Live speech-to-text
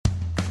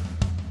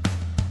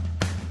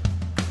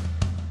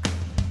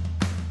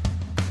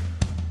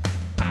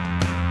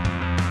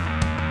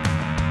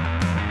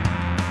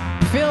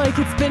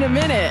like it's been a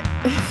minute.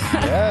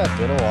 Yeah, it's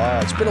been a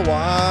while. It's been a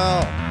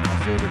while.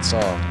 My favorite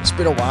song. It's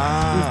been a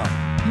while.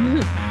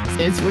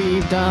 Since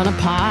we've done a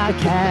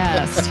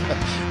podcast.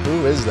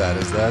 Who is that?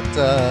 Is that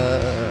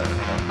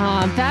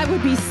That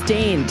would be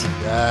Stained.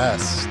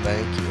 Yes,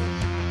 thank you.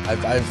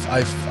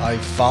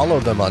 I've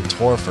followed them on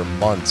tour for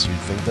months. You'd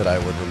think that I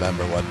would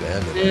remember what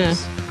band it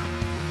is.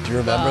 Do you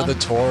remember the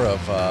tour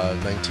of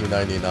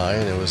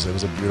 1999? It was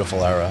a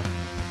beautiful era.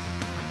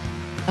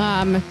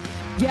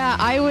 Yeah,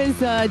 I was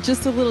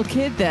just a little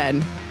kid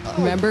then.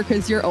 Remember,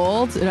 because you're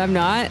old and I'm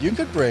not. You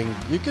could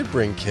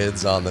bring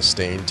kids on the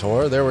Stained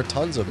tour. There were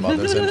tons of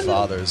mothers and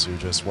fathers who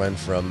just went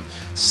from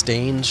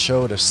Stained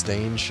show to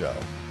Stained show.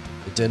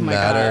 It didn't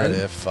matter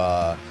if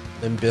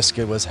Limp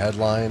Bizkit was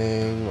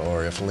headlining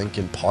or if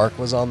Linkin Park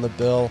was on the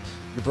bill.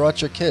 You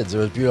brought your kids. It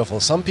was beautiful.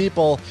 Some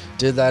people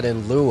did that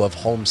in lieu of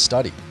home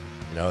study.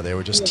 You know, they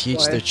would just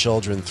teach their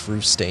children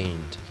through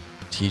Stained.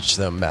 Teach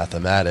them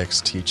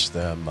mathematics, teach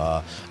them,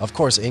 of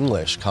course,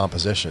 English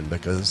composition,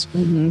 because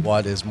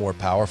what is more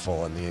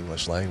powerful in the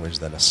English language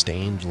than a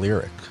Stained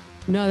lyric?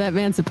 No, that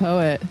man's a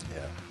poet.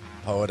 Yeah,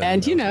 poet.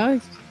 And, you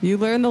know, you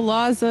learn the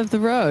laws of the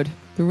road,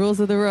 the rules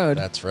of the road.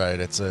 That's right.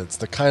 It's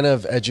the kind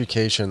of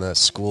education that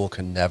school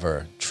can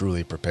never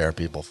truly prepare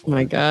people for. Oh,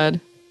 my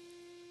God.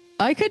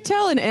 I could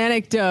tell an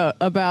anecdote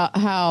about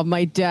how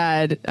my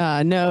dad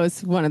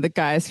knows one of the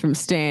guys from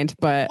Stained,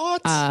 but...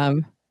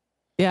 What?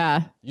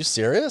 Yeah. You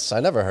serious? I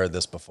never heard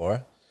this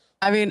before.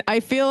 I mean, I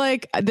feel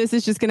like this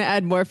is just going to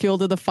add more fuel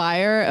to the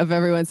fire of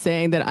everyone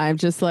saying that I'm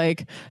just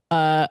like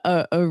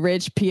a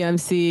rich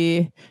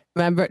PMC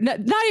member. Not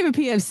even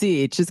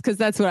PMC, just because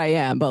that's what I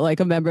am, but like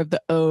a member of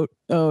the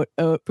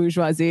haute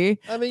bourgeoisie.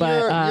 I mean,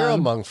 you're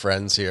among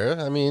friends here.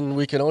 I mean,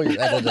 we can always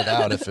edit it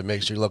out if it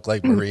makes you look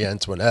like Marie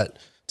Antoinette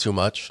too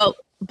much. Oh.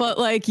 But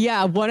like,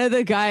 yeah, one of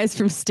the guys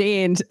from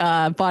Stained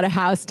bought a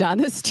house down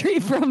the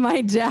street from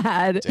my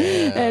dad.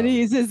 Damn. And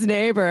he's his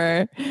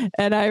neighbor.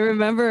 And I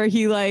remember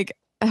he like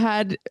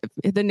had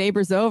the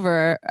neighbors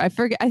over. I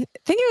forget. I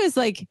think it was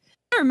like, I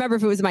don't remember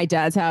if it was my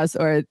dad's house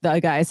or the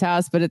guy's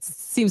house, but it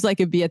seems like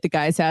it'd be at the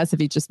guy's house if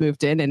he just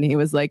moved in and he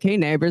was like, hey,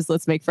 neighbors,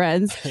 let's make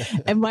friends.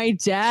 And my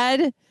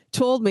dad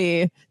told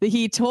me that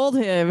he told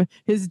him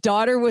his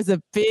daughter was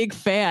a big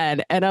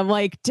fan. And I'm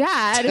like,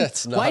 Dad,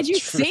 why'd you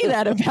say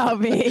that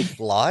about me?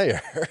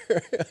 Liar.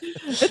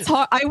 It's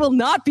hard. I will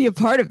not be a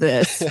part of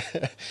this.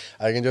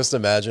 I can just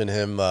imagine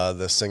him,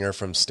 the singer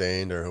from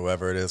Stained or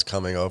whoever it is,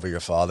 coming over your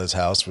father's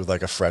house with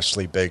like a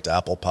freshly baked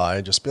apple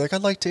pie. Just be like,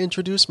 I'd like to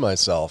introduce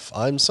myself.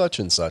 I'm such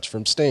and such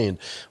from Stained.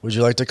 Would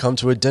you like to come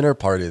to a dinner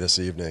party this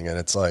evening? And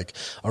it's like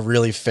a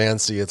really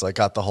fancy, it's like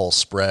got the whole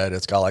spread.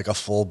 It's got like a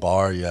full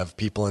bar. You have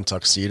people in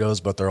tuxedos,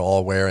 but they're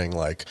all wearing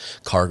like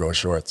cargo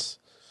shorts.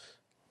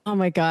 Oh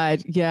my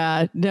God.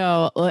 Yeah,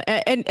 no.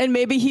 And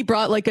maybe he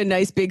brought like a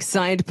nice big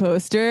signed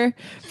poster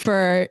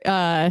for,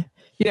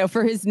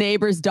 for his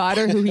neighbor's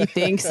daughter who he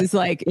thinks is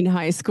like in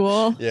high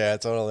school. Yeah,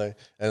 totally.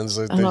 And it's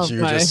like the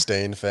hugest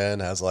Stained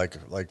fan has like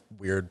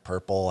weird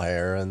purple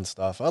hair and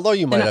stuff. Although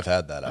you might have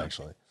had that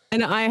actually.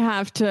 And I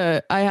have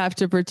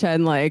to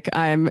pretend like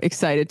I'm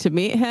excited to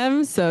meet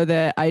him so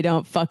that I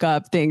don't fuck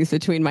up things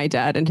between my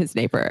dad and his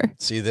neighbor.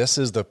 See, this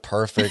is the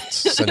perfect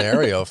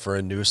scenario for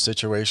a new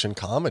situation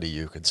comedy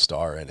you could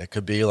star in. It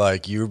could be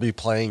like you would be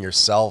playing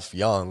yourself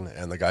young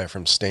and the guy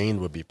from Stained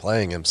would be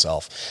playing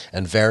himself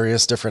and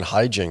various different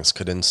hijinks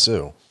could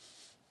ensue.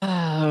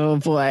 Oh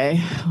boy.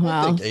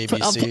 Well, I think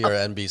ABC or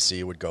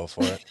NBC would go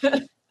for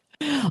it.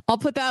 I'll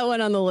put that one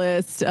on the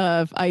list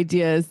of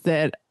ideas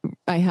that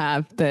I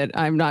have that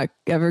I'm not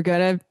ever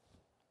going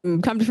to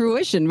come to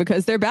fruition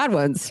because they're bad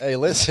ones. Hey,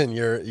 listen,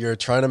 you're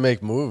trying to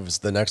make moves,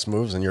 the next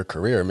moves in your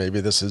career.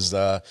 Maybe this is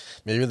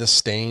maybe the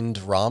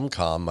Stained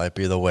rom-com might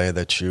be the way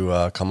that you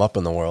come up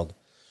in the world.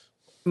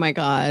 My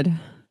God,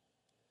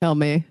 tell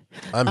me.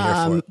 I'm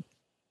here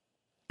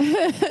for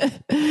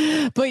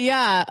it. But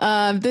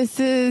yeah, this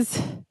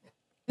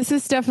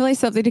is definitely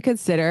something to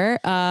consider.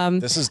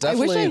 This is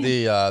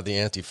definitely the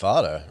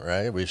Antifada,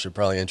 right? We should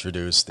probably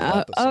introduce the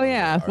episode. Oh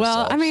yeah. Ourselves.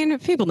 Well, I mean,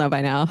 people know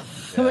by now.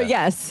 Yeah. But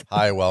yes.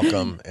 Hi,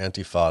 welcome,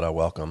 Antifada.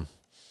 Welcome.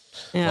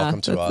 Yeah,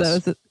 welcome to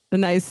us. That was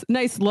a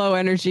nice low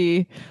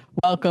energy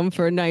welcome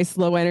for a nice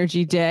low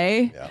energy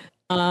day.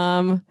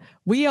 Yeah.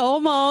 We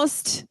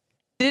almost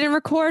didn't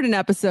record an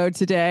episode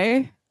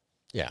today.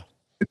 Yeah.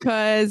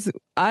 Because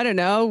I don't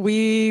know,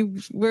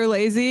 we're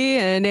lazy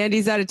and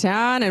Andy's out of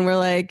town and we're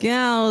like,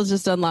 yeah, I'll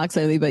just unlock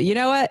something. But you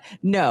know what?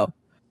 No,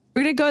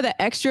 we're going to go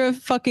the extra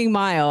fucking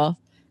mile.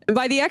 And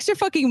by the extra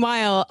fucking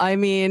mile, I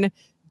mean,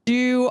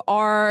 do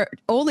our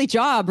only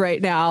job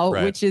right now,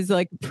 which is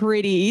like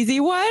pretty easy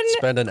one.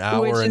 Spend an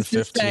hour and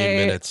 15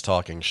 minutes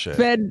talking shit.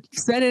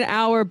 Spend an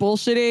hour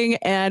bullshitting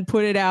and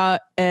put it out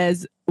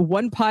as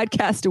one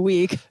podcast a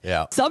week.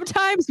 Yeah.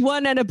 Sometimes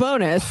one and a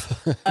bonus,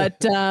 but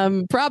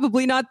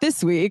probably not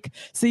this week.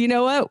 So you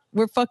know what?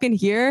 We're fucking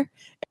here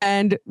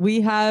and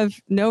we have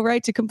no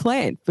right to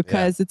complain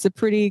because it's a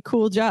pretty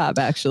cool job,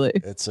 actually.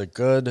 It's a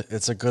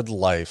good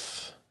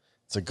life.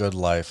 It's a good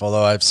life.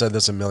 Although I've said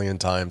this a million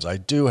times, I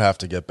do have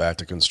to get back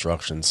to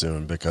construction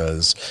soon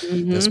because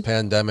this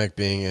pandemic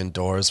being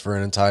indoors for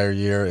an entire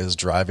year is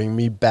driving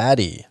me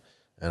batty.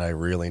 And I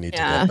really need to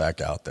get back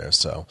out there.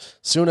 So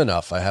soon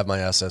enough, I have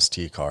my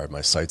SST card,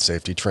 my site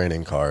safety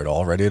training card,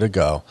 all ready to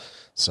go.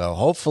 So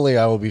hopefully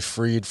I will be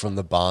freed from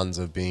the bonds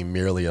of being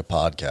merely a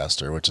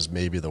podcaster, which is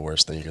maybe the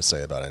worst thing you can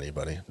say about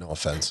anybody. No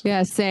offense.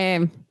 Yeah,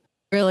 same.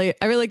 I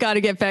really got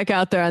to get back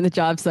out there on the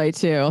job site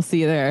too. I'll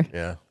see you there.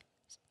 Yeah.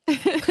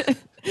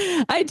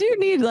 I do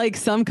need like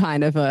some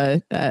kind of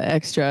a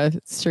extra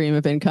stream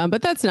of income,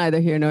 but that's neither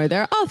here nor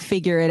there. I'll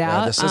figure it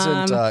out. This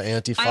isn't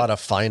Antifada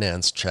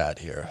finance chat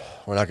here.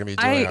 We're not going to be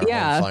doing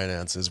our own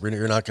finances.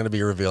 You're not going to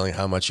be revealing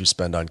how much you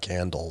spend on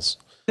candles.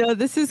 No,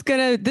 this is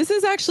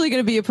actually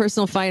gonna be a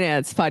personal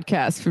finance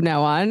podcast from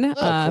now on.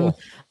 Cool.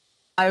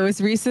 I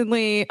was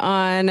recently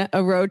on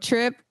a road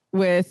trip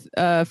with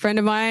a friend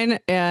of mine,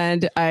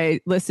 and I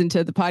listened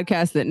to the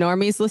podcast that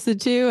normies listen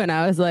to, and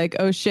I was like,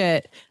 oh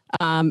shit,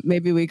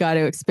 maybe we got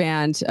to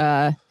expand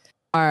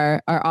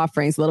our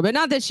offerings a little bit.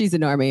 Not that she's a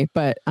normie,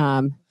 but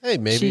hey,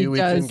 maybe we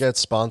can get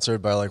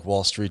sponsored by like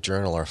Wall Street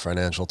Journal or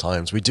Financial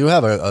Times. We do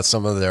have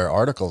some of their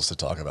articles to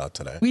talk about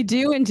today. We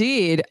do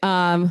indeed.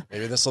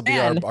 Maybe this will be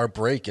our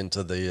break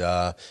into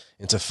the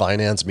into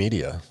finance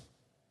media.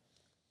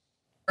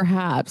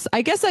 Perhaps.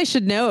 I guess I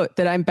should note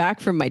that I'm back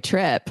from my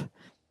trip.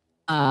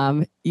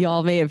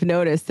 Y'all may have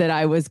noticed that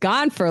I was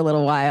gone for a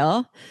little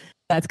while.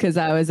 That's because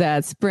I was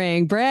at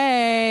spring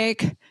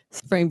break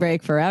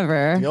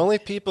forever. The only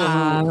people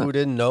who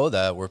didn't know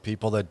that were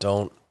people that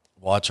don't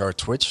watch our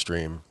Twitch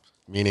stream,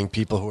 meaning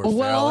people who are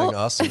failing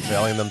us and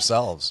failing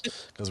themselves.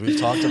 Because we've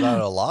talked about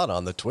it a lot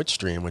on the Twitch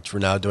stream, which we're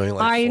now doing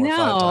like 4 or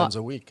 5 times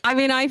a week. I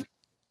mean,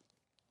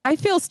 I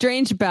feel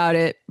strange about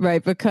it,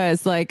 right?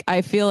 Because like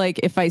I feel like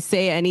if I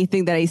say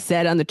anything that I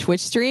said on the Twitch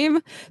stream,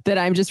 that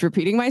I'm just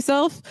repeating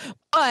myself.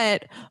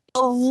 But a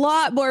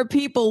lot more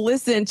people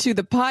listen to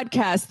the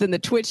podcast than the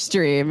Twitch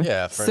stream.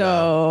 Yeah,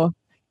 for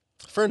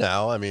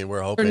now, I mean,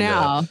 we're hoping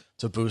to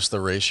boost the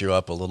ratio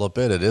up a little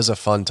bit. It is a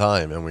fun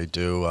time, and we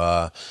do,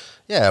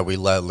 we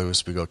let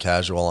loose. We go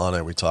casual on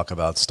it. We talk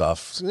about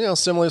stuff,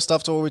 similar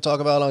stuff to what we talk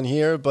about on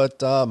here,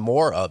 but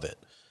more of it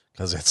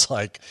because it's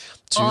like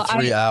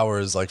 2-3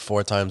 hours, like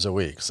 4 times a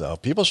week. So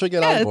people should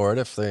get on board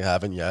if they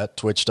haven't yet.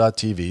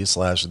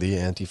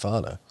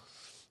 Twitch.tv/theantifada.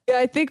 Yeah,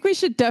 I think we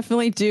should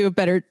definitely do a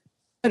better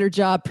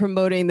job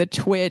promoting the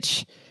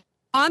Twitch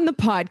on the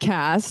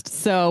podcast.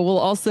 So we'll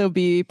also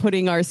be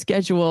putting our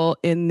schedule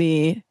in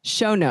the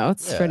show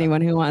notes for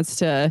anyone who wants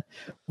to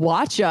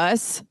watch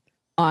us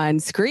on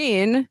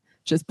screen,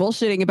 just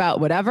bullshitting about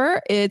whatever.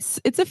 It's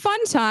a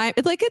fun time.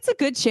 It's a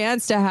good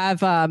chance to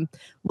have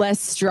less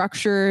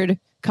structured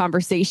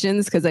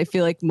conversations, because I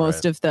feel like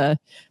most of the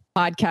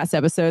podcast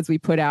episodes we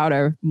put out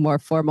are more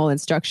formal and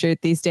structured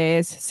these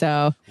days.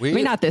 So I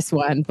mean, not this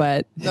one,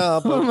 but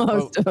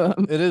most of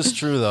them. It is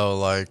true though.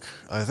 Like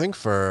I think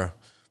for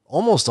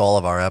almost all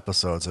of our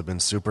episodes have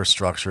been super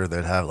structured.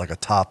 They'd have like a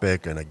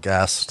topic and a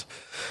guest,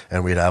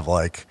 and we'd have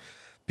like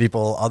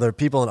other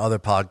people in other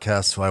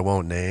podcasts who I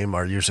won't name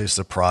are usually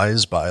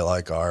surprised by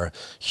like our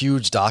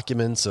huge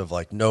documents of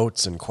like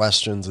notes and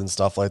questions and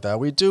stuff like that.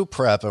 We do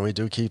prep and we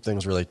do keep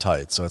things really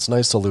tight. So it's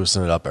nice to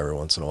loosen it up every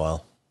once in a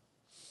while.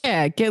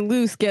 Yeah, get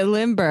loose, get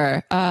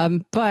limber.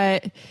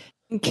 But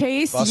in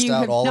case bust you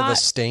out have all of the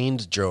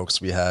stained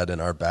jokes we had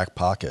in our back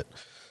pocket.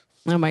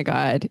 Oh my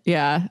God.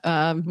 Yeah.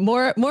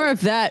 More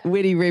of that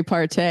witty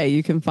repartee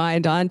you can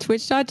find on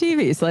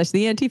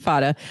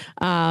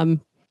twitch.tv/theantifada.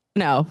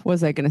 No, what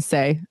was I going to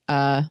say?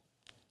 For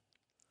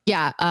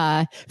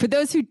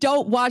those who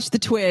don't watch the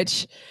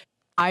Twitch,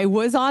 I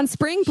was on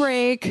spring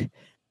break,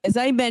 as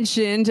I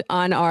mentioned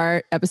on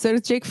our episode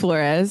with Jake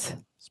Flores.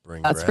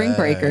 Spring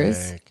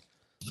Breakers.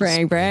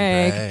 Spring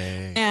break.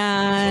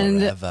 And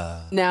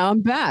forever. Now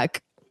I'm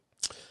back.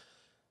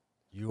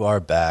 You are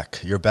back.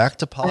 You're back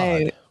to pod.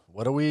 I'm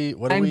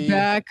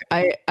back.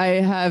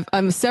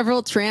 I'm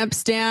several tramp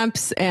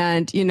stamps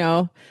and,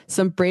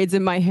 some braids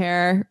in my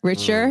hair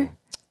richer.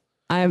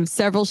 I'm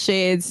several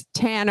shades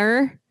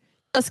tanner.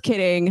 Just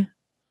kidding.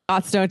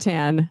 Thoughts don't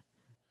tan.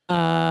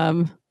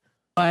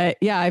 But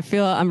yeah, I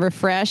feel I'm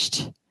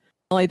refreshed.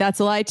 Only that's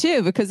a lie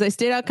too, because I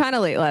stayed out kind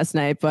of late last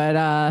night, but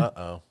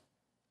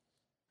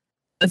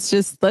let's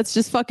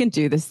just fucking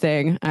do this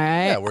thing. All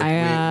right.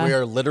 Yeah, we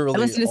are literally. I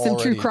listen to some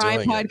true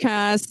crime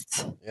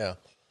podcasts. Yeah.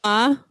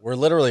 We're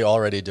literally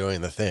already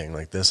doing the thing.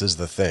 Like this is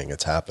the thing.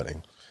 It's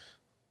happening.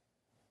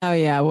 Oh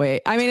yeah.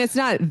 Wait. I mean, it's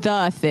not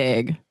the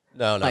thing.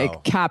 No.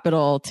 Like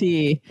capital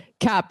T.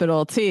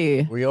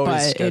 We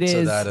always get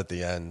to that at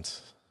the end.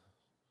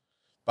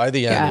 By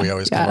the end, we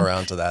always come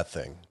around to that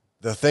thing.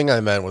 The thing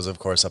I meant was, of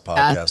course, a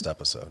podcast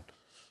episode.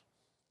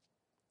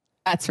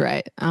 That's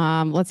right.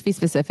 Let's be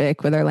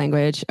specific with our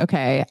language.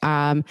 Okay.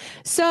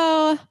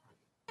 So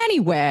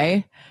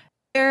anyway,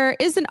 there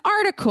is an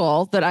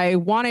article that I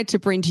wanted to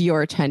bring to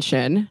your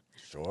attention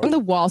from the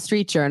Wall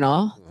Street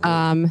Journal.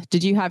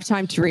 Did you have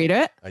time to read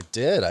it? I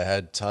did. I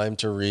had time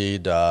to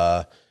read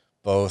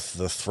both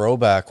the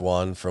throwback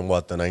one from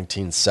the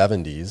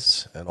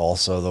 1970s and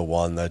also the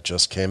one that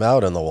just came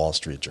out in the Wall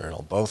Street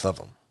Journal. Both of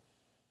them.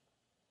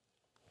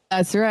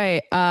 That's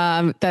right.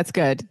 That's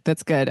good.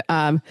 That's good.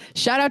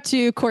 Shout out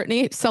to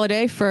Courtney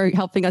Soliday for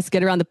helping us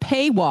get around the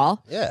paywall.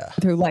 Yeah.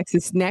 Through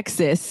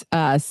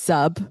LexisNexis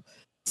sub.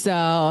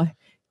 So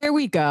here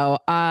we go.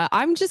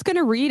 I'm just going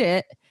to read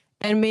it,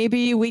 and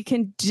maybe we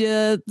can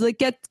get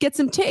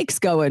some takes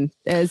going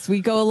as we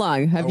go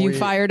along. Have you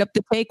fired up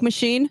the take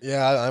machine?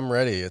 Yeah, I'm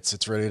ready.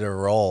 It's ready to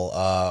roll.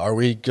 Are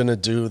we going to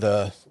do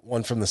the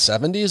one from the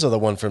 70s or the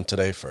one from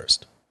today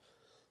first?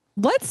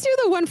 Let's do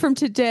the one from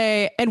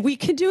today, and we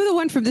can do the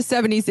one from the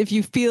 70s if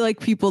you feel like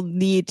people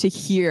need to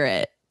hear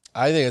it.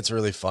 I think it's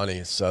really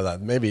funny, so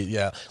that maybe,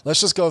 yeah. Let's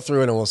just go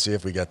through it, and we'll see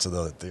if we get to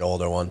the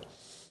older one.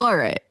 All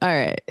right.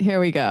 Here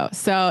we go.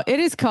 So it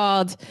is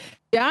called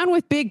Down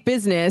with Big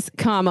Business,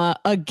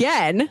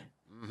 again.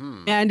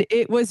 Mm-hmm. And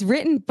it was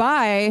written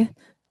by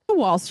the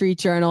Wall Street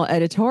Journal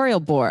editorial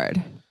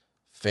board.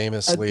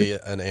 Famously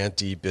an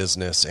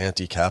anti-business,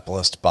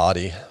 anti-capitalist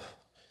body.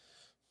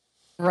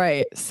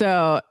 Right.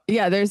 So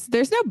yeah, there's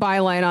no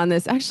byline on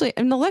this. Actually,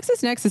 in the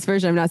LexisNexis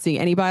version, I'm not seeing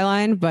any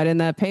byline, but in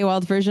the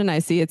paywalled version, I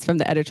see it's from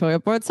the editorial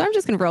board. So I'm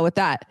just going to roll with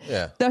that.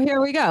 Yeah. So here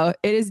we go.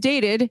 It is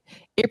dated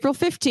April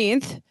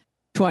 15th,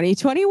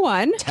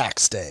 2021.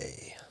 Tax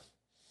day.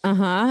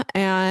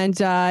 And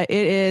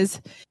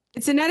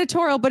it's an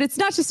editorial, but it's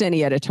not just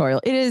any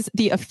editorial. It is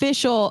the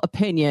official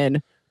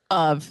opinion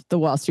of the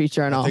Wall Street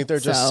Journal. I think they're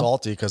just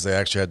salty because they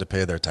actually had to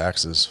pay their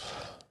taxes.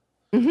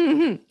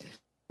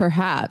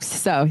 Perhaps.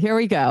 So here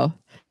we go.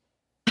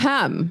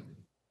 A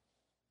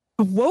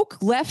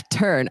woke left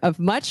turn of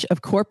much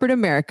of corporate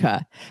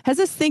America has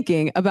us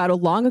thinking about a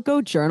long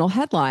ago journal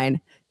headline,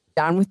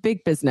 Down with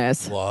Big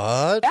Business.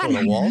 What? From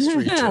the Wall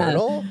Street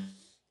Journal?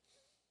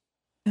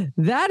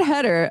 That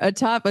header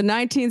atop a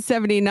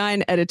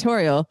 1979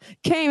 editorial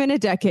came in a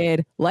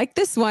decade like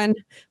this one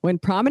when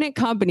prominent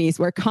companies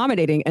were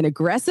accommodating an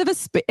aggressive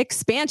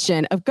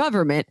expansion of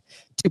government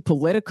to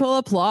political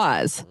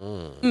applause.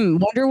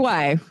 Wonder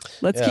why.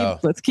 Let's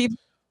keep.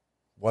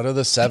 What do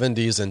the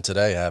 70s and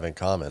today have in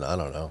common? I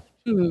don't know.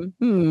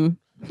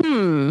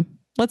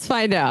 Let's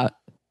find out.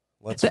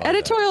 The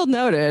editorial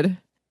noted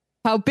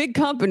how big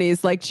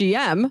companies like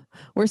GM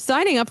were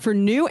signing up for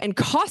new and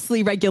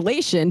costly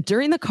regulation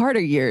during the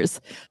Carter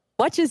years,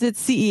 much as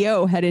its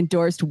CEO had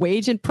endorsed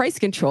wage and price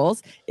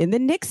controls in the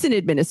Nixon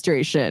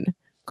administration.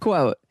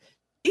 Quote,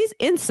 these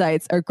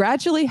insights are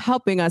gradually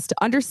helping us to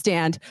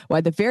understand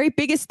why the very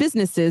biggest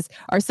businesses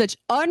are such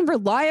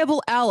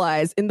unreliable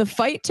allies in the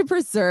fight to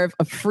preserve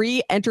a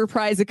free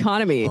enterprise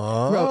economy,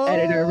 wrote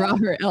editor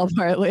Robert L.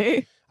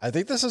 Bartley. I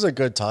think this is a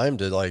good time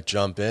to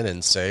jump in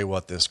and say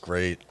what this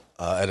great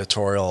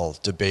editorial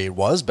debate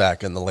was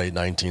back in the late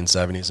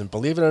 1970s. And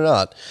believe it or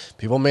not,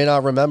 people may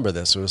not remember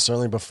this. It was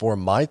certainly before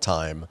my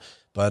time.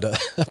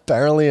 But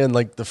apparently in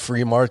the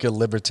free market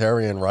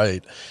libertarian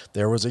right,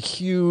 there was a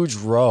huge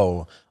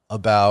row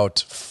about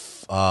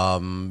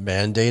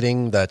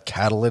mandating that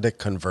catalytic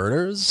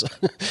converters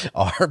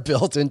are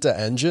built into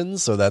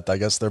engines so that I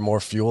guess they're more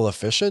fuel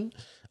efficient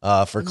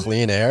for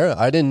clean air.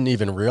 I didn't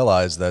even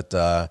realize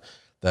that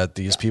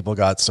these people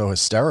got so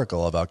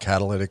hysterical about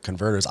catalytic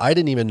converters. I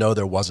didn't even know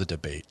there was a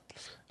debate.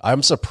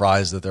 I'm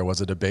surprised that there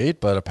was a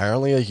debate, but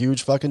apparently a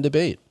huge fucking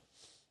debate.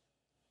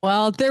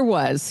 Well, there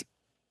was.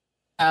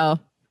 Oh,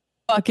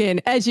 fucking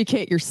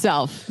educate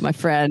yourself, my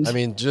friend. I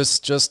mean,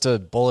 just to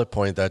bullet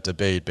point that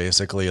debate,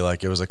 basically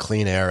it was a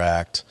Clean Air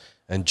Act.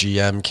 And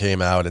GM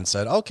came out and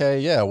said,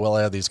 okay, yeah, we'll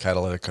add these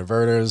catalytic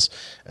converters.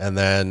 And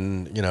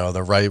then,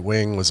 the right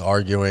wing was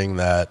arguing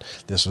that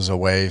this was a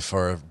way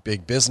for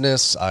big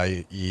business,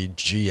 i.e.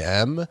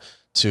 GM,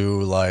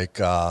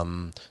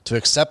 to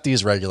accept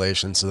these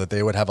regulations so that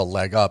they would have a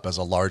leg up as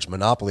a large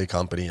monopoly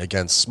company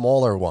against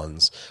smaller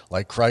ones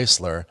like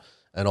Chrysler,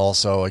 and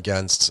also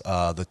against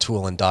the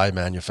tool and die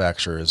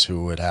manufacturers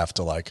who would have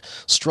to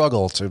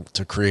struggle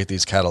to create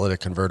these catalytic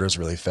converters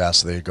really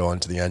fast so they go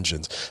into the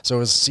engines. So it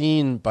was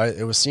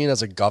seen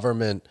as a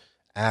government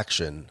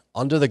action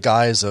under the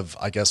guise of,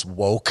 I guess,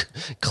 woke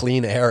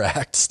Clean Air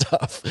Act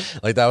stuff.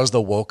 That was the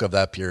woke of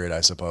that period,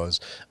 I suppose,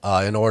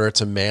 in order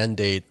to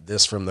mandate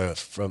this from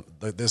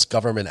this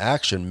government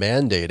action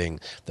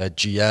mandating that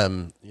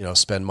GM,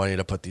 spend money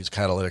to put these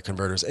catalytic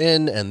converters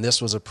in. And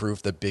this was a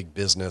proof that big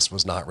business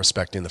was not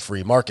respecting the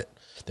free market.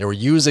 They were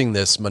using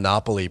this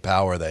monopoly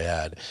power they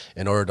had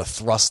in order to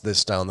thrust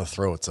this down the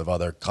throats of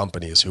other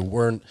companies who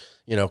weren't,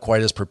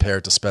 quite as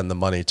prepared to spend the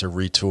money to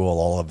retool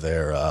all of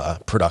their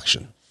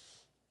production.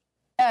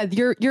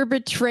 Yeah, you're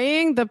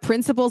betraying the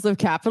principles of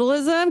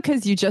capitalism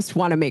because you just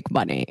want to make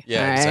money.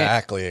 Yeah,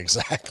 right?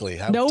 Exactly.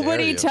 How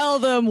Nobody tell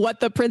them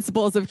what the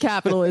principles of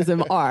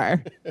capitalism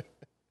are.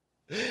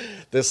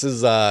 This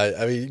is,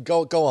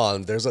 go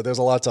on. There's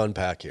a lot to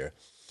unpack here.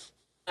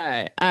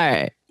 All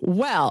right.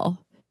 Well,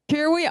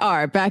 here we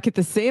are back at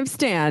the same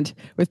stand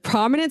with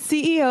prominent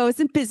CEOs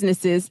and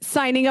businesses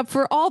signing up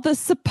for all the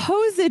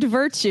supposed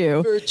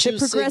virtue that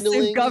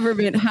progressive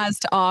government has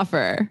to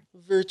offer.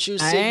 Virtue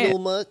signal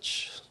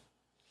much?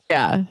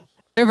 Yeah.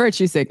 They're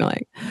virtue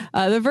signaling.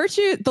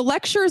 The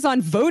lectures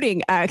on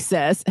voting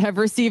access have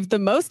received the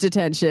most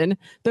attention,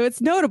 though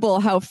it's notable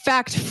how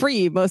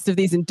fact-free most of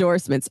these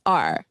endorsements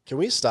are. Can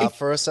we stop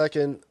for a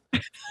second?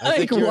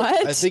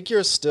 What? I think you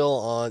were still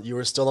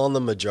on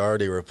the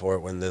Majority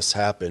Report when this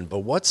happened. But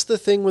what's the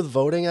thing with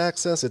voting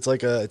access? It's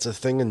a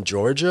thing in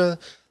Georgia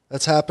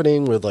that's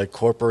happening with like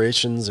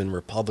corporations and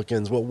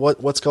Republicans.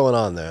 What's going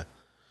on there?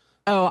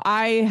 Oh,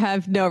 I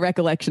have no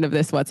recollection of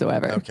this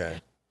whatsoever. Okay.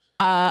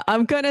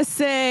 I'm going to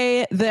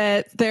say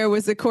that there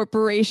was a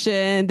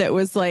corporation that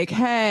was like,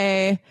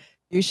 hey,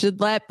 you should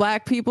let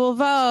Black people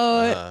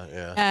vote.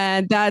 Yeah.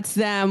 And that's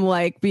them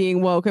like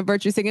being woke and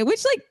virtue signaling,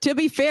 which, like, to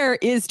be fair,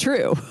 is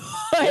true.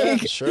 Like, yeah,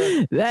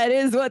 sure. That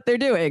is what they're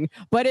doing.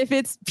 But if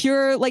it's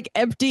pure, like,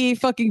 empty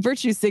fucking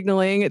virtue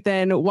signaling,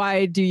 then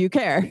why do you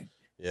care?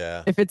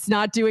 Yeah. If it's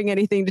not doing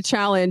anything to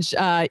challenge,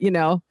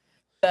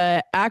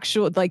 the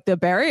actual, like, the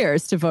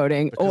barriers to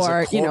voting, Because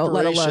or,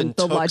 let alone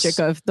the logic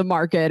of the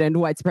market and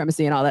white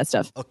supremacy and all that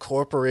stuff. A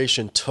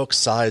corporation took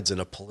sides in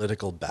a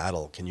political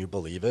battle. Can you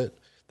believe it?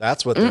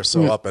 That's what they're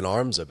so up in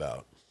arms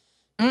about.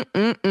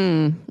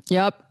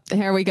 Yep.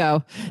 Here we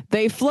go.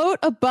 They float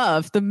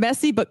above the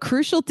messy but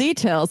crucial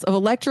details of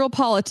electoral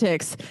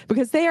politics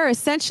because they are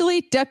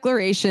essentially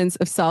declarations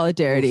of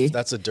solidarity. Oof,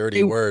 that's a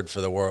dirty word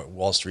for the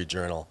Wall Street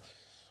Journal.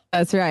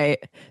 That's right.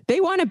 They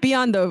want to be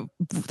on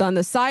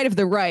the side of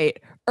the right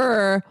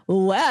or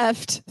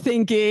left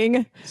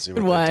thinking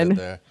one,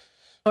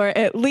 or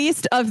at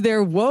least of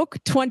their woke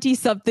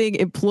 20-something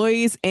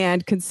employees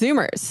and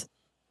consumers.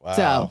 Wow.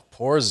 So,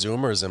 poor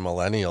Zoomers and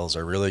millennials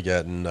are really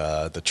getting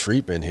the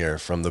treatment here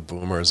from the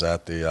boomers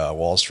at the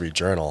Wall Street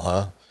Journal,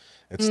 huh?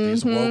 It's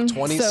these woke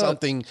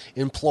 20-something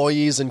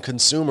employees and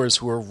consumers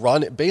who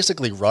are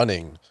basically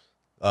running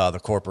the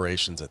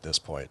corporations at this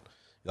point.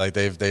 Like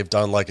they've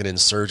done like an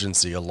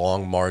insurgency, a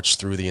long march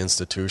through the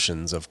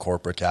institutions of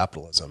corporate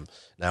capitalism.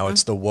 Now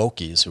it's the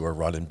wokies who are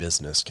running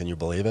business. Can you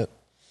believe it?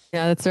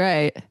 Yeah, that's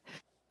right.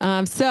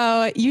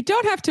 So you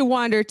don't have to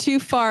wander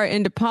too far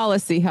into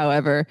policy,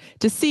 however,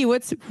 to see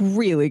what's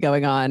really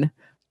going on.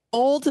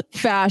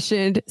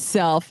 Old-fashioned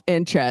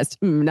self-interest.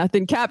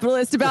 Nothing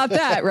capitalist about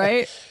that,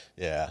 right?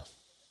 Yeah.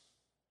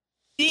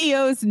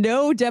 CEOs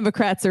know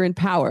Democrats are in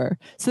power,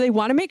 so they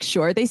want to make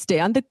sure they stay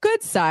on the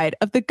good side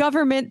of the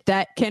government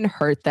that can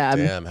hurt them.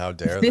 Damn, how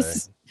dare they?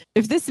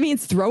 If this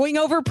means throwing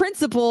over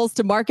principles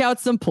to mark out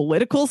some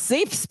political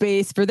safe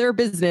space for their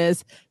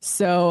business,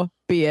 so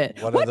be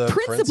it. What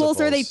principles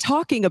are they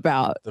talking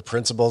about? The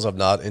principles of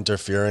not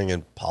interfering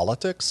in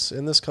politics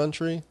in this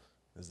country?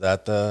 Is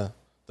that the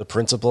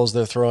principles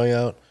they're throwing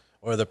out?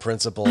 Or the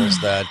principles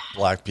that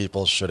Black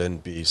people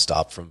shouldn't be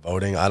stopped from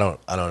voting? I don't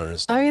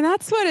understand. I mean,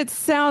 that's what it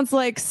sounds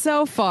like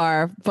so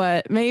far,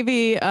 but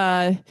maybe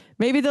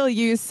they'll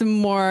use some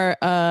more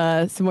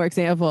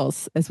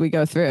examples as we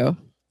go through.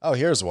 Oh,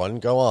 here's one.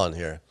 Go on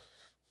here.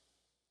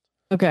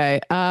 Okay.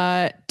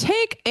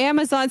 Take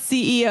Amazon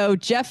CEO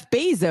Jeff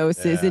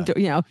Bezos is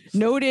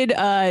noted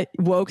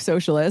woke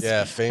socialist.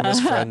 Yeah,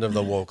 famous friend of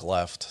the woke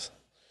left.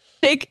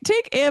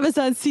 Take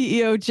Amazon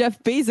CEO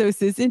Jeff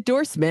Bezos'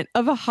 endorsement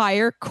of a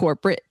higher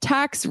corporate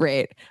tax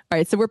rate. All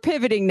right, so we're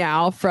pivoting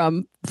now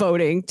from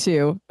voting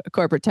to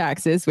corporate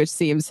taxes, which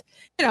seems,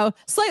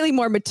 slightly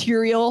more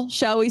material,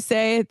 shall we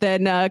say,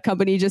 than a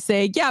company just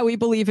saying, yeah, we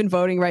believe in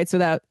voting rights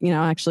without,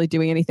 actually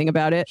doing anything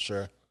about it.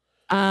 Sure.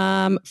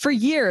 For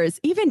years,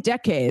 even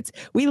decades,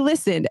 we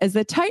listened as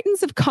the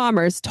titans of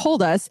commerce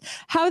told us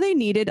how they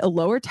needed a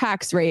lower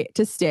tax rate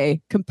to stay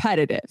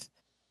competitive.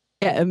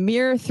 A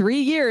mere 3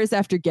 years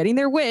after getting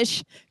their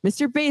wish,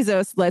 Mr.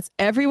 Bezos lets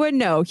everyone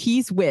know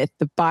he's with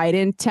the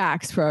Biden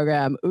tax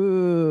program.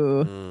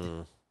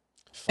 Ooh.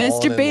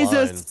 Mr.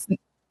 Bezos.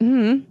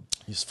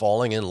 He's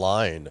falling in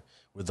line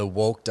with the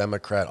woke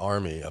Democrat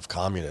army of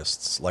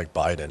communists like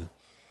Biden.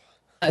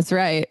 That's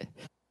right.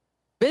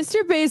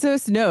 Mr.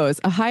 Bezos knows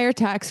a higher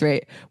tax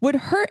rate would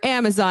hurt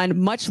Amazon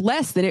much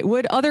less than it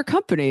would other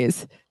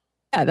companies.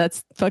 Yeah,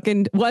 that's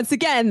fucking, once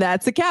again,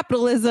 that's a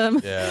capitalism.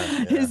 Yeah.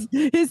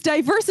 His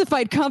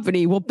diversified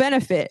company will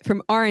benefit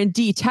from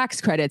R&D tax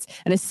credits,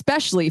 and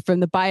especially from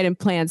the Biden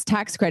plan's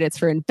tax credits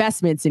for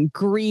investments in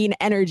green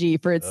energy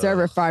for its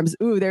server farms.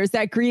 Ooh, there's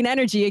that green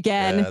energy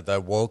again. Yeah,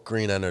 that woke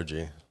green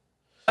energy.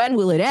 When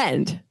will it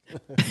end?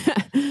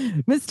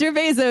 Mr.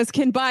 Bezos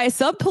can buy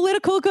some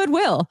political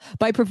goodwill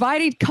by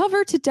providing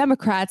cover to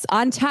Democrats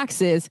on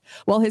taxes,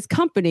 while his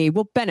company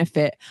will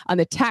benefit on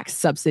the tax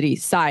subsidy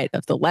side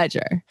of the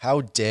ledger.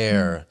 How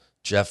dare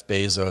Jeff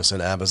Bezos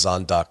and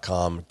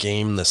Amazon.com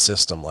game the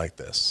system like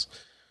this?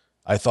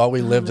 I thought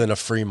we lived in a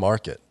free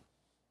market.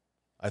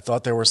 I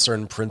thought there were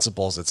certain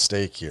principles at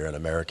stake here in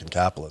American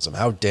capitalism.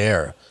 How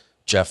dare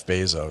Jeff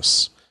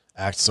Bezos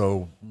act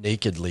so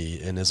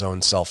nakedly in his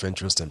own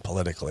self-interest and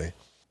politically?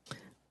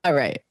 All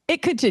right.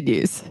 It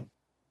continues.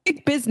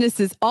 Big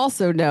businesses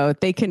also know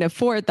they can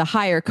afford the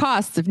higher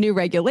costs of new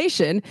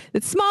regulation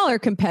that smaller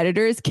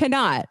competitors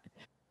cannot.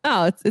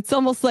 Oh, it's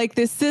almost like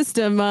this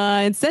system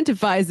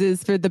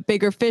incentivizes for the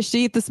bigger fish to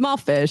eat the small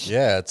fish.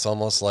 Yeah, it's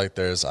almost like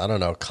there's,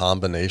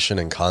 combination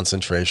and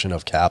concentration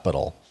of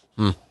capital.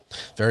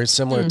 Very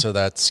similar to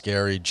that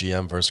scary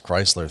GM versus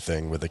Chrysler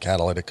thing with the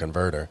catalytic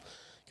converter.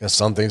 Because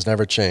some things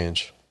never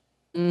change.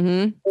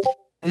 Mm-hmm.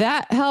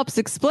 That helps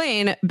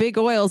explain Big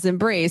Oil's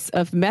embrace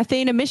of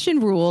methane emission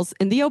rules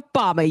in the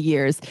Obama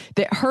years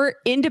that hurt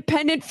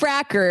independent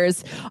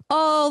frackers,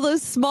 all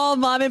those small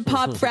mom and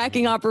pop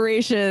fracking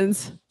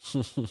operations.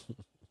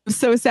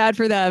 So sad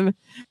for them,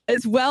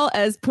 as well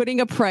as putting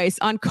a price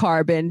on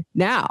carbon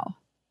now.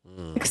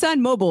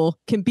 ExxonMobil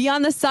can be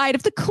on the side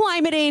of the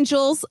climate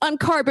angels on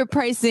carbon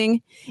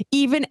pricing,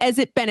 even as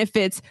it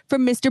benefits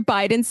from Mr.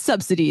 Biden's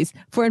subsidies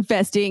for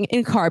investing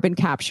in carbon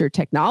capture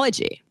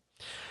technology.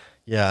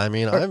 Yeah, I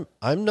mean,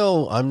 I'm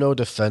no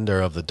defender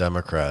of the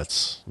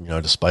Democrats,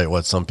 despite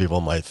what some people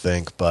might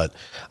think, but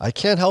I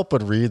can't help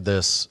but read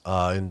this,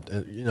 when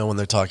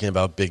they're talking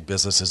about big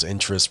business's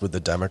interest with the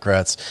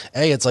Democrats.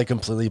 A, it's like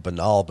completely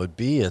banal, but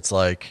B, it's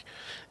like,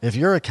 if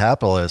you're a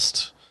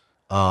capitalist,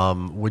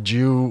 would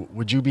you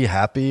be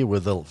happy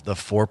with the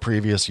 4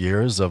 previous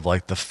years of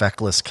like the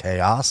feckless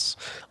chaos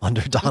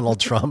under Donald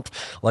Trump?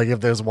 Like,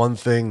 if there's one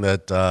thing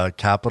that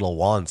capital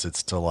wants,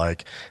 it's to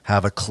like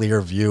have a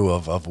clear view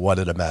of what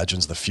it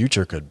imagines the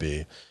future could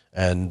be.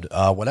 And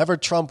whatever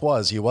Trump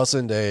was, he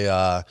wasn't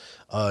a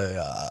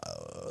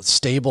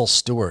stable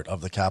steward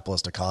of the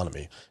capitalist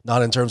economy,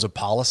 not in terms of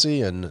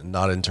policy and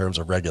not in terms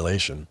of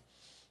regulation,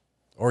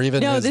 or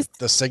even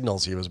the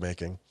signals he was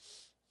making.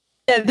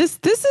 Yeah, this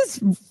is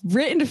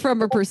written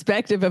from a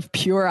perspective of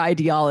pure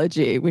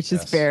ideology, which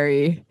is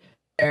very,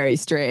 very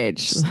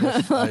strange.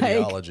 Like,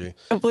 ideology.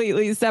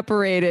 Completely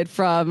separated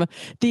from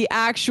the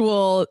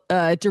actual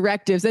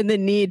directives and the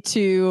need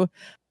to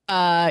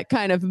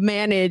kind of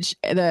manage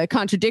the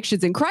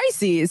contradictions and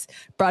crises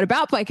brought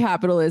about by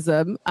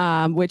capitalism,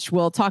 which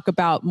we'll talk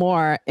about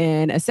more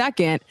in a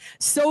second,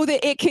 so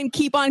that it can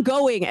keep on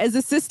going as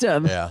a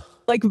system. Yeah.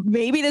 Like,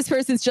 maybe this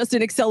person's just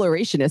an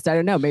accelerationist. I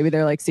don't know. Maybe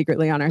they're like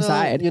secretly on our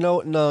side. You know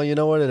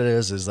what it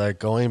is like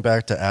going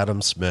back to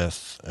Adam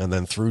Smith and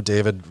then through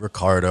David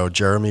Ricardo,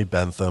 Jeremy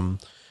Bentham,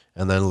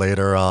 and then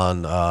later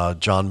on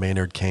John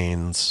Maynard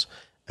Keynes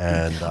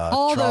and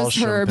all Charles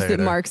those herbs Schumpeter. that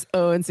Marx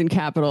owns in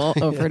Capital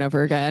over and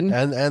over again.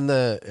 And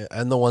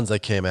the ones that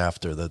came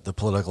after, the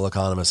political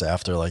economists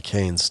after, like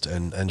Keynes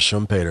and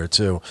Schumpeter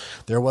too.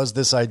 There was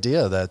this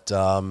idea that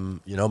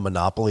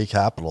monopoly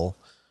capital,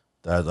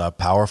 that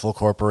powerful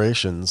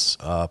corporations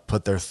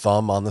put their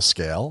thumb on the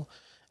scale,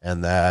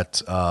 and that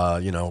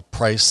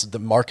the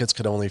markets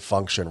could only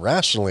function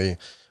rationally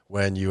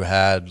when you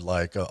had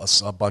like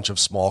a bunch of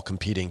small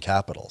competing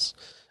capitals.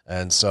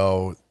 And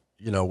so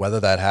whether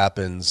that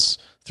happens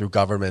through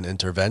government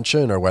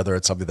intervention or whether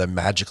it's something that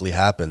magically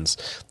happens,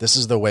 this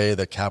is the way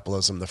that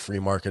capitalism, the free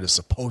market, is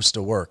supposed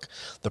to work.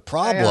 The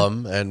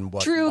problem and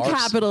what true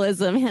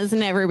capitalism has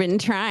never been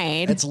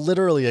tried. It's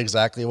literally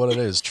exactly what it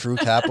is. True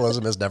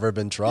capitalism has never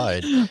been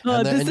tried.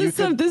 This is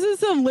some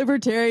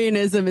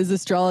libertarianism is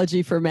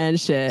astrology for men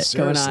shit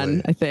going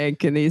on, I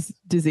think, in these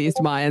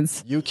diseased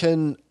minds. You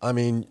can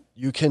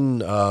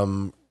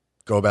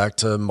go back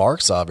to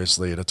Marx,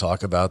 obviously, to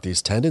talk about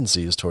these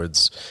tendencies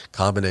towards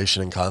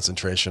combination and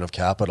concentration of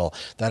capital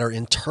that are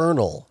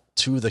internal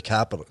to the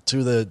capital,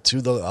 to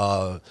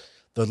the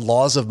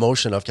laws of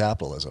motion of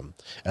capitalism.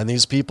 And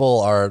these people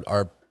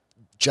are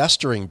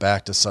gesturing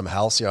back to some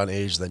halcyon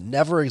age that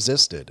never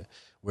existed,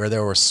 where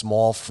there were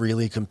small,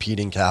 freely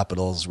competing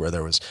capitals, where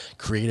there was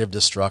creative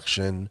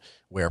destruction,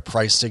 where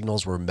price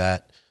signals were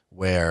met,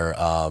 where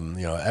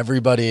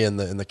everybody in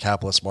the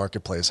capitalist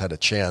marketplace had a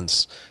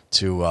chance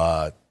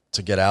to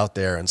get out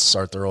there and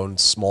start their own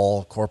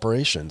small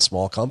corporation,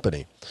 small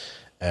company.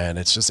 And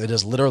it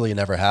has literally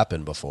never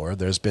happened before.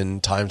 There's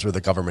been times where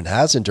the government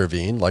has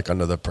intervened, like in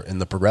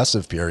the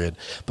progressive period,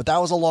 but that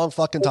was a long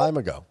fucking time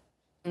ago.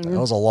 Mm-hmm.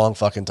 That was a long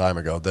fucking time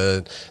ago.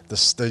 The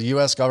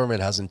U.S.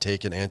 government hasn't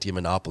taken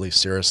anti-monopoly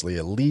seriously,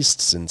 at least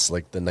since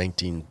like the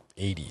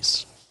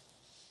 1980s.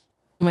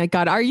 Oh my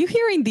God. Are you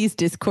hearing these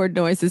Discord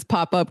noises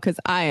pop up? Because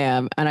I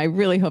am, and I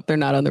really hope they're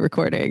not on the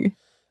recording.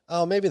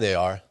 Oh, maybe they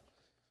are.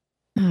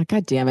 Oh,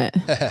 God damn it.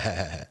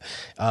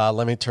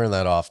 Let me turn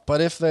that off. But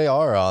if they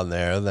are on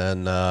there,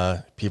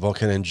 then people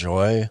can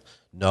enjoy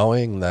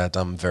knowing that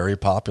I'm very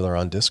popular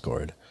on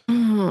Discord.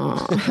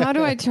 Oh, how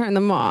do I turn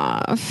them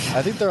off?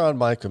 I think they're on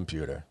my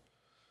computer.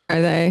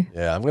 Are they?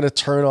 Yeah, I'm going to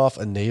turn off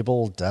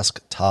enable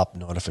desktop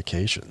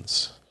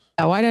notifications.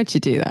 Oh, why don't you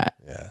do that?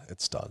 Yeah,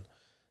 it's done.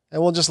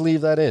 And we'll just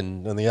leave that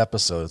in the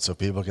episode so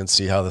people can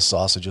see how the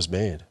sausage is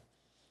made.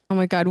 Oh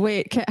my God,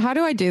 wait, how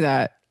do I do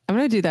that? I'm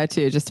going to do that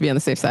too, just to be on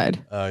the safe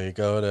side. You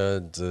go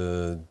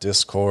to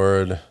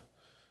Discord,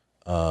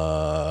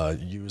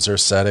 user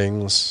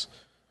settings,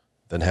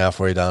 then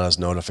halfway down is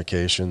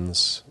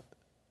notifications,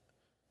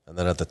 and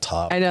then at the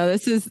top. I know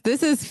this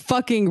is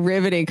fucking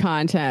riveting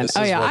content.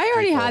 Oh yeah, I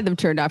already had them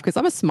turned off because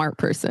I'm a smart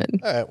person.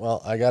 All right,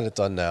 well, I got it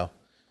done now.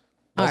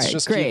 Let's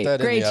just keep that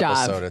in the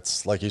episode.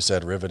 It's like you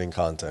said, riveting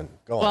content.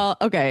 Go on. Well,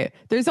 okay.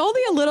 There's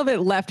only a little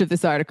bit left of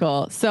this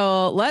article,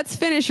 so let's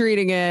finish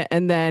reading it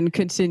and then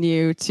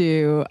continue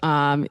to,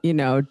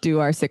 do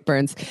our sick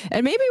burns.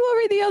 And maybe we'll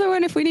read the other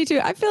one if we need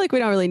to. I feel like we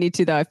don't really need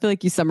to, though. I feel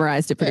like you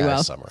summarized it pretty well.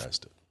 I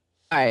summarized it.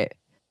 All right.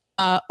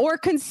 Or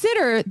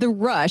consider the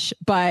rush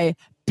by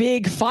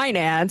big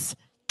finance,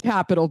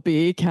 capital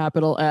B,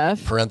 capital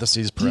F,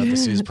 parentheses, to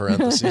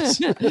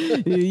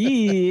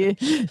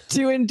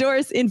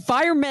endorse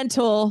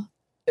environmental,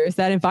 there's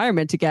that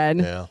environment again,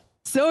 yeah.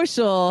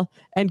 social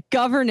and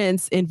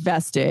governance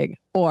investing,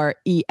 or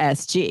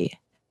ESG.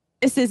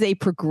 This is a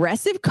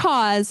progressive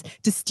cause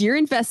to steer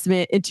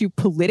investment into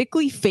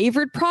politically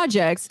favored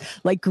projects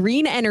like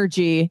green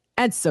energy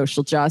and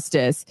social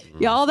justice.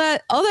 Yeah, all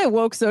that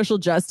woke social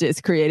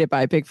justice created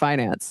by big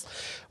finance.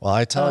 Well,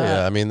 I tell you,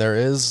 I mean, there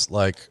is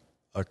like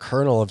a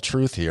kernel of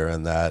truth here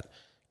in that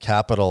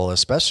capital,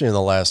 especially in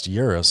the last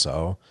year or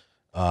so,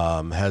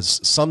 has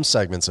some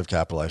segments of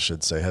capital, I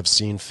should say, have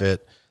seen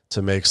fit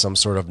to make some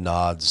sort of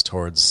nods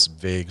towards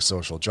vague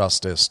social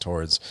justice,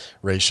 towards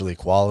racial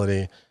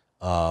equality.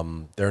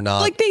 They're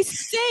not like they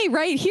say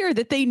right here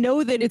that they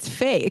know that it's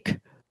fake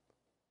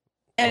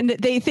and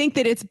they think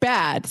that it's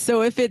bad.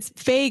 So if it's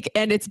fake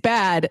and it's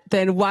bad,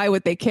 then why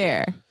would they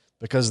care?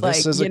 Because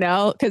this is,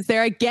 because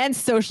they're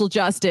against social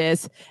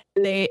justice.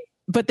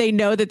 But they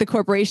know that the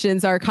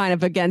corporations are kind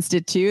of against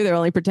it too. They're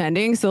only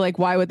pretending. So like,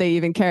 why would they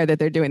even care that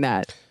they're doing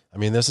that? I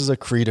mean, this is a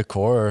cri de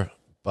coeur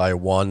by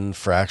one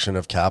fraction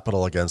of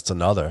capital against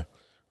another,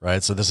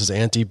 right? So this is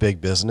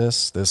anti-big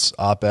business, this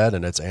op-ed,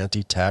 and it's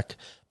anti-tech.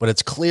 But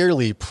it's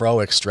clearly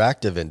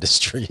pro-extractive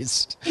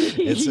industries.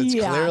 It's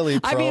clearly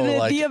pro. I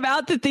mean, the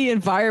amount that the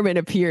environment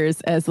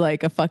appears as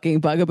like a fucking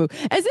bugaboo,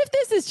 as if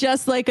this is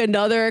just like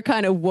another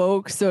kind of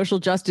woke social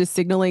justice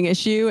signaling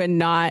issue and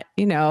not,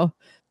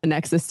 an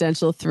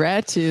existential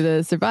threat to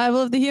the survival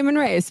of the human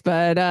race.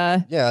 But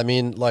yeah, I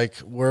mean, like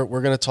we're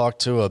going to talk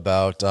too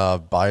about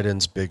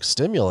Biden's big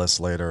stimulus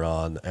later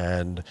on,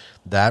 and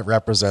that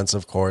represents,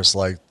 of course,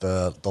 like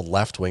the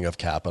left wing of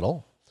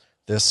capital.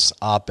 This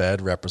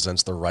op-ed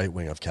represents the right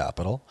wing of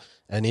capital,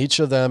 and each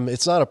of them,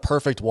 it's not a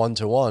perfect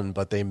one-to-one,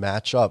 but they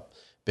match up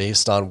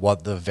based on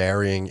what the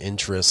varying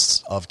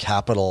interests of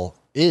capital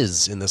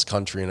is in this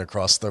country and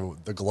across the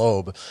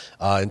globe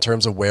in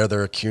terms of where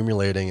they're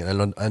accumulating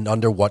and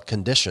under what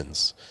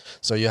conditions.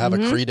 So you have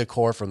a cri de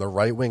coeur from the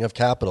right wing of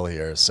capital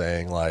here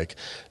saying like,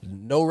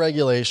 no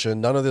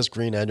regulation, none of this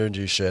green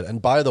energy shit.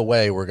 And by the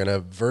way, we're going to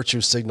virtue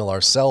signal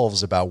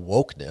ourselves about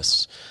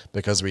wokeness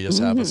because we just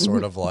have a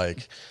sort of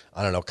like,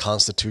 I don't know,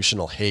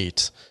 constitutional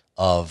hate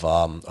of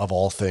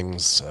all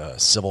things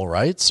civil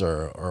rights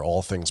or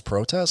all things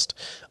protest.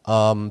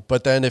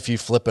 But then if you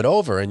flip it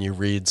over and you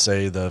read,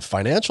 say, the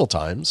Financial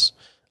Times,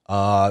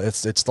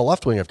 it's the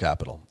left wing of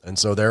capital. And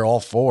so they're all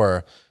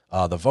for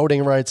the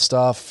voting rights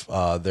stuff.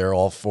 They're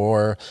all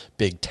for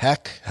big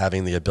tech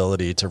having the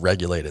ability to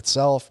regulate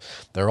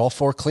itself. They're all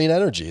for clean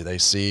energy. They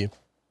see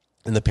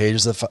in the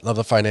pages of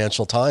the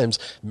Financial Times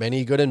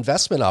many good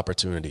investment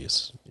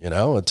opportunities,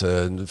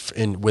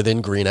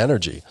 within green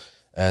energy.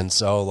 And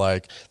so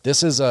like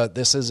this is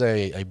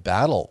a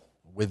battle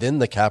within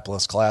the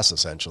capitalist class,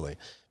 essentially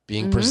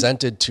being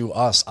presented to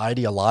us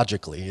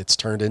ideologically. It's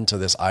turned into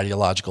this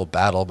ideological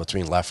battle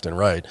between left and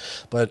right.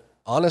 But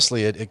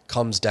honestly, it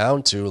comes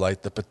down to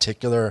like the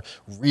particular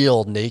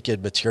real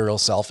naked material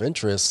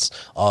self-interests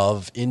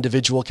of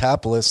individual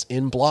capitalists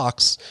in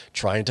blocks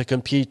trying to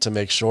compete to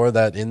make sure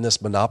that in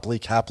this monopoly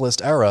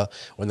capitalist era,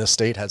 when the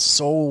state has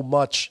so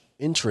much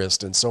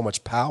interest and so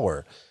much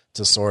power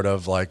to sort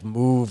of like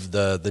move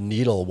the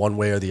needle one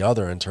way or the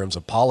other in terms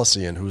of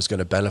policy and who's going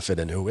to benefit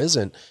and who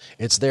isn't.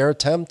 It's their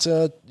attempt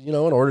to, in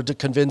order to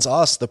convince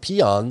us, the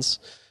peons,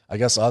 I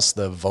guess us,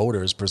 the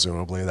voters,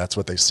 presumably, that's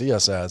what they see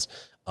us as,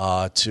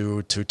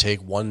 to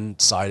take one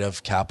side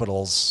of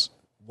capital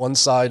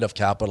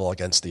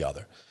against the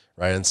other.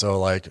 Right. And so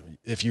like,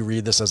 if you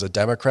read this as a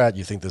Democrat,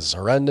 you think this is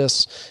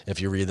horrendous.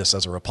 If you read this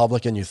as a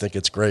Republican, you think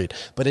it's great.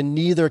 But in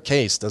neither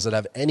case does it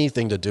have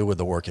anything to do with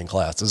the working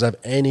class. Does it have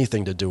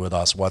anything to do with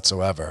us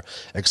whatsoever,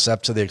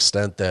 except to the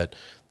extent that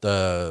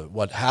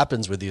what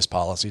happens with these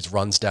policies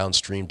runs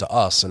downstream to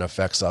us and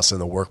affects us in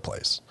the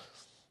workplace.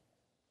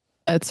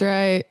 That's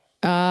right.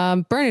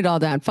 Burn it all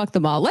down. Fuck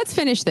them all. Let's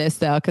finish this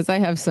though, because I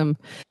have some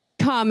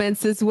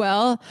comments as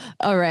well.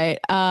 All right.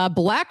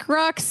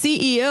 BlackRock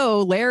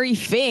CEO Larry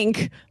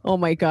Fink. Oh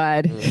my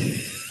God.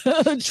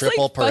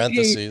 Triple like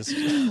parentheses.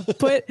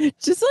 Put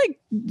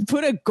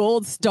a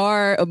gold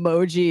star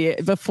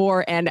emoji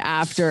before and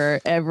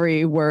after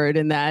every word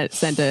in that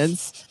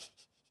sentence.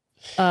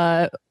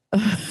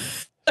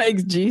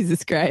 Like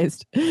Jesus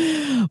Christ.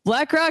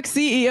 BlackRock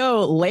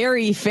CEO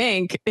Larry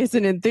Fink is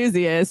an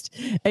enthusiast.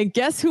 And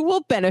guess who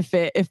will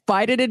benefit if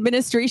Biden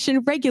administration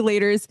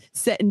regulators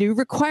set new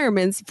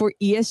requirements for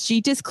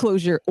ESG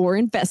disclosure or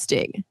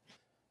investing?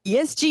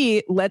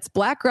 ESG lets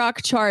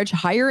BlackRock charge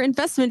higher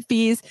investment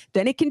fees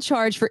than it can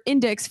charge for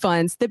index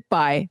funds that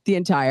buy the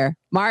entire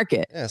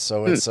market. Yeah,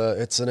 so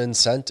it's an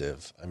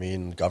incentive. I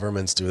mean,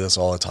 governments do this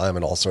all the time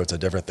and all sorts of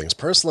different things.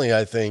 Personally,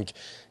 I think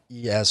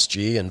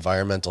ESG,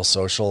 environmental,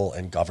 social,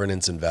 and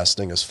governance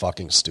investing is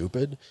fucking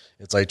stupid.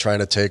 It's like trying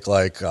to take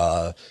like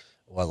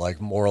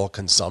like moral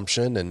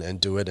consumption and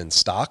do it in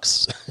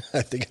stocks.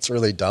 I think it's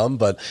really dumb,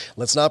 but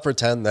let's not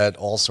pretend that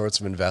all sorts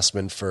of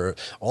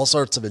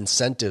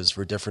incentives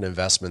for different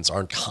investments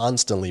aren't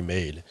constantly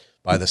made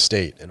by the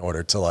state in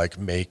order to like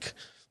make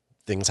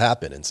things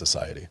happen in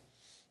society.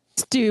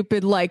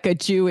 Stupid like a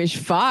Jewish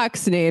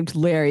fox named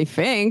Larry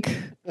Fink.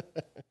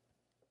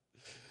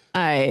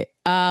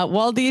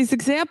 While these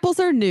examples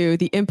are new,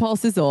 the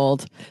impulse is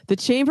old. The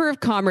Chamber of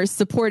Commerce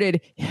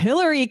supported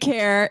Hillary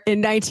Care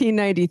in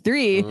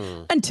 1993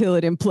 until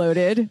it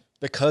imploded.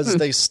 Because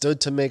they stood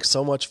to make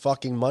so much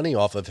fucking money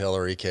off of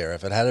Hillary Care.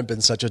 If it hadn't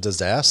been such a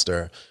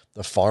disaster,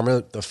 the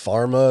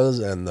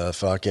pharmas and the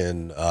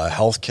fucking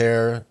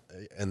healthcare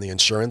and the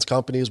insurance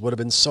companies would have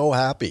been so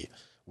happy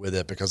with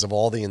it because of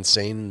all the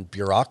insane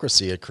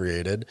bureaucracy it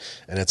created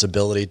and its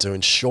ability to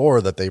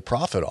ensure that they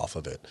profit off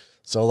of it.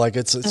 So like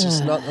it's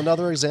just not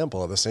another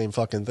example of the same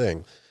fucking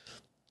thing.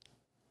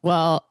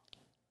 Well,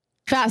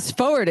 fast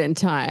forward in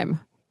time,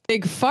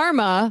 Big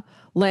Pharma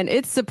lent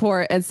its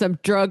support and some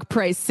drug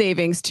price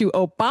savings to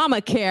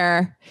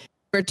Obamacare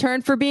in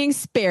return for being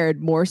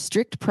spared more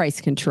strict price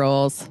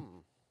controls.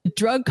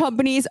 Drug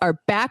companies are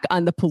back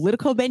on the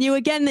political menu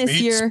again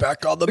this year.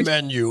 Back on the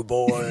menu,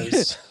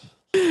 boys.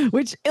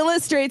 Which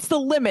illustrates the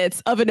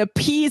limits of an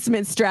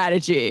appeasement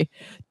strategy.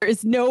 There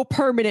is no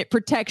permanent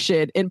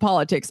protection in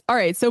politics. All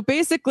right, so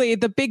basically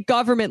the big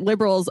government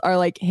liberals are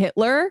like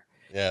Hitler.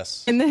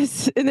 Yes. In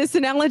this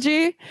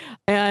analogy,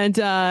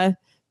 and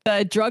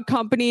the drug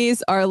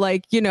companies are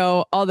like, you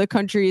know, all the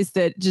countries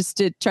that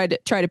just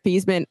tried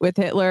appeasement with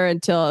Hitler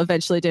until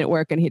eventually it didn't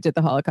work and he did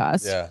the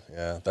Holocaust.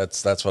 Yeah.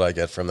 That's what I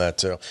get from that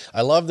too.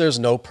 I love there's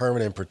no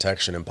permanent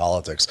protection in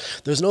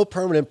politics. There's no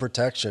permanent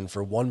protection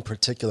for one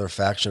particular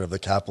faction of the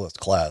capitalist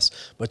class,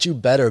 but you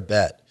better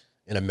bet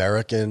in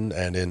American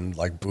and in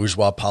like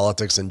bourgeois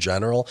politics in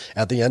general,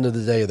 at the end of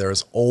the day, there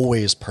is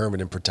always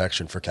permanent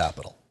protection for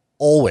capital.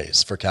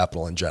 Always for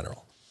capital in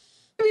general.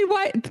 I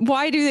mean,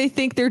 why do they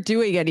think they're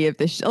doing any of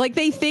this? Like,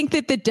 they think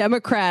that the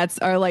Democrats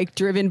are like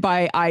driven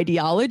by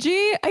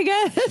ideology, I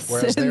guess.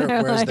 Whereas they're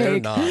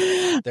not.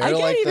 They're I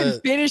can't even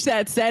finish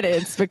that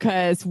sentence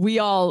because we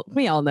all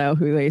know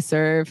who they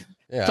serve.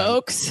 Yeah,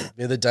 folks. I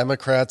mean, the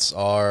Democrats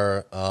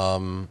are,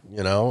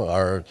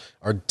 are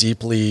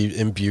deeply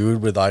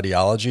imbued with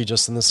ideology,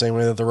 just in the same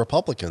way that the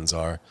Republicans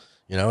are.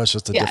 You know, it's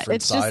just a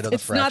different side of the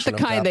fraction. It's not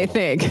the kind they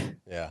think.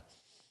 Yeah.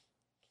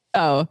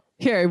 Oh,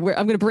 here, I'm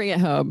going to bring it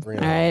home. All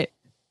right.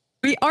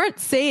 We aren't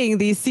saying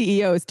these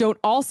CEOs don't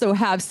also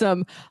have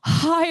some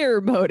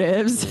higher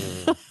motives.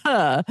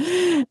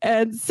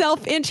 And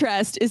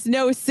self-interest is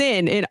no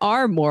sin in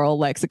our moral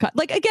lexicon.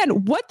 Like,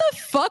 again, what the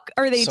fuck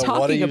are they talking about? So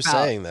what are you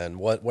saying then?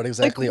 What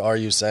exactly are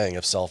you saying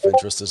if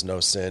self-interest is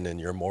no sin in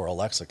your moral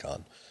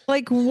lexicon?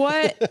 Like,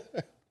 what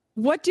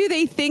do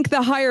they think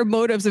the higher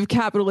motives of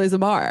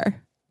capitalism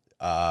are?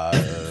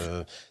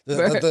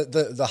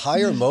 The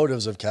higher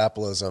motives of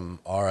capitalism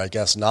are, I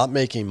guess, not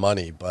making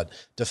money, but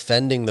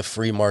defending the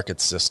free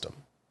market system.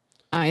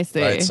 I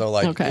see. Right? So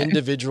like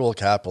individual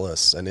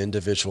capitalists and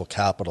individual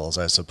capitals,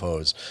 I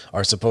suppose,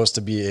 are supposed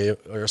to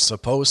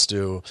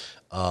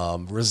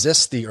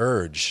resist the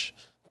urge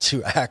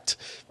to act,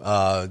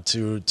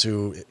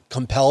 to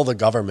compel the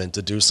government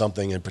to do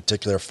something in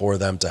particular for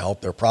them to help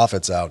their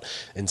profits out.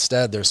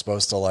 Instead, they're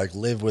supposed to like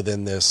live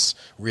within this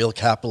real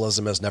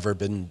capitalism has never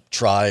been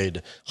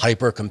tried,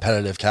 hyper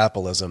competitive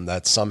capitalism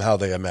that somehow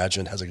they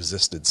imagine has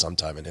existed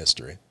sometime in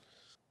history.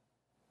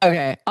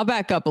 Okay, I'll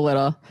back up a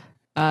little.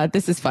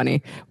 This is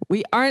funny.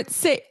 We aren't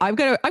I'm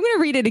gonna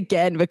read it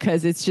again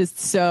because it's just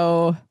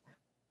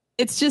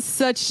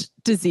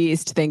such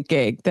diseased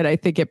thinking that I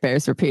think it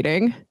bears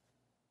repeating.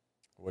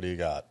 What do you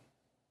got?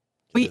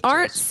 We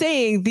aren't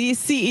saying these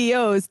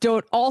CEOs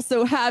don't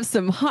also have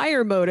some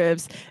higher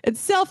motives, and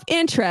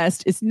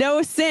self-interest is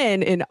no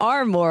sin in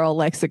our moral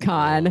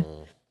lexicon.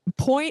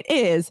 Point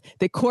is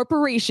that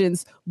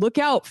corporations look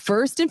out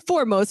first and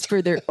foremost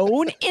for their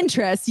own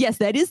interests. Yes,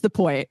 that is the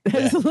point.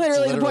 That's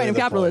literally the point of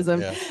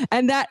capitalism. Yeah.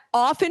 And that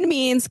often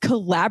means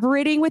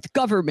collaborating with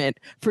government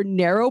for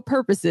narrow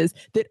purposes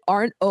that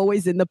aren't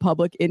always in the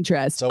public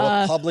interest. So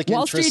a public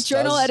Wall Street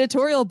Journal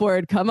editorial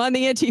board, come on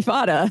the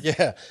Intifada.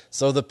 Yeah.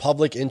 So the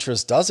public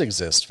interest does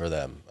exist for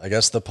them. I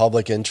guess the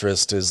public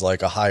interest is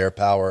like a higher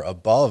power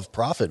above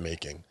profit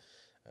making.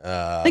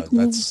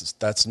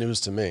 That's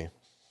news to me.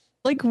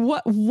 Like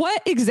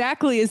what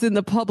exactly is in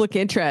the public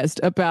interest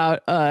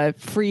about a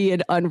free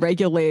and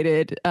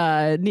unregulated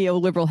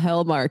neoliberal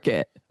hell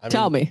market?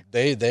 Tell me.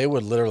 They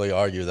would literally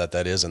argue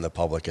that is in the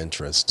public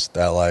interest.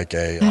 That like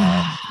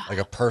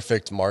a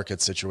perfect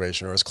market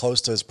situation, or as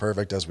close to as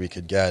perfect as we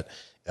could get,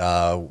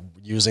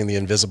 using the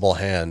invisible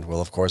hand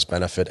will of course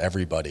benefit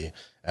everybody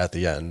at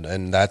the end.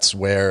 And that's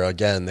where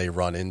again they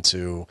run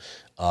into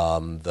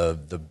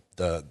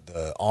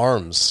the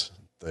arms,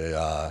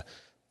 the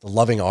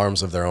loving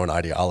arms of their own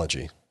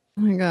ideology.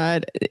 Oh my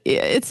God.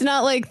 It's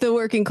not like the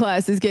working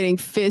class is getting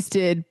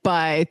fisted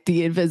by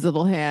the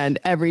invisible hand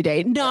every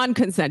day.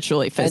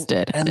 Non-consensually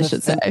fisted, I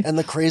should say. And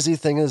the crazy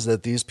thing is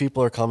that these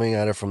people are coming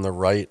at it from the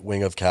right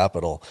wing of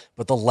capital,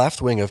 but the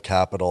left wing of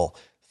capital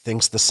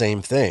thinks the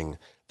same thing,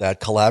 that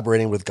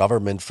collaborating with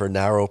government for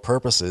narrow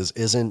purposes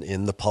isn't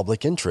in the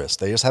public interest.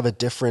 They just have a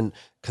different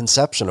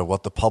conception of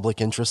what the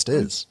public interest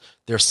is.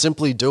 They're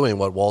simply doing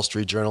what Wall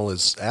Street Journal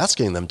is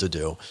asking them to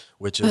do,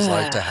 which is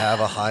like to have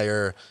a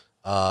higher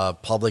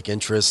public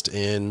interest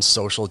in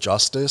social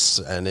justice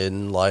and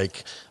in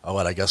like,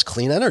 I guess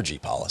clean energy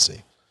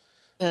policy.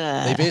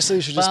 They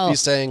basically should just be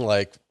saying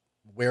like,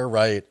 we're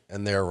right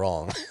and they're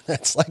wrong.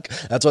 That's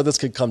what this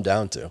could come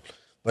down to,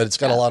 but it's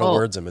got a lot of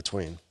words in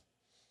between.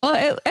 Well,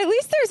 at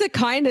least there's a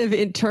kind of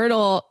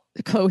internal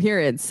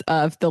coherence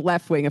of the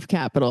left wing of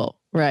capital,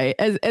 right?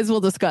 As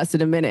we'll discuss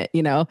in a minute,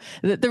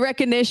 the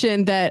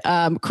recognition that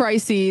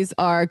crises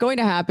are going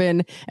to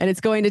happen and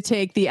it's going to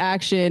take the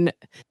action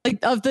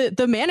of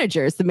the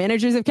managers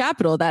of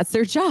capital. That's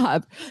their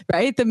job,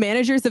 right? The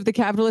managers of the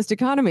capitalist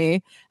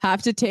economy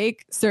have to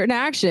take certain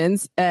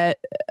actions at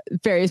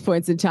various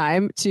points in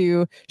time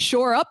to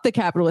shore up the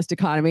capitalist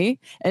economy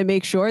and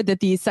make sure that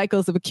these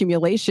cycles of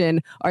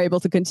accumulation are able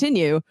to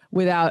continue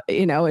without,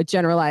 a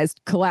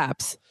generalized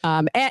collapse.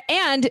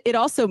 And it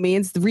also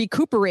means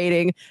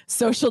recuperating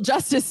social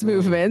justice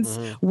movements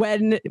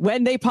when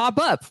they pop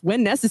up,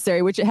 when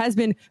necessary, which it has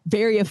been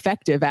very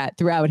effective at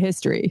throughout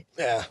history.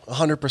 Yeah,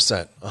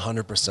 100%,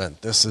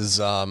 100%. This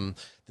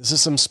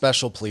is some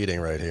special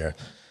pleading right here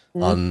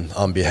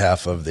on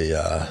behalf of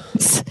the.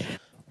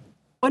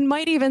 One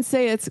might even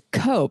say it's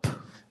COPE.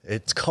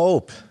 It's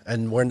COPE,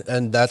 and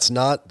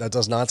that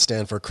does not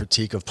stand for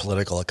critique of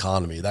political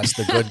economy. That's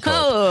the good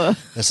COPE.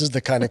 This is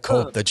the kind of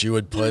COPE that you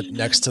would put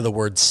next to the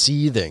word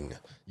seething.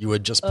 You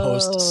would just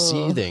post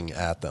seething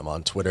at them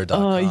on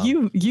Twitter.com. Oh,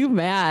 you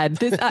mad?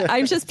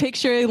 I'm just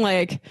picturing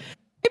like.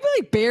 I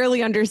really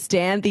barely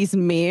understand these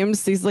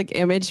memes, these like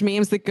image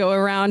memes that go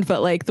around,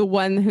 but like the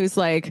one who's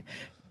like.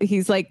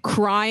 He's like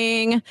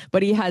crying,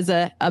 but he has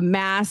a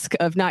mask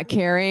of not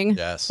caring.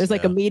 Yes. There's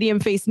like a medium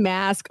face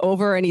mask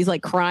over and he's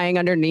like crying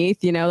underneath,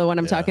 the one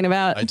I'm talking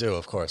about. I do,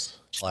 of course.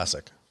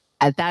 Classic.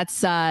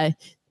 That's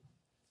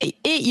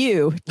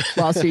you,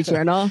 Wall Street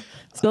Journal.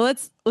 So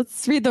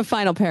let's read the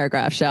final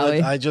paragraph, shall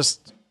we?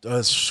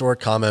 A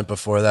short comment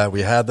before that.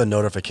 We had the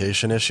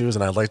notification issues,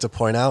 and I'd like to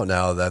point out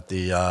now that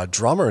the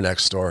drummer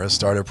next door has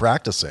started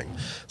practicing.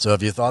 So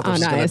if you thought this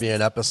was going to be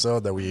an episode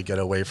that we get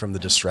away from the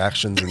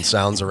distractions and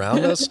sounds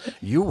around us,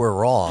 you were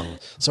wrong.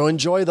 So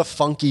enjoy the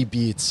funky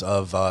beats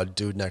of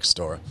Dude Next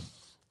Door.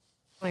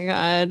 Oh my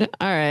God.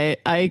 All right.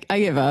 I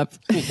give up.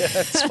 Yeah,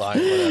 it's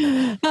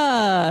fine.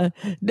 Whatever.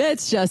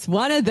 That's just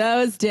one of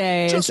those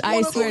days.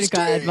 I swear to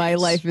God, my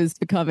life is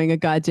becoming a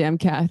goddamn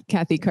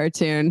Kathy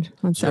cartoon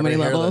on so many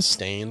levels. The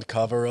stained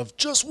cover of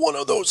Just One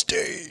of Those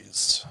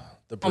Days.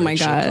 The oh my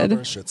God.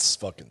 cover. Shit's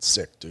fucking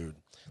sick, dude.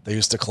 They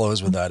used to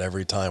close with that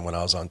every time when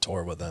I was on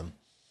tour with them.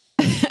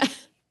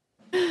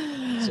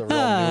 It's a real new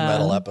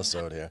metal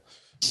episode here.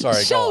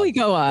 Sorry. Shall we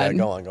go on?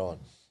 Yeah, go on.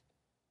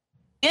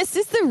 This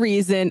is the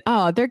reason.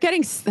 Oh, they're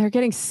getting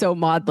so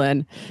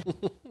maudlin.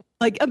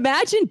 Like,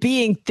 imagine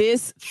being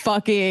this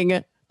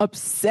fucking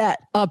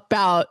upset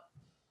about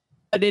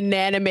an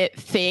inanimate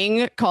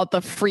thing called the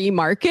free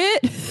market.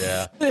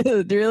 Yeah.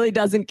 It really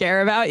doesn't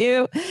care about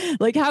you.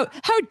 Like, how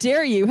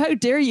dare you? How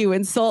dare you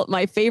insult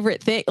my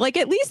favorite thing? Like,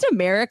 at least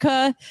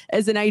America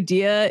as an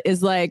idea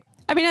is like,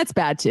 I mean, that's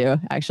bad too,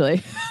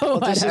 actually.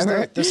 Well, this is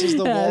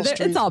the Wall Street.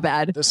 It's all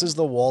bad. This is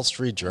the Wall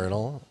Street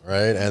Journal,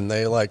 right? And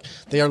they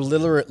are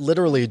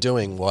literally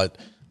doing what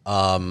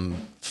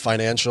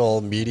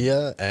financial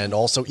media and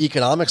also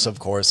economics, of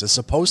course, is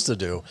supposed to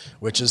do,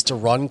 which is to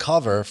run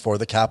cover for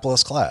the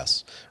capitalist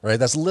class, right?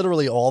 That's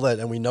literally all that,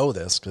 and we know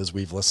this because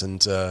we've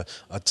listened to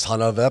a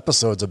ton of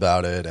episodes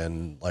about it,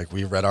 and like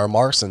we've read our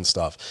Marx and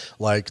stuff.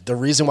 Like, the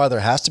reason why there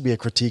has to be a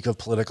critique of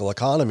political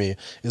economy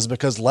is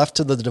because left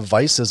to the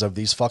devices of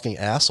these fucking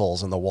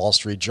assholes in the Wall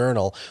Street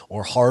Journal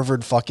or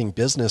Harvard fucking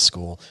Business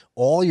School,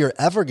 all you're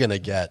ever gonna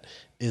get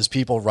is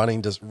people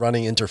running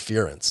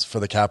interference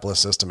for the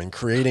capitalist system and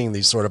creating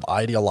these sort of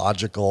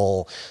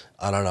ideological,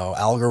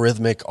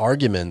 algorithmic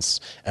arguments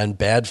and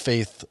bad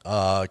faith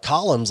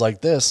columns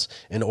like this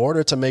in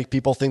order to make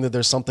people think that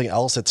there's something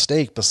else at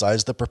stake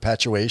besides the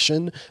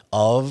perpetuation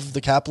of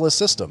the capitalist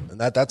system. And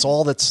that's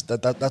all that's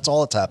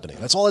happening.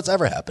 That's all that's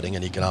ever happening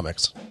in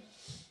economics.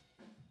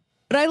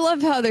 But I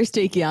love how they're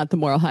staking out the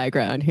moral high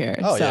ground here.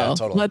 Oh, so yeah,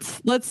 totally.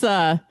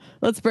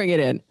 Let's bring it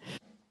in.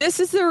 This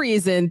is the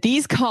reason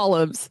these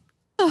columns.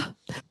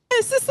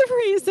 This is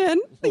the reason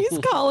these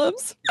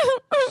columns,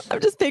 I'm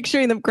just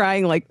picturing them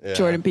crying like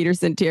Jordan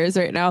Peterson tears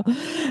right now,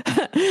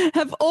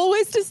 have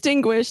always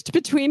distinguished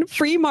between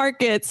free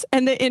markets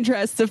and the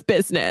interests of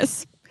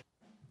business.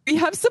 We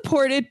have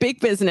supported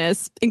big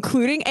business,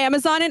 including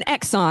Amazon and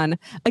Exxon,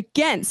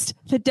 against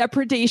the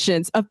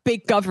depredations of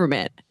big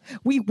government.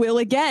 We will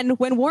again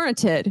when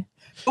warranted.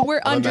 But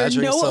we're under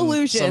no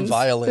illusions. Some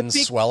violin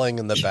swelling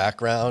in the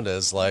background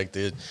as like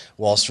the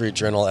Wall Street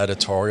Journal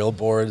editorial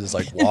board is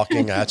like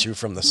walking at you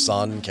from the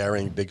sun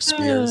carrying big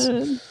spears.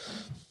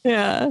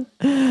 Yeah.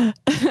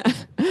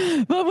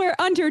 But we're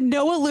under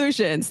no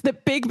illusions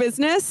that big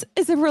business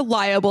is a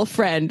reliable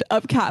friend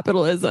of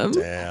capitalism.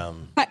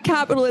 Damn.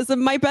 Capitalism,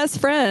 my best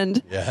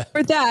friend. Yeah.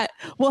 For that,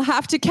 we'll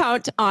have to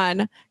count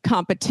on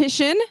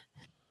competition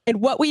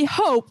and what we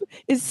hope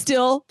is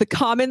still the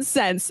common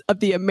sense of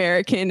the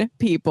American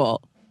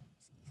people.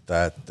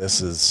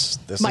 This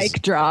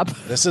Mic drop.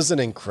 This is an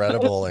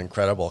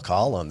incredible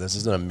column. This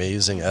is an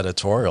amazing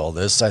editorial.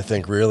 This, I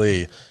think,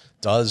 really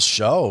does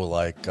show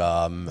like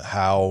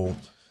how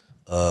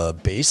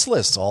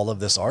baseless all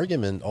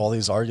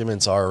these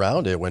arguments are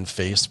around it when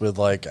faced with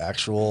like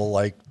actual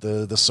like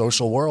the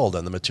social world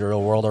and the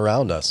material world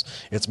around us.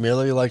 It's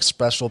merely like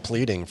special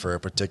pleading for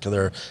a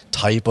particular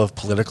type of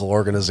political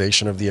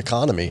organization of the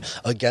economy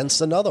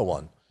against another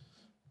one.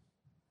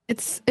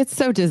 It's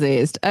so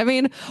diseased. I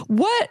mean,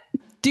 what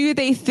do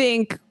they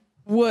think?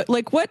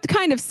 What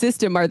kind of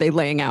system are they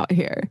laying out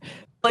here?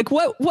 Like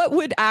what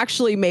would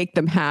actually make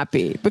them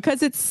happy?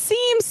 Because it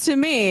seems to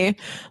me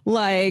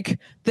like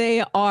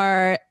they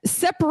are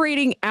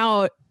separating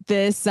out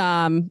this.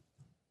 I mean,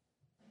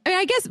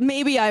 I guess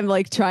maybe I'm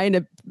like trying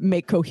to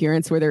make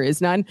coherence where there is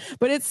none,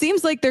 but it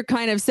seems like they're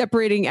kind of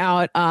separating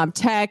out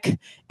tech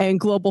and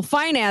global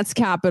finance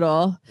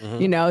capital.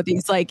 You know,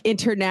 these like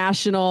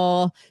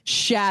international,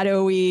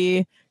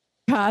 shadowy,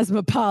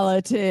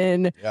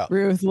 cosmopolitan,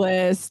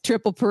 ruthless,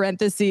 triple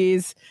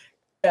parentheses,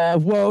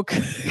 woke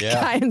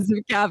kinds of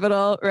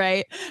capital,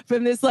 right?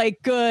 From this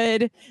like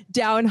good,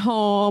 down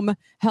home,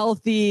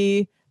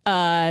 healthy,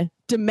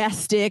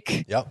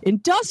 domestic,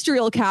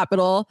 industrial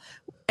capital.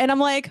 And I'm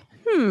like,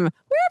 where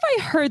have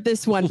I heard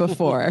this one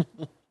before?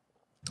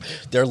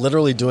 They're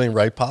literally doing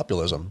right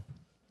populism.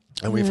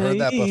 And we've heard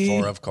that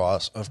before, of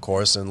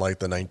course, in like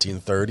the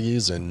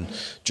 1930s in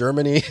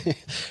Germany.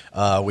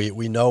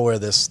 We know where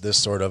this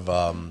sort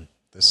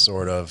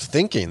of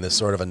thinking, this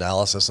sort of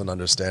analysis and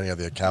understanding of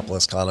the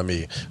capitalist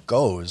economy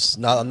goes.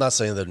 I'm not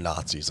saying they're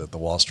Nazis at the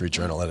Wall Street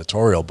Journal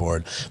editorial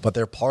board, but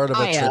they're part of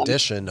a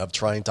tradition of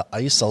trying to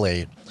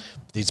isolate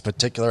these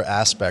particular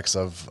aspects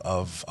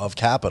of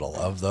capital,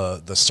 of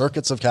the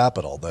circuits of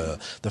capital,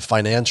 the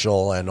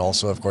financial and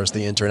also, of course,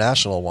 the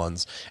international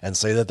ones, and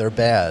say that they're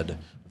bad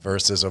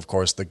versus, of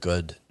course, the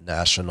good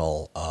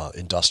national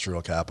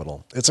industrial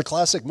capital. It's a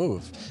classic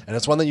move, and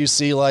it's one that you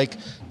see like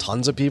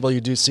tons of people.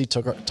 You do see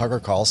Tucker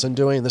Carlson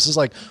doing. This is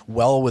like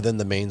well within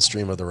the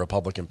mainstream of the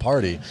Republican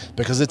Party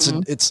because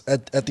it's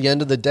at the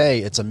end of the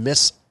day, it's a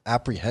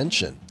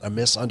misapprehension, a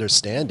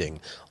misunderstanding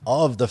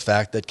of the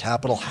fact that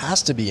capital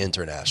has to be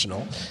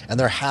international and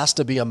there has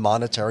to be a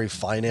monetary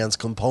finance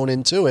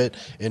component to it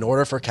in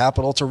order for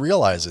capital to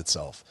realize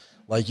itself.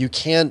 Like you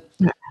can't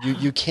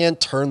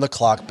turn the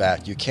clock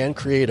back. You can't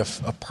create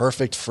a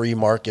perfect free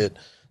market,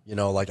 you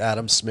know, like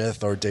Adam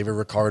Smith or David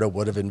Ricardo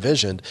would have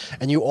envisioned.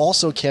 And you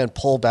also can't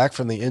pull back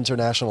from the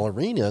international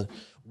arena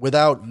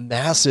without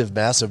massive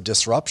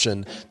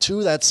disruption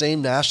to that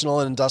same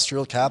national and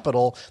industrial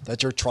capital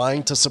that you're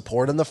trying to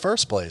support in the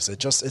first place.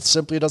 It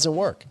simply doesn't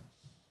work.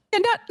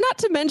 And not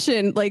to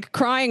mention, like,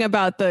 crying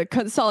about the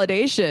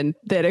consolidation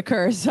that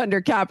occurs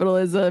under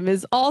capitalism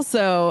is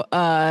also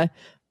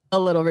a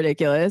little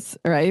ridiculous,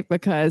 right?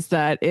 Because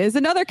that is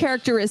another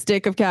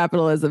characteristic of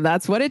capitalism.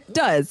 That's what it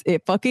does.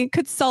 It fucking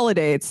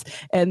consolidates,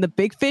 and the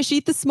big fish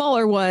eat the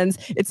smaller ones.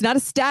 It's not a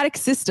static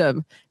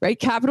system, right?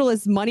 Capital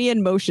is money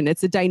in motion.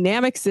 It's a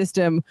dynamic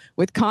system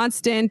with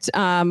constant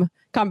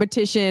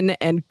competition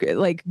and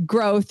like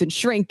growth and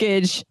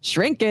shrinkage.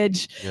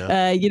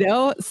 You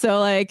know,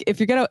 so like if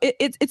you're gonna,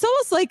 it's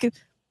almost like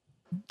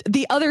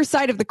the other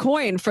side of the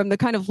coin from the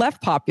kind of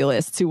left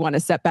populists who want to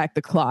set back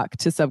the clock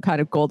to some kind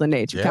of golden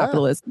age of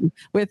capitalism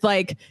with,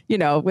 like, you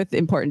know, with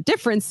important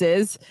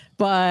differences,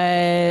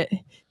 but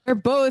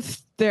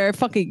they're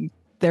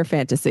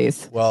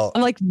fantasies. Well,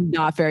 I'm like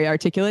not very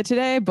articulate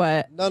today,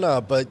 but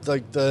but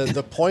like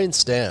the point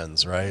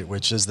stands, right?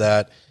 Which is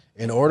that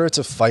in order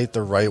to fight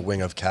the right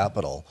wing of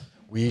capital,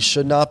 we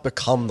should not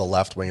become the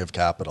left wing of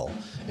capital.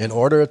 In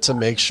order to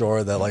make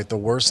sure that like the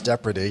worst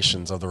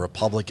depredations of the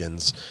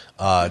Republicans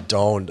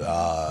don't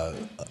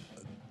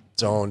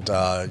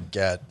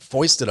get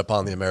foisted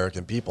upon the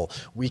American people,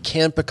 we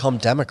can't become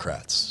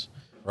Democrats,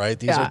 right?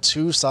 These are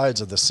two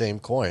sides of the same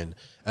coin.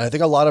 And I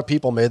think a lot of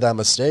people made that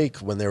mistake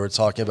when they were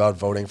talking about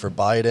voting for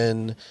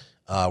Biden,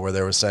 where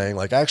they were saying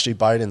like, actually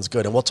Biden's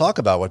good. And we'll talk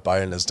about what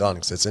Biden has done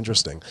because it's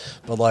interesting.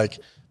 But like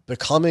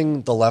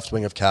becoming the left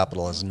wing of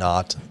capital is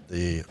not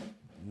a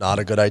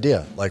good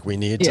idea. Like we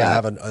need to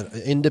have an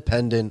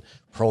independent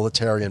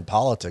proletarian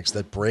politics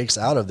that breaks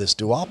out of this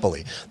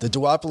duopoly. The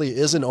duopoly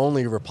isn't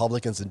only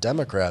Republicans and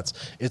Democrats,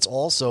 it's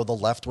also the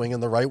left wing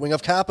and the right wing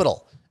of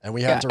capital. And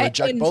we have to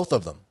reject both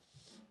of them.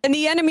 And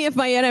the enemy of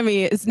my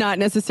enemy is not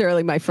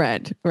necessarily my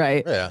friend,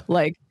 right? Yeah.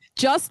 Like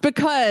just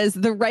because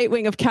the right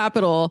wing of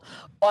capital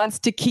wants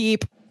to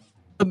keep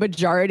the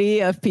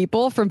majority of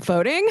people from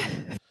voting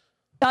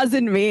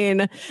doesn't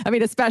mean, I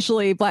mean,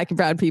 especially black and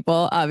brown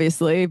people,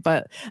 obviously,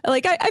 but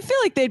like, I feel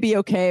like they'd be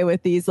okay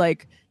with these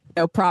like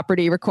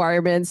property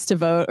requirements to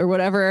vote or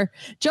whatever,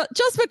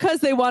 just because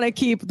they want to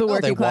keep the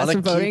working class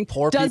from voting,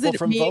 poor people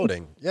from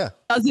voting. Yeah,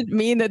 doesn't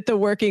mean that the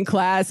working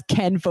class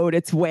can vote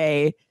its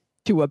way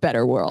to a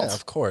better world. Yeah,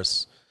 of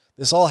course.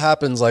 This all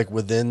happens like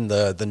within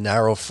the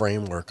narrow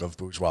framework of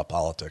bourgeois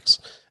politics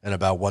and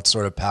about what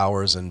sort of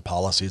powers and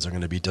policies are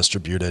going to be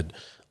distributed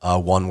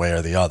one way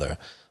or the other.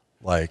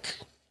 Like,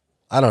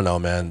 I don't know,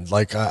 man.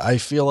 Like, I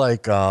feel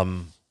like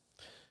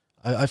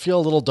I feel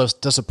a little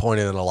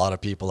disappointed in a lot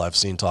of people I've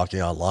seen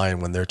talking online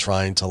when they're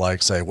trying to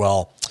like say,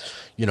 well,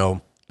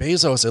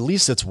 Bezos, at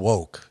least it's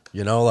woke,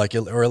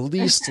 or at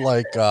least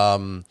like,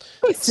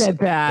 who said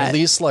that? At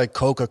least like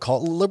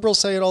Coca-Cola. Liberals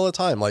say it all the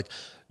time. Like,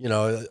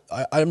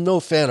 I'm no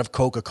fan of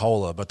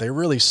Coca-Cola, but they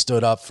really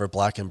stood up for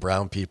black and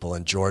brown people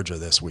in Georgia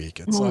this week.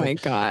 It's my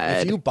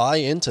God. If you buy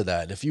into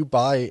that, if you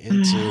buy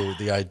into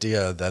the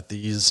idea that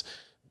these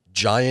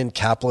giant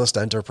capitalist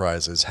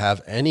enterprises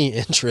have any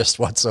interest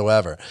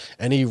whatsoever,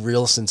 any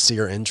real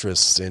sincere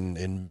interests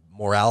in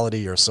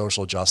morality or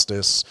social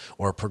justice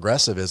or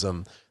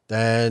progressivism,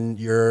 then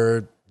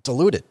you're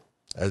deluded.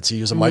 To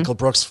use a Michael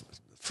Brooks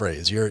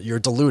phrase, you're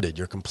deluded.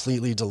 You're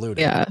completely deluded.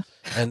 Yeah.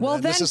 And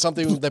this is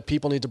something that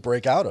people need to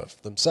break out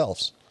of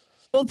themselves.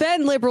 Well,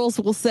 then liberals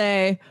will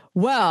say,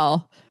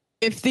 well,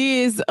 if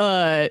these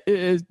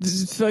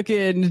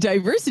fucking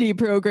diversity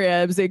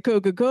programs at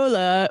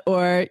Coca-Cola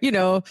or,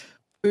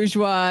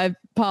 bourgeois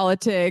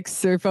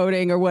politics or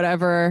voting or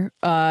whatever,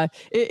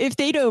 if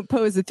they don't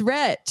pose a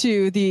threat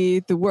to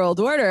the world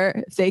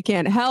order, if they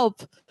can't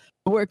help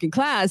the working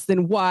class,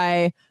 then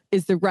why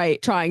is the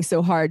right trying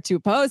so hard to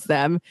oppose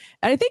them?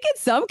 And I think in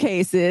some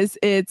cases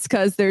it's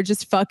because they're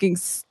just fucking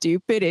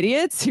stupid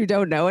idiots who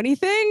don't know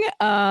anything,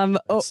 or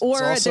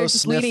they're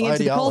just leaning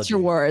into the culture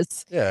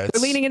wars. Yeah,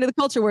 they're leaning into the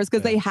culture wars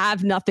because they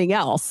have nothing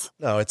else.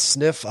 No, it's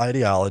sniff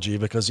ideology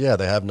because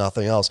they have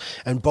nothing else,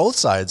 and both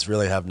sides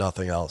really have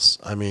nothing else.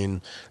 I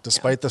mean,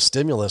 despite the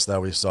stimulus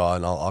that we saw,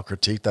 and I'll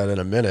critique that in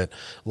a minute,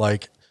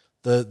 like.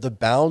 The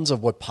bounds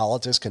of what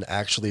politics can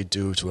actually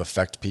do to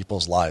affect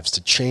people's lives,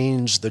 to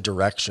change the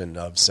direction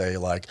of, say,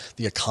 like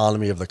the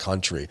economy of the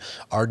country,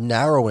 are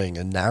narrowing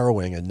and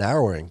narrowing and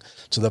narrowing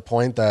to the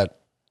point that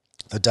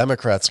the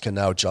Democrats can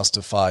now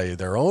justify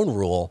their own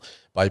rule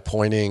by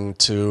pointing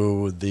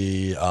to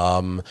the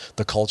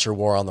culture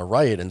war on the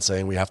right and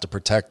saying we have to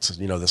protect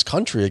this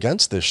country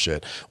against this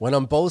shit. When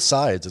on both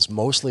sides, it's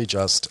mostly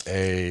just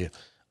a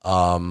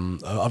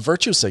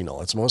virtue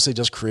signal. It's mostly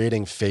just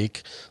creating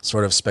fake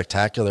sort of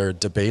spectacular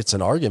debates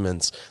and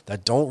arguments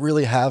that don't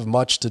really have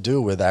much to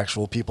do with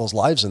actual people's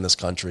lives in this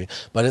country,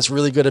 but it's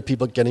really good at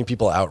getting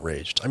people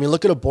outraged. I mean,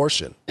 look at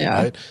abortion,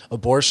 right?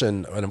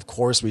 Abortion, and of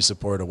course we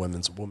support a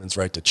woman's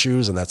right to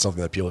choose, and that's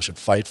something that people should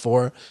fight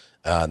for.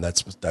 And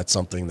that's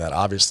something that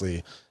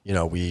obviously,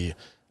 we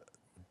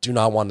do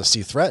not want to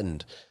see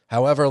threatened.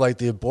 However, like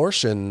the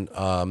abortion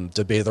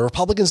debate, the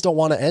Republicans don't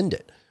want to end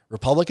it.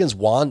 Republicans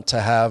want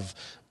to have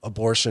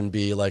abortion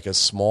be like as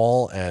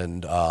small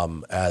and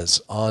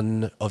as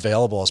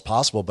unavailable as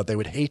possible, but they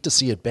would hate to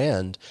see it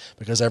banned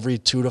because every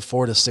 2 to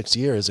 4 to 6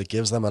 years, it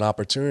gives them an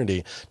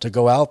opportunity to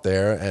go out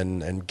there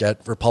and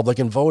get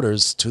Republican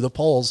voters to the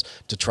polls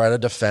to try to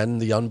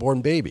defend the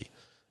unborn baby,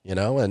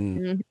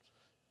 and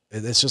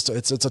it's just,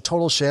 it's a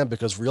total sham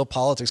because real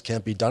politics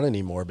can't be done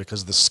anymore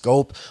because the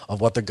scope of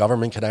what the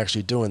government can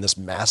actually do in this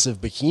massive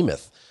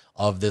behemoth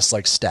of this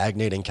like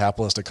stagnating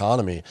capitalist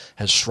economy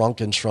has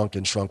shrunk and shrunk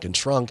and shrunk and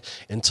shrunk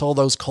until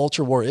those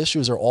culture war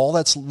issues are all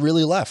that's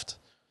really left.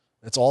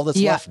 That's all that's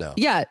left now.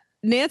 Yeah.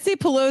 Nancy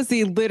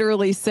Pelosi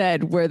literally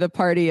said we're the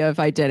party of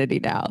identity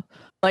now.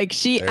 Like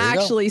she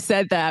actually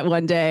said that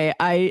one day.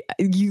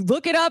 You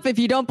look it up if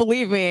you don't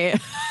believe me.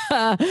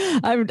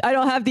 I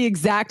don't have the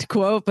exact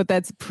quote, but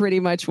that's pretty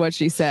much what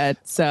she said.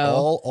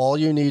 So all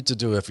you need to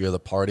do if you're the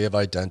party of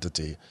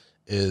identity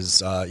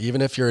is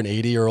even if you're an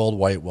 80-year-old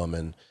white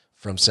woman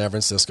from San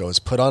Francisco, is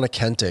put on a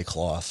kente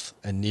cloth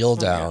and kneel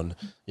down,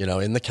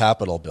 in the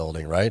Capitol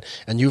building, right?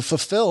 And you've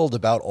fulfilled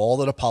about all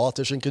that a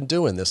politician can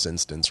do in this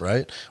instance,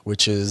 right?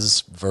 Which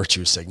is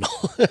virtue signal.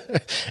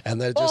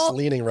 And they're just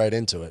leaning right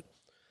into it.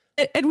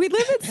 And we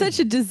live in such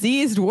a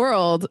diseased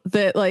world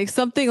that like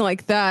something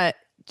like that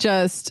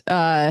just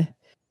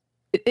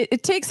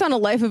it takes on a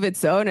life of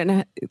its own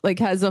and like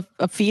has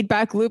a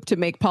feedback loop to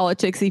make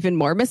politics even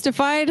more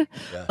mystified.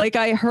 Yeah. Like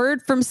I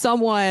heard from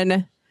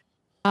someone,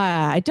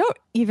 I don't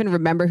even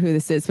remember who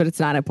this is, but it's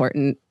not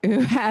important, who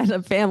had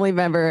a family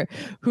member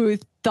who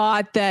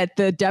thought that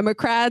the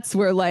Democrats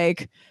were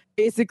like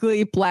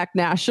basically black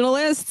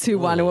nationalists who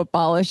want to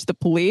abolish the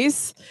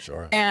police.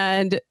 Sure.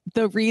 And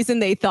the reason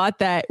they thought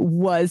that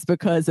was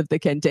because of the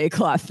kente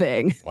cloth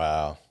thing.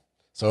 Wow.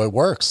 So it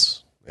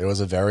works. It was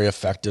a very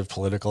effective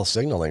political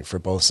signaling for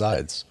both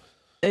sides.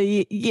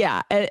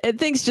 Yeah, and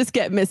things just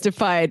get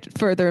mystified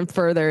further and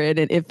further in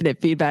an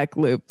infinite feedback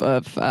loop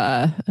of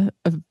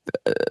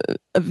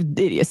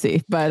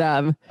idiocy. But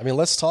I mean,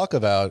 let's talk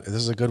about, this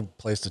is a good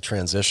place to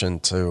transition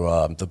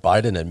to the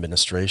Biden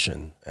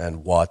administration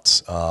and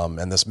what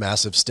and this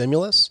massive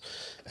stimulus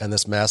and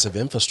this massive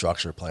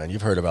infrastructure plan.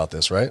 You've heard about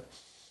this, right?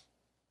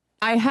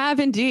 I have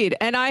indeed.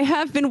 And I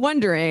have been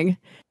wondering,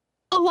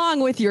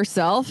 along with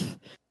yourself,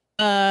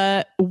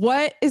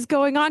 what is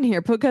going on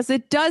here? Because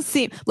it does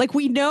seem like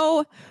we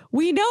know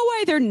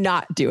why they're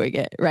not doing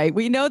it, right?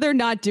 We know they're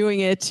not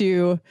doing it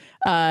to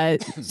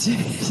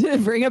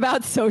bring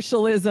about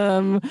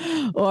socialism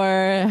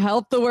or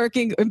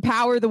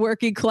empower the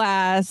working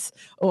class,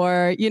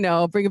 or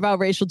bring about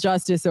racial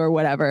justice or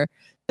whatever.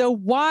 So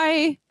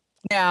why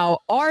now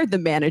are the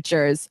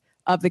managers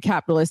of the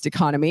capitalist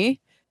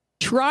economy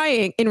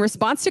trying, in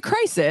response to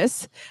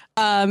crisis,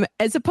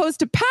 as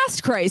opposed to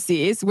past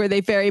crises where they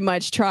very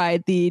much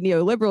tried the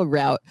neoliberal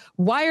route?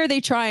 Why are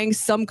they trying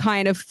some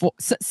kind of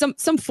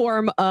some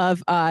form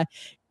of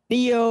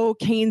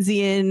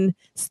neo-Keynesian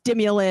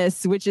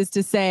stimulus, which is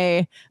to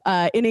say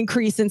an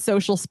increase in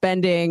social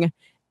spending,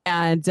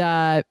 and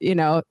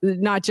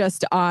not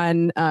just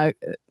on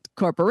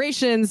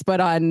corporations, but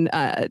on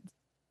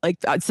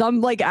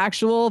some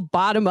actual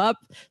bottom up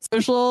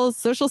social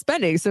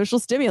spending, social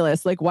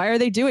stimulus? Like, why are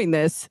they doing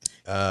this?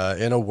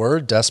 In a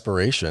word,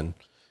 desperation.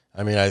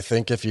 I mean, I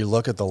think if you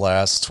look at the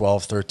last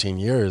 12, 13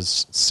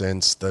 years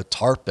since the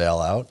TARP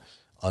bailout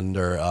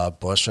under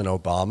Bush and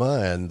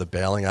Obama, and the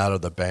bailing out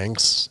of the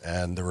banks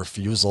and the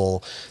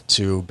refusal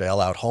to bail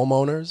out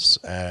homeowners,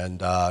 and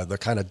the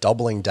kind of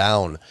doubling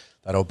down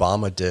that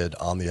Obama did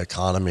on the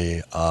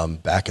economy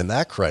back in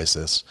that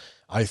crisis,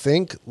 I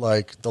think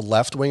the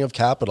left wing of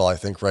capital, I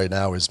think right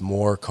now is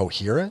more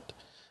coherent.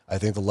 I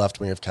think the left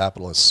wing of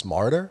capital is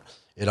smarter.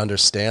 It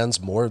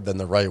understands more than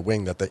the right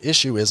wing that the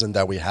issue isn't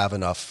that we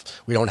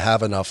don't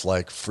have enough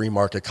free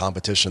market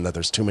competition, that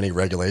there's too many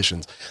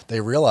regulations. They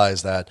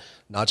realize that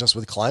not just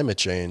with climate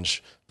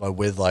change, but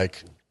with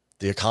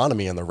the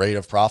economy and the rate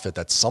of profit,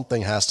 that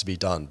something has to be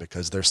done,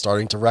 because they're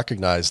starting to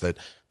recognize that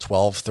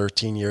 12,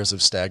 13 years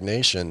of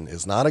stagnation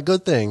is not a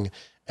good thing.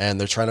 And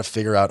they're trying to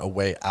figure out a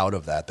way out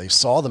of that. They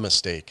saw the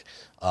mistake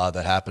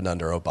that happened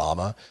under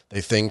Obama.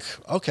 They think,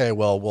 okay,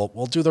 well,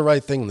 we'll do the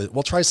right thing.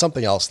 We'll try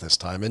something else this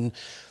time. And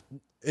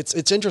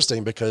it's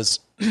interesting because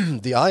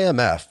the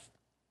IMF,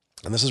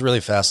 and this is really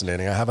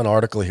fascinating. I have an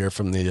article here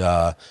from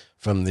the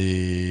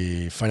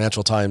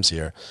Financial Times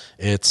here.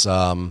 It's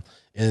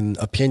in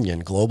Opinion,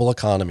 Global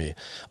Economy.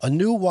 A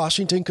new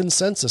Washington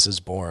consensus is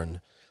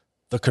born.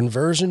 The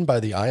conversion by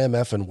the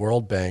IMF and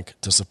World Bank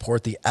to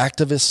support the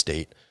activist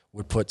state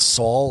would put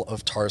Saul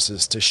of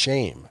Tarsus to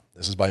shame.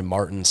 This is by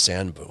Martin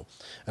Sandbu.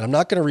 And I'm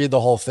not going to read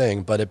the whole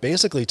thing, but it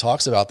basically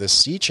talks about this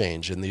sea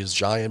change in these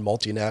giant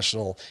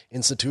multinational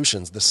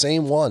institutions, the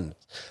same one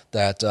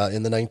that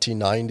in the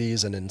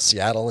 1990s and in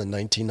Seattle in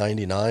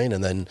 1999,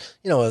 and then,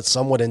 it's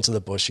somewhat into the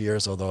Bush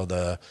years, although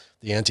the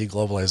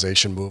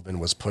anti-globalization movement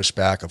was pushed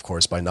back, of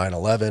course, by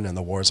 9/11 and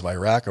the wars of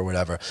Iraq or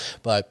whatever.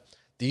 But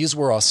these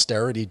were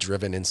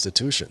austerity-driven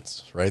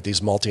institutions, right?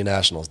 These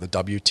multinationals, the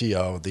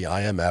WTO, the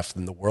IMF,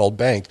 and the World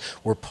Bank,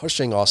 were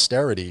pushing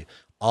austerity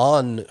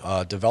on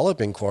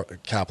developing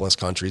capitalist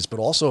countries, but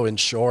also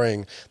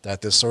ensuring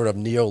that this sort of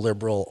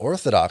neoliberal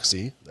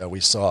orthodoxy that we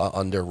saw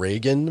under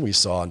Reagan, we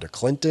saw under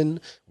Clinton,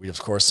 we of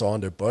course saw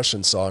under Bush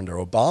and saw under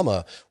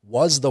Obama,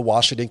 was the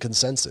Washington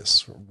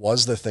consensus,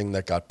 was the thing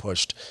that got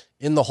pushed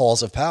in the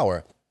halls of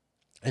power.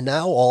 And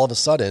now all of a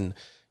sudden,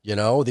 the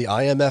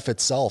IMF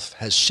itself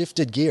has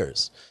shifted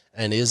gears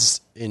and is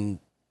in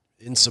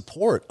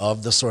support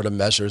of the sort of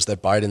measures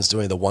that Biden's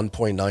doing, the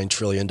 $1.9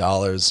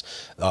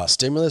 trillion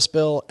stimulus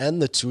bill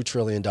and the $2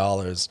 trillion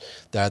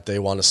that they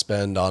want to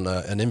spend on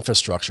an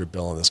infrastructure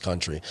bill in this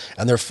country.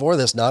 And they're for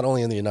this not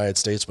only in the United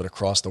States, but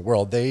across the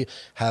world. They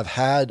have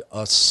had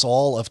a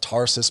Saul of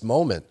Tarsus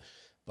moment.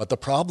 But the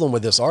problem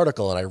with this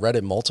article, and I read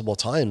it multiple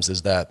times,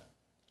 is that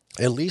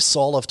at least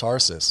Saul of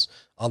Tarsus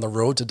on the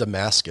road to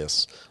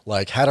Damascus,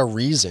 had a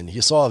reason.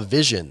 He saw a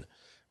vision,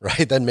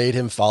 right, that made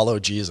him follow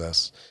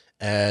Jesus.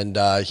 And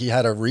he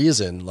had a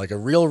reason, a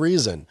real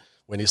reason,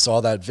 when he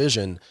saw that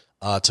vision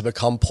to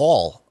become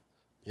Paul,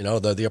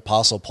 the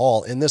Apostle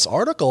Paul. In this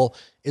article,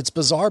 it's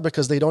bizarre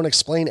because they don't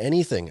explain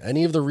any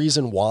of the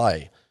reason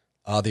why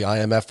the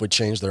IMF would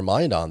change their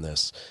mind on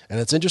this. And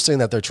it's interesting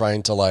that they're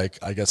trying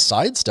to,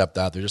 sidestep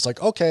that. They're just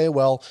okay,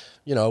 well,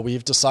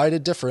 we've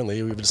decided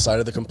differently. We've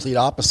decided the complete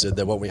opposite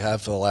than what we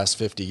have for the last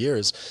 50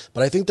 years.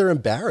 But I think they're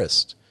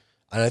embarrassed.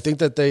 And I think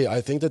that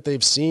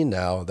they've seen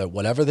now that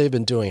whatever they've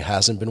been doing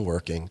hasn't been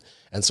working.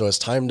 And so it's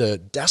time to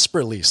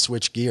desperately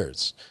switch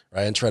gears,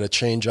 right? And try to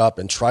change up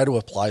and try to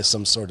apply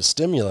some sort of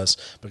stimulus,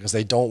 because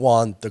they don't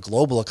want the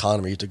global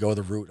economy to go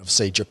the route of,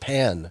 say,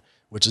 Japan,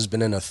 which has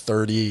been in a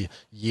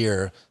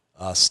 30-year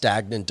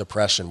stagnant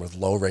depression with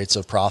low rates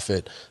of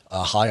profit,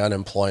 high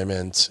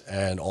unemployment,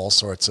 and all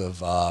sorts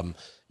of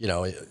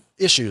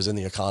issues in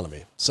the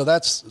economy. So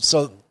that's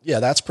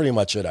pretty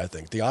much it, I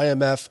think. The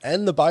IMF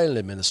and the Biden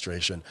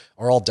administration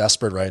are all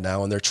desperate right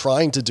now, and they're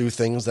trying to do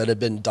things that have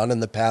been done in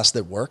the past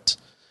that worked,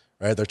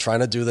 right? They're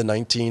trying to do the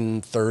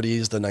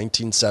 1930s, the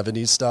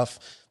 1970s stuff.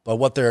 But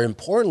what they're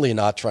importantly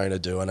not trying to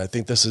do, and I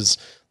think this is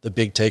the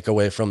big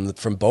takeaway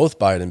from both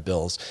Biden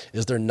bills,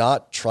 is they're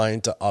not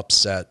trying to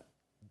upset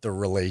the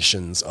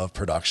relations of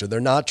production. They're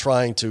not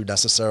trying to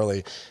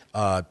necessarily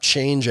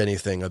change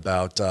anything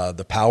about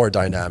the power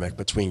dynamic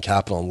between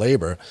capital and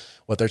labor.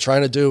 What they're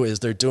trying to do is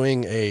they're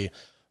doing a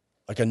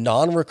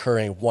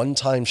non-recurring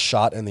one-time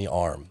shot in the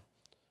arm.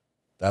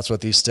 That's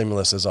what these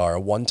stimuluses are, a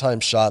one-time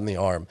shot in the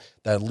arm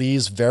that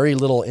leaves very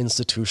little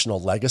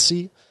institutional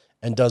legacy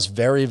and does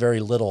very, very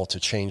little to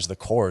change the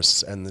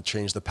course and to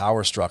change the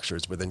power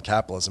structures within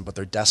capitalism, but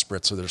they're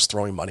desperate, so they're just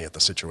throwing money at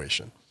the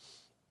situation.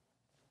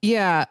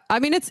 Yeah. I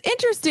mean, it's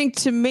interesting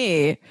to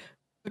me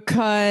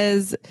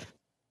because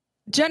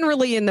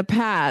generally in the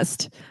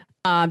past,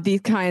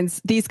 these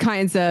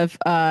kinds of,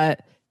 I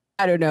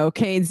don't know,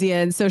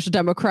 Keynesian, social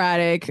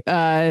democratic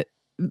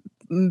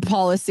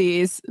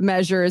policies,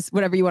 measures,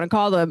 whatever you want to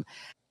call them,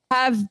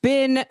 have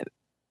been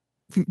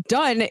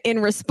done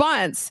in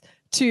response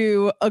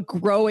to a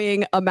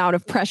growing amount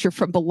of pressure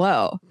from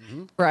below,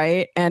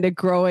 right? And a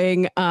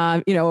growing,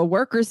 a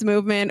workers'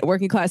 movement, a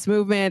working class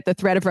movement, the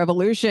threat of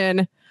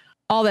revolution,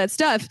 all that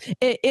stuff,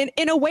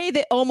 in a way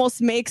that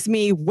almost makes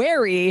me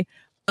wary.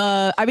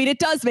 It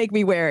does make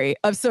me wary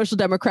of social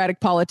democratic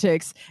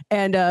politics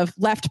and of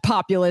left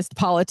populist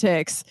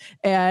politics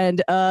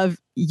and of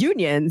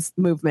unions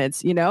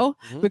movements,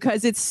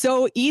 because it's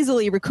so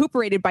easily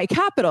recuperated by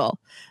capital.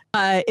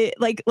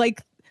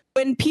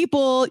 When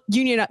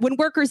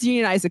workers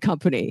unionize a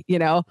company,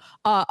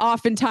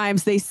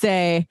 oftentimes they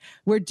say,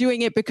 we're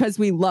doing it because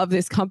we love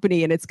this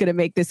company and it's going to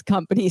make this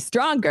company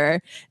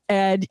stronger.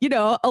 And,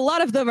 a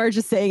lot of them are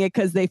just saying it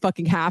because they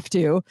fucking have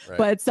to, right.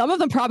 But some of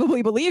them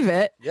probably believe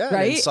it. Yeah,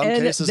 right. In some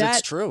cases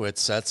it's true. It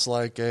sets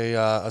like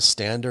a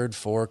standard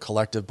for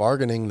collective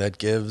bargaining that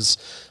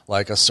gives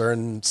like a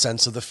certain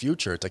sense of the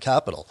future to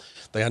capital.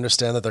 They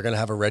understand that they're going to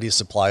have a ready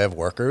supply of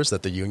workers,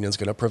 that the union's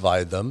going to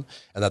provide them,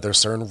 and that there's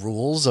certain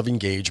rules of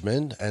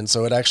engagement. And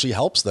so it actually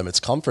helps them. It's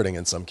comforting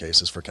in some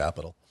cases for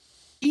capital.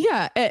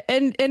 Yeah.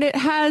 And it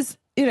has,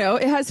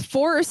 it has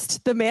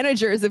forced the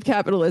managers of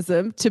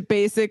capitalism to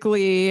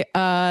basically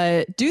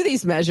do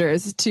these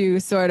measures to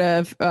sort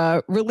of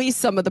release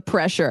some of the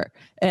pressure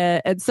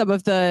and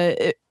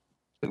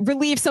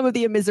relieve some of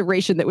the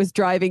immiseration that was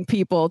driving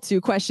people to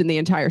question the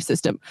entire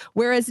system.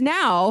 Whereas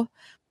now,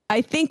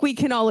 I think we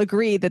can all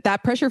agree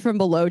that pressure from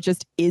below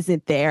just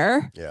isn't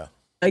there. Yeah.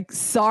 Like,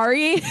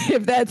 sorry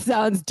if that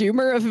sounds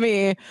doomer of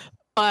me,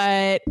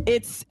 but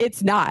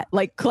it's not.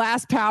 Like the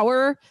class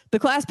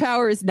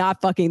power is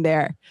not fucking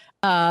there.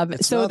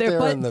 It's not there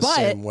in the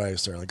same way,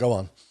 certainly. Go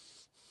on.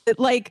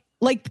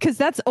 Because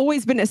that's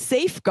always been a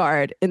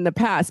safeguard in the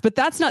past, but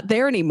that's not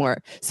there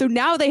anymore. So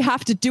now they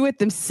have to do it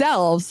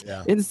themselves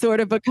in sort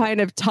of a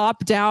kind of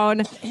top-down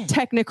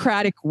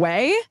technocratic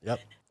way. Yep.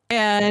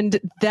 And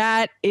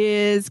that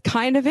is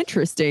kind of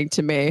interesting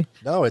to me.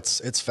 No,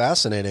 it's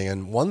fascinating.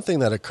 And one thing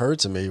that occurred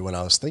to me when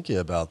I was thinking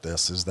about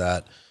this is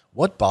that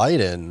what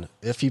Biden,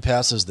 if he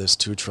passes this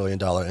 $2 trillion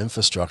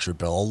infrastructure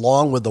bill,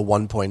 along with the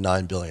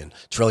 $1.9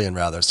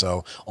 trillion,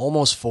 so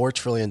almost $4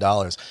 trillion,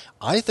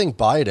 I think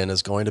Biden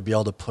is going to be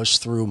able to push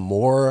through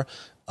more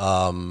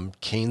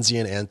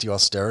Keynesian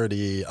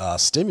anti-austerity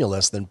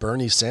stimulus than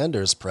Bernie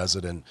Sanders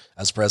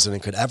as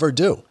president could ever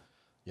do.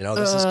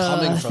 This is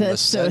coming from the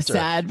center. That's so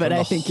sad, but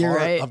I think you're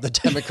right. Of the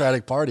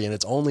Democratic Party, and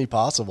it's only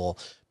possible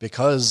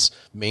because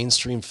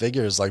mainstream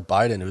figures like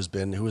Biden,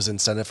 who was in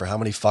Senate for how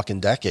many fucking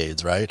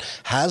decades, right,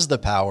 has the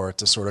power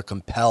to sort of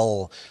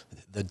compel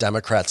the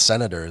Democrat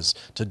senators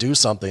to do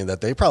something that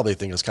they probably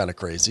think is kind of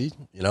crazy.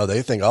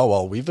 They think, oh,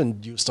 well, we've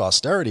been used to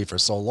austerity for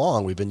so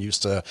long. We've been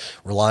used to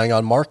relying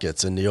on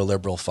markets and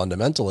neoliberal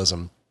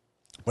fundamentalism.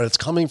 But it's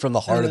coming from the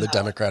heart of the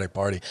Democratic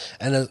Party.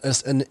 And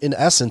in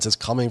essence, it's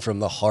coming from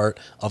the heart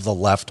of the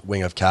left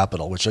wing of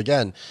capital, which,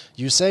 again,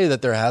 you say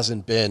that there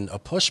hasn't been a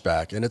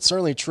pushback. And it's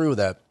certainly true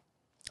that,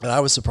 and I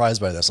was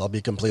surprised by this, I'll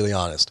be completely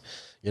honest.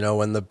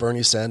 When the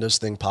Bernie Sanders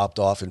thing popped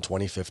off in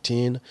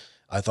 2015,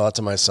 I thought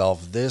to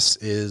myself, this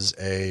is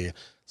a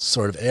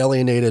sort of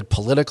alienated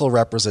political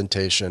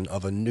representation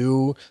of a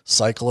new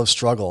cycle of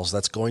struggles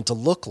that's going to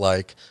look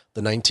like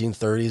the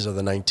 1930s or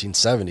the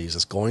 1970s.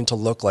 It's going to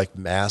look like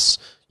mass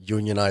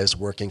unionized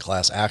working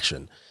class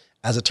action.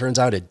 As it turns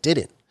out, it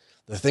didn't.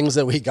 The things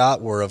that we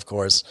got were, of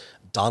course,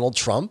 Donald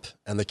Trump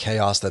and the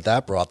chaos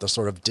that brought, the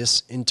sort of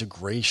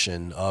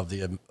disintegration of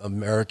the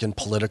American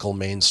political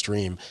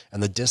mainstream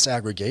and the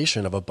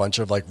disaggregation of a bunch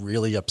of like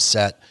really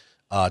upset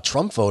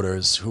Trump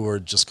voters who were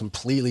just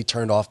completely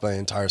turned off by the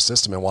entire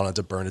system and wanted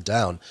to burn it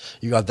down.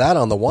 You got that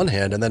on the one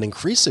hand, and then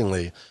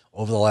increasingly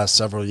over the last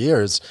several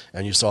years,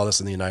 and you saw this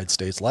in the United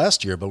States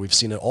last year, but we've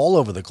seen it all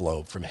over the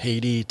globe, from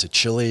Haiti to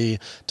Chile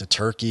to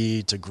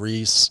Turkey to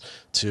Greece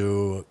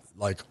to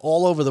like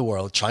all over the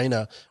world,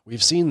 China.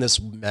 We've seen this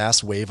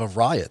mass wave of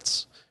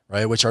riots,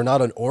 right, which are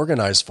not an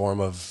organized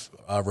form of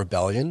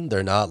rebellion.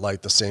 They're not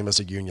like the same as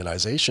a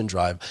unionization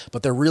drive,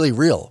 but they're really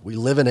real. We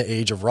live in an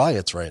age of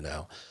riots right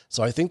now.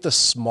 So I think the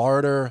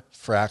smarter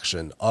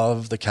fraction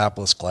of the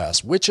capitalist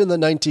class, which in the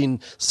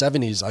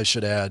 1970s, I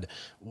should add,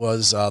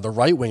 was the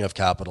right wing of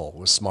capital,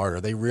 was smarter.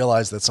 They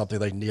realized that something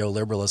like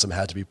neoliberalism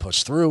had to be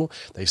pushed through.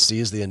 They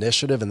seized the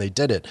initiative and they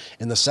did it.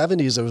 In the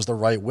 70s, it was the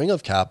right wing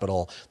of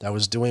capital that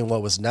was doing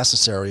what was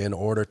necessary in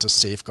order to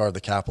safeguard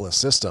the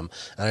capitalist system.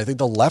 And I think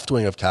the left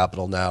wing of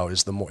capital now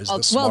is the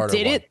smarter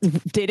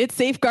did it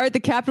safeguard the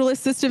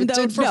capitalist system? It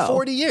though? did for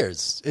 40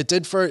 years. It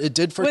did for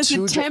was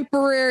a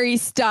temporary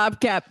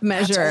stopgap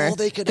measure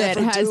that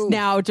has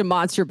now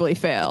demonstrably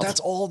failed.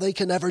 That's all they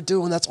can ever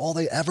do, and that's all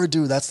they ever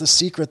do. That's the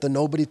secret that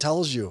nobody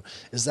tells you,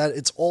 is that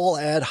it's all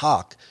ad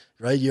hoc.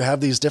 Right? You have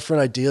these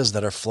different ideas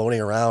that are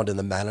floating around in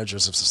the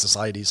managers of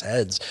society's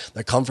heads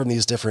that come from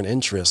these different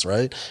interests,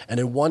 right? And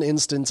in one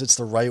instance, it's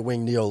the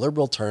right-wing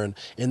neoliberal turn.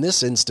 In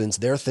this instance,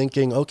 they're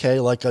thinking, okay,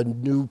 like a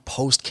new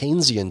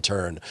post-Keynesian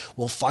turn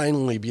will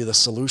finally be the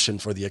solution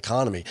for the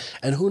economy.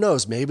 And who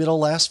knows, maybe it'll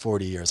last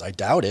 40 years. I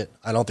doubt it.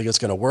 I don't think it's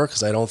going to work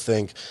because I don't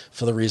think,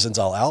 for the reasons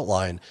I'll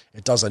outline,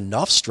 it does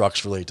enough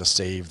structurally to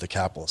save the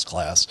capitalist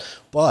class.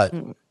 But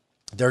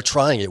they're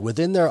trying it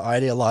within their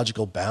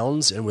ideological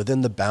bounds and within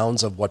the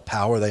bounds of what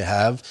power they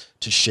have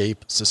to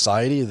shape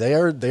society. They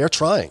are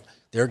trying.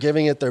 They're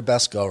giving it their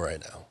best go right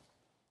now.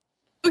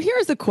 So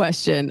here's a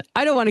question.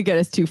 I don't want to get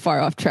us too far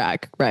off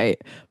track, right?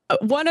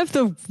 One of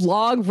the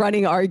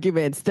long-running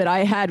arguments that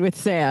I had with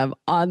Sam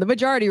on the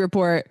Majority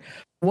Report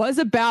was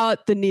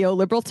about the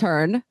neoliberal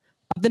turn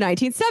of the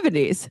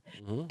 1970s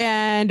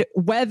and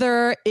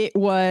whether it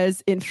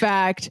was, in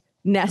fact,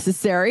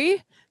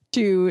 necessary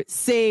to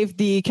save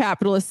the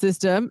capitalist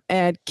system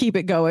and keep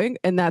it going,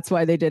 and that's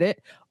why they did it,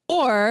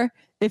 or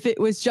if it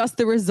was just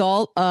the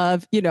result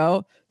of,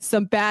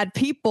 some bad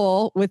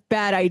people with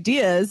bad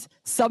ideas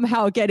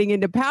somehow getting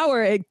into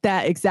power at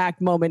that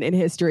exact moment in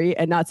history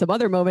and not some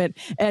other moment,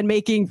 and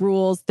making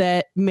rules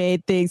that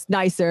made things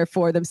nicer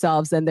for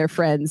themselves and their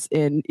friends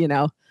in,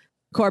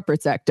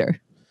 corporate sector.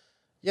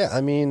 Yeah,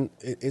 I mean,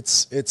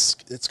 it's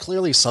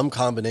clearly some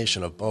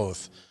combination of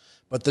both.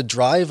 But the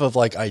drive of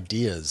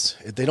ideas,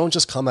 they don't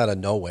just come out of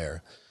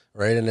nowhere,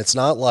 right? And it's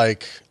not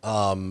like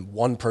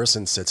one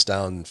person sits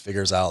down and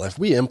figures out, if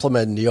we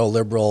implement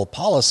neoliberal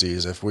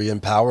policies, if we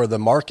empower the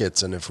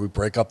markets, and if we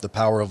break up the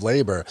power of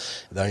labor,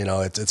 then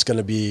it's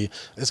going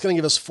to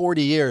give us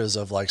 40 years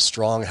of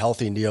strong,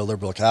 healthy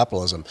neoliberal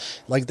capitalism.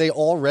 They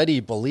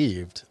already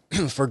believed,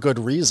 for good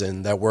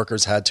reason, that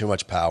workers had too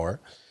much power.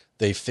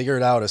 They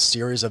figured out a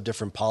series of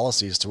different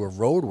policies to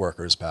erode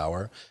workers'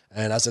 power,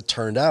 and as it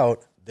turned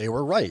out, they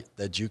were right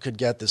that you could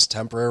get this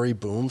temporary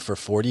boom for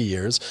 40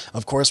 years,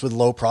 of course, with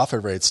low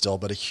profit rates still,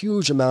 but a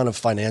huge amount of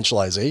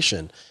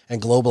financialization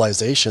and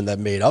globalization that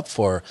made up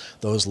for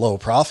those low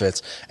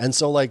profits. And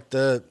so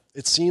it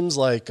seems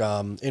like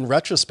in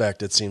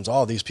retrospect, it seems,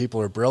 these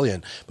people are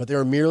brilliant, but they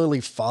were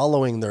merely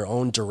following their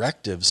own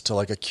directives to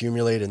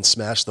accumulate and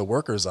smash the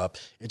workers up.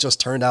 It just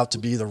turned out to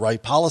be the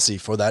right policy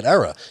for that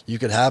era. You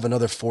could have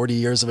another 40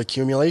 years of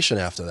accumulation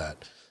after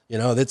that.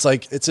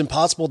 It's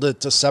impossible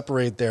to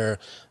separate their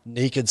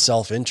naked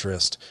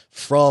self-interest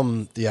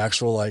from the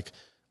actual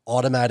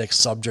automatic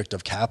subject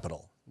of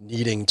capital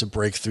needing to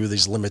break through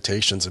these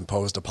limitations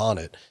imposed upon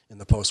it in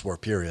the post-war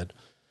period.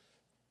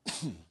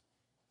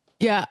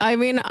 Yeah, I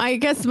mean, I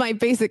guess my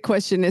basic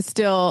question is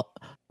still,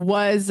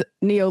 was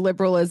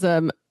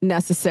neoliberalism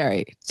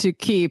necessary to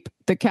keep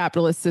the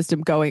capitalist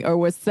system going, or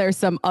was there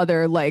some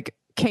other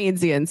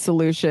Keynesian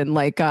solution,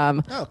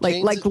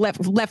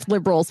 left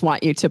liberals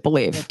want you to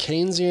believe? Yeah,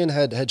 Keynesian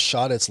had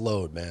shot its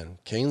load, man.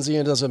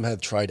 Keynesianism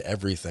had tried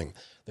everything.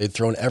 They'd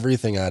thrown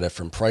everything at it,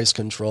 from price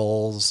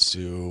controls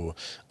to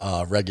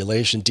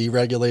regulation,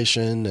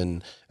 deregulation,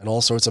 and all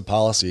sorts of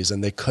policies,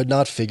 and they could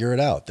not figure it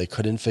out. They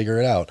couldn't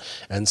figure it out.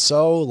 And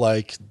so,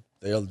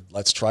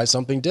 let's try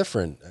something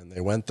different. And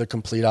they went the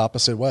complete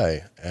opposite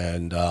way.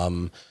 And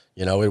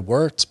it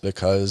worked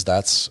because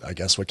that's, I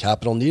guess, what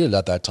capital needed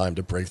at that time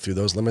to break through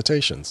those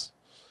limitations.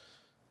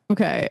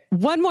 Okay.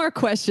 One more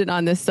question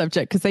on this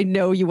subject, because I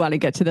know you want to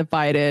get to the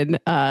Biden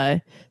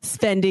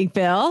spending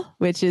bill,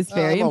 which is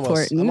very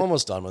important. I'm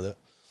almost done with it.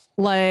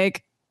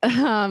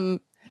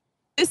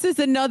 This is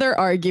another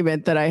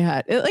argument that I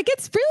had.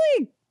 It's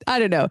really, I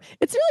don't know,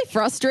 it's really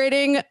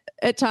frustrating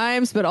at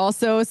times, but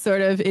also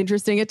sort of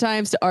interesting at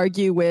times to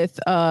argue with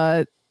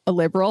a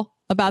liberal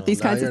about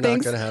these kinds of things. You're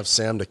not going to have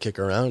Sam to kick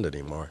around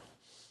anymore.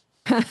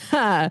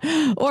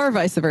 Or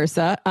vice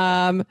versa.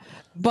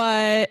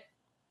 But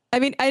I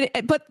mean,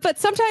 but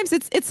sometimes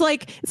it's a little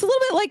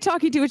bit like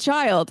talking to a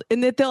child, in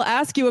that they'll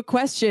ask you a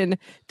question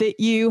that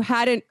you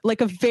hadn't,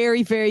 a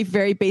very, very,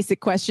 very basic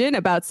question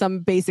about some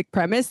basic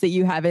premise that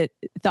you haven't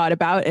thought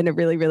about in a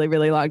really, really,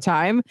 really long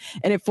time.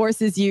 And it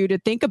forces you to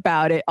think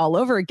about it all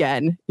over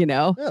again,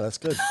 Yeah, that's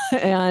good.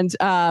 And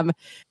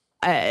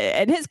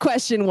his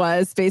question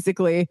was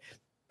basically,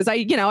 because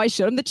I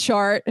showed him the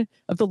chart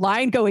of the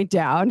line going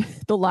down,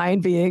 the line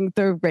being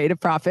the rate of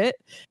profit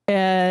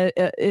in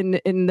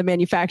the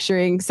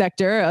manufacturing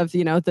sector of,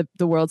 the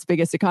world's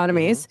biggest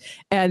economies.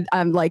 And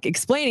I'm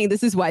explaining,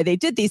 this is why they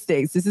did these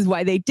things. This is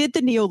why they did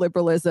the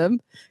neoliberalism,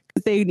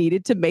 because they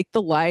needed to make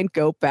the line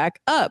go back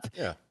up.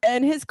 Yeah.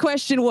 And his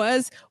question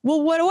was,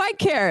 well, what do I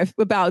care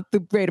about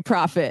the rate of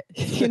profit?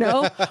 You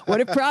know,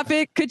 what if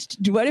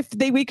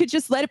we could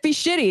just let it be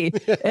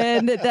shitty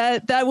and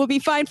that will be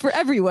fine for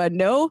everyone?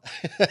 No.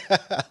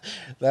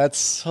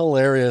 That's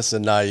hilarious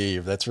and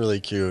naive. That's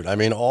really cute. I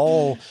mean,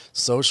 all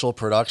social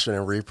production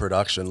and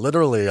reproduction,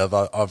 literally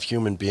of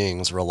human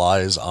beings,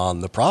 relies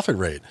on the profit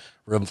rate.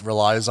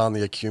 Relies on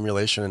the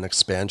accumulation and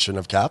expansion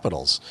of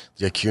capitals,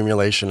 the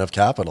accumulation of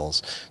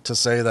capitals. To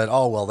say that,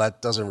 oh, well,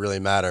 that doesn't really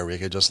matter, we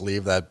could just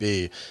leave that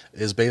be,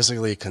 is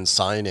basically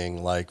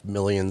consigning like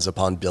millions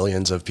upon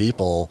billions of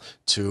people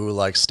to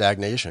like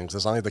stagnation. Because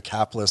it's not like the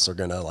capitalists are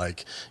going to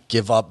like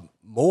give up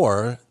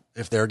more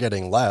if they're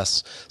getting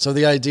less. So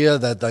the idea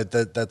that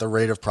the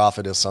rate of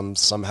profit is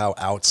somehow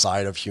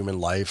outside of human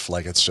life,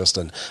 like it's just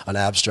an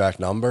abstract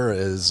number,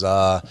 is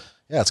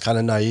yeah, it's kind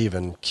of naive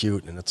and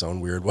cute in its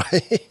own weird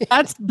way.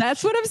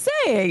 That's what I'm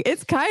saying.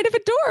 It's kind of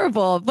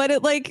adorable, but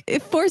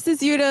it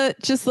forces you to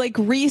just like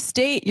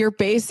restate your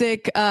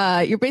basic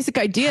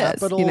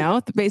ideas, you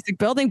know, the basic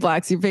building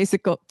blocks, your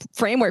basic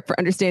framework for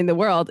understanding the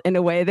world in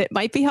a way that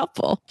might be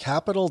helpful.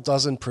 Capital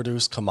doesn't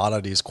produce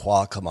commodities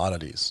qua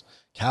commodities.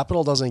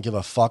 Capital doesn't give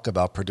a fuck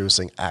about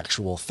producing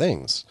actual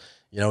things.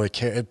 You know,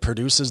 it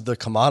produces the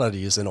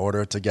commodities in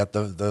order to get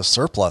the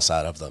surplus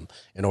out of them,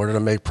 in order to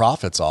make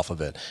profits off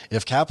of it.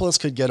 If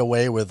capitalists could get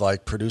away with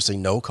like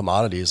producing no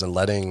commodities and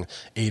letting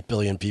 8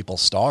 billion people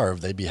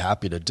starve, they'd be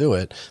happy to do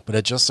it. But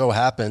it just so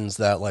happens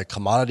that like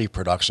commodity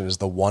production is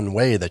the one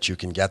way that you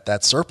can get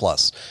that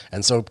surplus.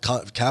 And so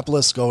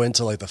capitalists go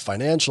into like the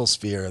financial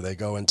sphere, they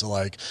go into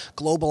like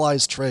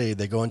globalized trade,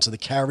 they go into the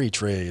carry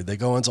trade, they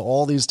go into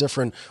all these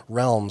different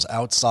realms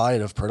outside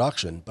of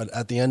production. But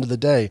at the end of the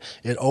day,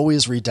 it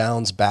always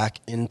redounds back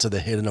into the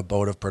hidden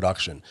abode of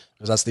production,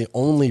 because that's the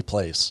only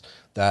place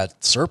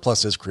that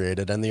surplus is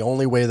created and the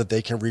only way that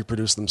they can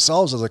reproduce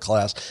themselves as a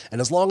class. And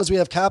as long as we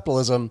have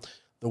capitalism,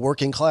 the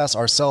working class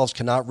ourselves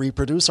cannot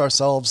reproduce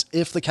ourselves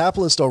if the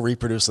capitalists don't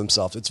reproduce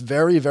themselves. It's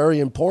very,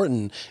 very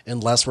important,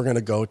 unless we're going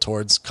to go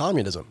towards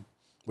communism,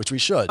 which we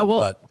should.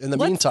 But in the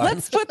meantime,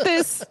 let's put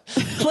this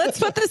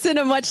in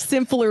a much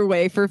simpler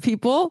way for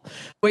people,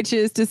 which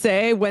is to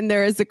say, when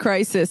there is a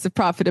crisis of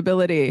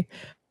profitability,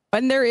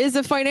 when there is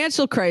a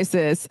financial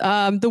crisis,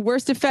 the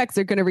worst effects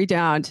are going to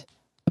redound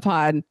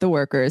upon the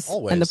workers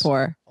and the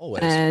poor.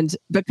 Always. And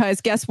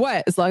because guess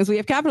what? As long as we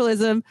have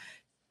capitalism,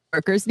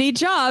 workers need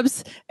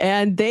jobs,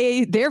 and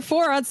they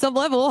therefore on some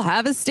level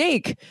have a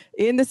stake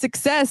in the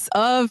success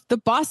of the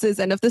bosses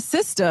and of the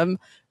system.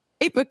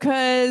 Right?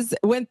 Because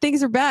when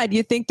things are bad,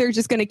 you think they're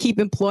just going to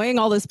keep employing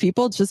all those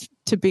people just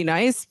to be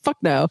nice? Fuck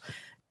no.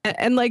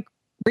 And like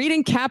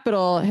reading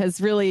Capital has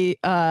really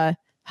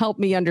helped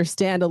me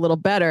understand a little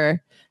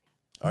better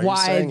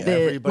why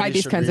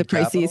these kinds of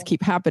crises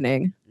keep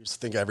happening. You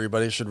think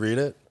everybody should read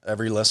it?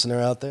 Every listener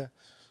out there?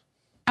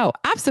 Oh,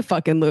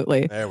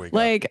 absolutely. There we go.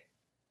 Like,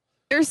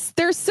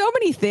 there's so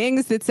many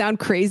things that sound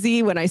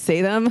crazy when I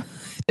say them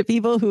to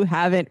people who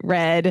haven't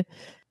read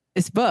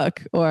this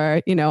book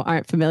or, you know,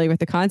 aren't familiar with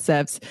the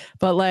concepts.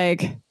 But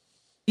like,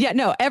 yeah,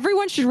 no,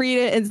 everyone should read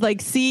it and like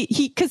see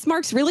because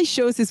Marx really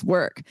shows his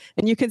work,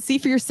 and you can see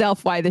for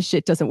yourself why this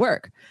shit doesn't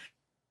work.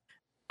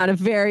 On a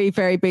very,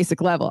 very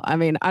basic level. I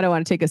mean, I don't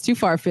want to take us too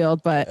far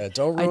afield, but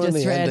don't ruin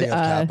the ending of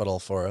Capital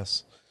for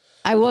us.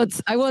 I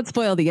won't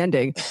spoil the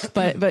ending,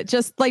 but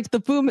just like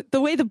the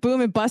way the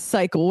boom and bust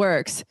cycle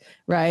works,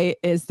 right?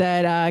 Is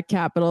that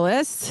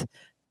capitalists,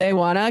 they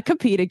want to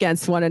compete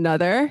against one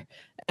another,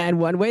 and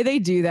one way they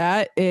do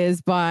that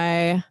is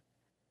by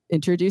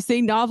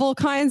introducing novel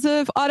kinds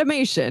of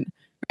automation,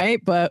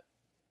 right? But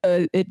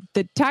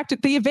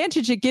the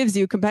advantage it gives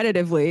you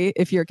competitively,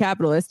 if you're a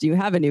capitalist, you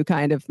have a new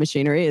kind of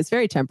machinery. It's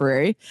very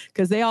temporary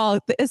because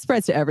it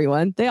spreads to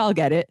everyone. They all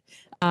get it.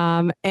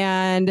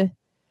 And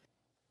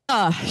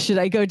should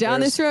I go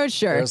down this road?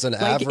 Sure. There's an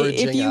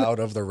averaging out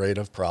of the rate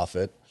of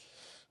profit.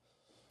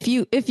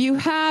 If you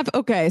have,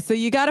 okay, so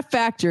you got a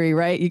factory,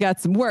 right? You got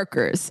some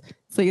workers.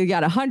 So you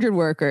got 100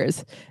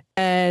 workers,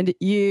 and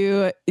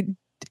you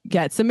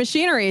get some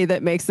machinery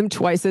that makes them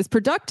twice as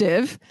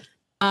productive.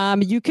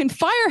 You can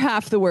fire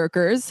half the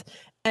workers,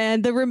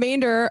 and the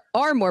remainder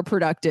are more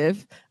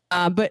productive.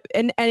 But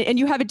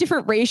you have a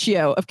different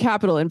ratio of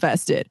capital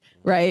invested,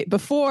 right?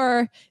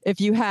 Before, if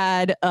you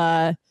had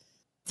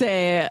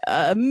say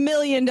 $1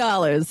 million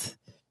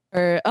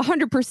or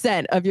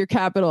 100% of your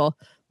capital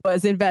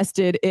was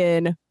invested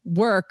in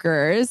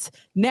workers,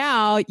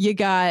 now you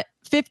got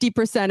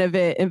 50% of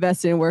it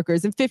invested in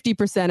workers and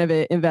 50% of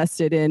it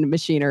invested in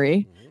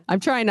machinery. Mm-hmm. I'm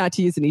trying not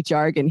to use any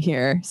jargon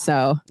here,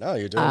 so no,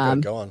 you're doing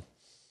good. Go on.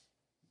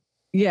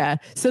 Yeah.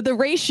 So the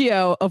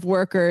ratio of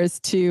workers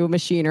to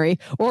machinery,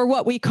 or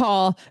what we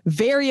call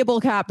variable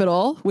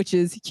capital, which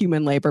is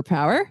human labor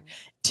power,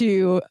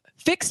 to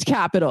fixed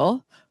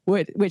capital,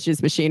 which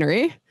is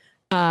machinery,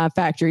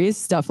 factories,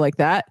 stuff like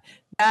that.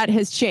 that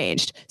has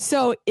changed.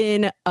 So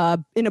in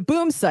a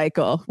boom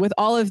cycle, with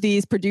all of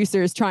these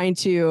producers trying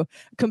to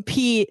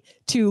compete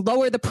to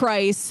lower the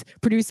price,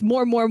 produce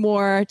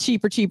more,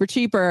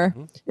 cheaper,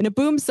 in a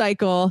boom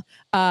cycle,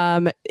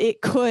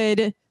 it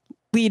could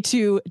lead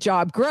to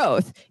job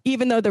growth,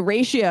 even though the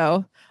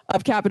ratio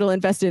of capital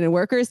invested in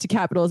workers to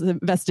capital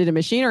invested in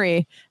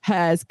machinery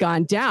has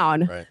gone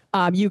down.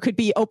 Right. You could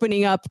be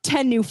opening up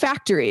 10 new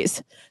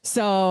factories.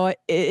 So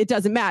it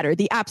doesn't matter.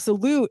 The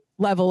absolute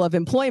level of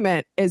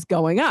employment is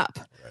going up.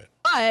 Right.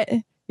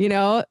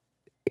 But,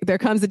 there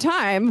comes a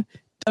time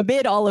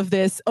amid all of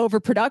this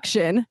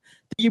overproduction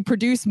that you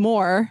produce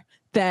more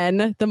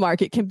than the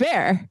market can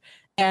bear.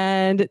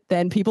 And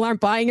then people aren't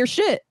buying your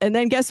shit. And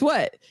then guess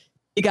what?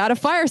 You got to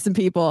fire some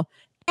people.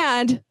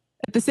 And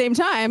at the same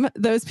time,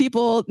 those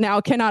people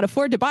now cannot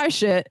afford to buy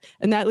shit,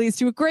 and that leads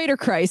to a greater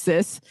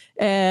crisis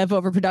of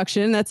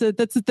overproduction. That's a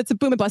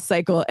boom and bust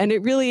cycle, and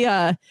it really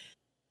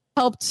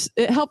helped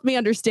me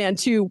understand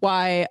too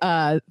why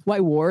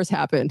wars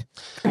happened,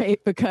 right?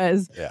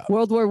 Because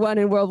World War I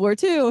and World War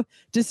II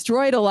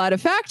destroyed a lot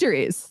of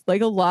factories,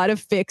 like a lot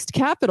of fixed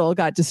capital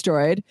got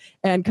destroyed,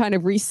 and kind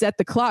of reset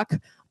the clock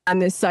on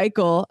this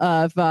cycle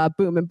of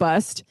boom and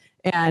bust,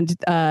 and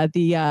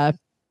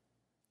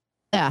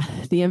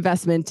the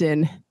investment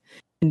in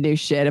new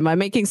shit. Am I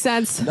making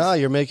sense? No,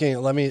 you're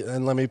making. Let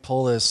me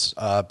pull this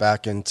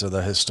back into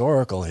the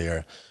historical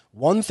here.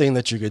 One thing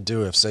that you could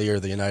do if, say, you're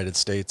the United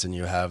States and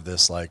you have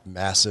this like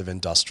massive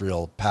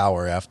industrial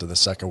power after the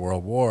Second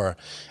World War,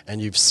 and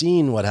you've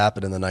seen what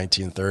happened in the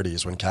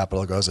 1930s when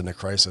capital goes into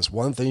crisis,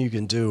 one thing you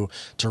can do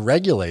to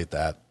regulate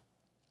that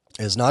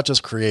is not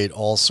just create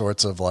all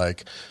sorts of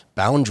like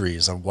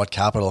boundaries of what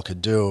capital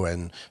could do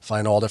and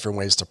find all different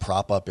ways to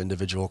prop up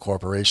individual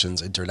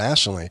corporations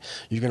internationally.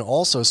 You can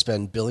also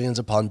spend billions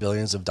upon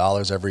billions of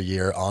dollars every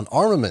year on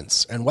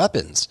armaments and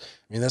weapons.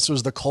 I mean, this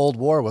was the Cold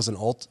War, was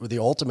the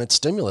ultimate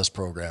stimulus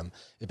program.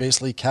 It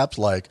basically kept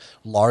like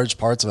large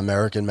parts of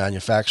American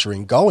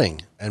manufacturing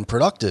going and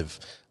productive.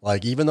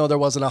 Like, even though there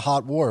wasn't a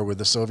hot war with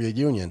the Soviet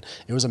Union,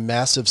 it was a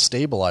massive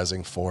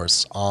stabilizing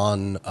force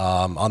on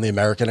the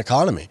American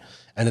economy.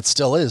 And it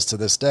still is to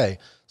this day.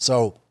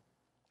 So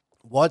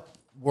what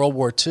World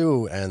War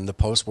II and the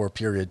post-war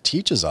period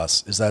teaches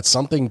us is that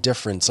something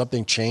different,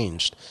 something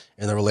changed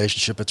in the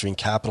relationship between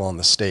capital and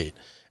the state.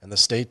 And the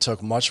state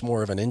took much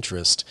more of an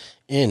interest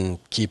in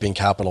keeping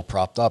capital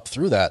propped up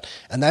through that.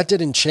 And that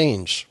didn't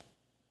change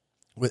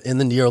within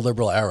the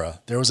neoliberal era.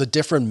 There was a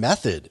different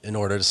method in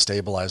order to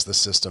stabilize the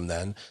system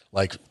then,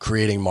 like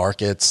creating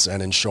markets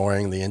and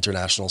ensuring the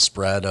international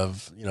spread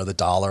of, the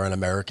dollar and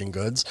American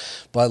goods.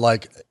 But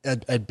like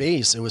at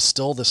base, it was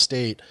still the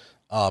state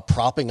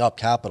propping up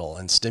capital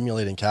and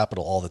stimulating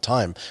capital all the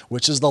time,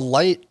 which is the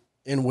light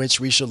in which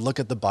we should look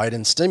at the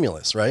Biden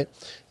stimulus, right?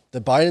 The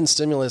Biden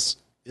stimulus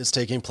is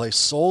taking place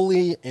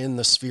solely in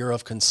the sphere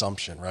of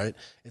consumption, right?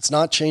 It's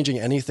not changing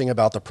anything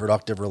about the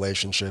productive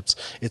relationships.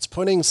 It's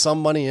putting some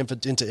money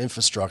into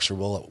infrastructure,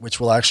 which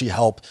will actually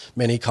help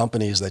many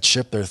companies that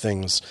ship their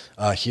things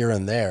here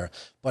and there.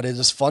 But it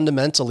is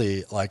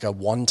fundamentally like a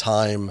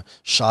one-time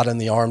shot in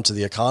the arm to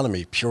the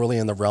economy, purely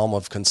in the realm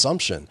of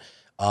consumption.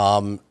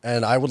 And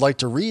I would like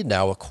to read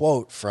now a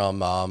quote from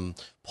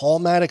Paul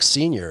Maddox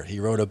Sr. He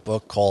wrote a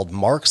book called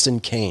Marx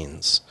and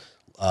Keynes.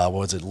 What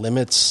was it?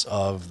 Limits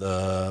of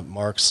the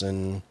Marx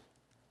and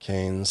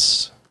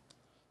Keynes.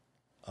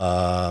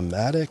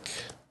 Maddox.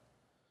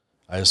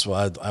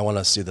 I want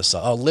to see this.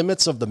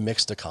 Limits of the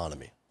Mixed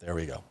Economy. There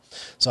we go.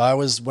 So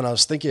when I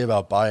was thinking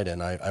about Biden,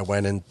 I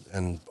went in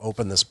and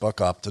opened this book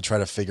up to try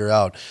to figure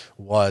out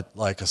what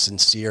like a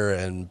sincere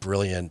and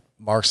brilliant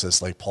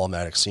Marxist like Paul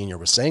Maddox Sr.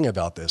 was saying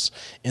about this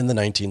in the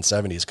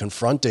 1970s,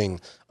 confronting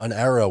an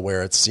era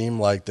where it seemed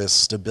like this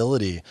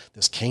stability,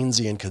 this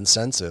Keynesian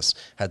consensus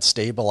had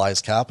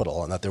stabilized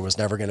capital and that there was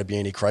never going to be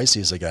any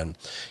crises again.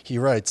 He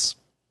writes,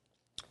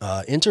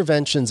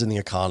 interventions in the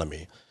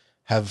economy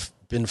have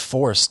been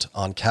forced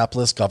on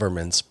capitalist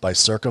governments by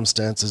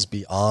circumstances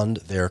beyond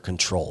their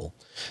control.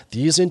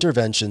 These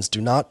interventions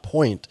do not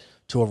point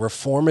to a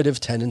reformative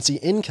tendency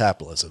in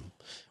capitalism.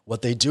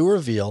 What they do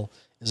reveal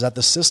is that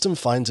the system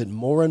finds it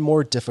more and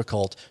more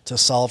difficult to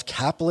solve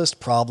capitalist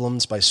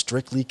problems by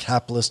strictly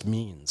capitalist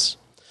means.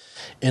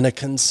 In a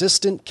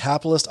consistent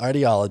capitalist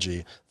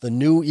ideology, the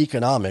new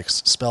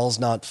economics spells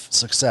not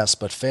success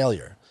but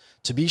failure.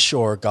 To be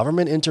sure,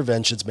 government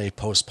interventions may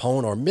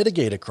postpone or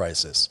mitigate a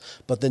crisis,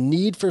 but the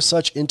need for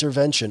such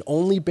intervention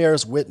only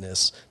bears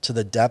witness to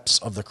the depths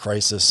of the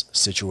crisis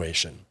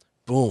situation.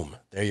 Boom,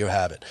 there you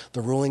have it.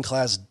 The ruling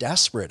class,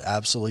 desperate,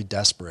 absolutely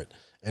desperate,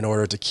 in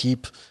order to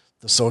keep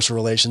the social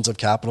relations of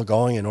capital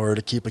going, in order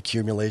to keep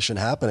accumulation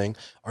happening,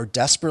 are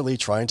desperately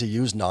trying to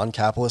use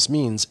non-capitalist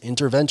means,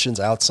 interventions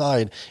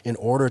outside, in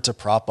order to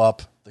prop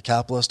up the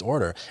capitalist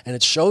order. And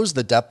it shows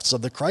the depths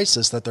of the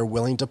crisis that they're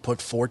willing to put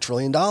 $4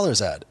 trillion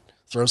at it,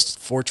 throws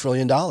 $4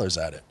 trillion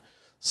at it.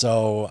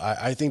 So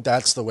I think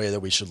that's the way that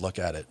we should look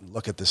at it.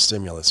 Look at this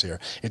stimulus here.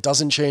 It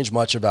doesn't change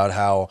much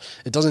about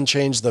it doesn't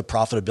change the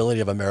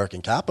profitability of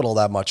American capital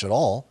that much at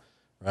all.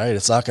 right?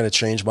 It's not going to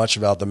change much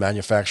about the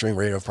manufacturing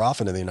rate of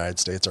profit in the United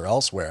States or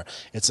elsewhere.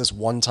 It's this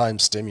one-time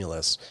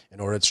stimulus in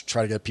order to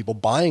try to get people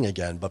buying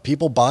again. But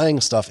people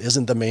buying stuff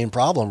isn't the main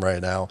problem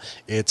right now.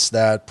 It's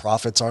that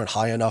profits aren't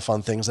high enough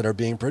on things that are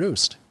being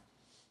produced.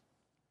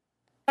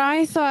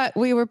 I thought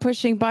we were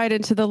pushing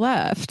Biden to the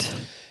left.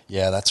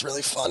 Yeah, that's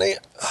really funny.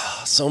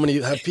 So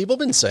many have people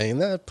been saying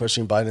that,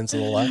 pushing Biden to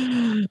the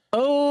left?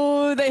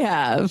 Oh, they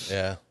have.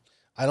 Yeah.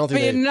 I don't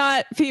think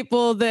not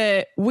people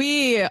that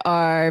we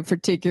are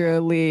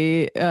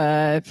particularly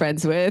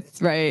friends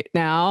with right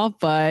now,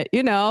 but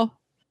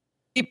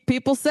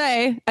people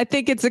say, I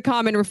think it's a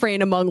common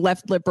refrain among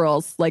left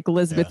liberals like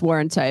Elizabeth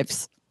Warren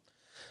types.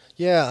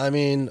 Yeah, I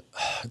mean,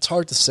 it's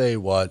hard to say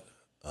what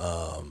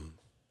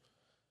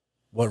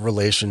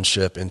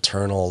relationship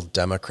internal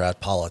Democrat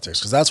politics,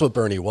 because that's what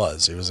Bernie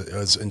was. It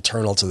was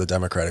internal to the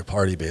Democratic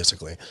Party,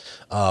 basically.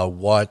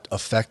 What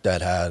effect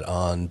that had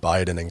on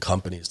Biden and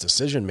company's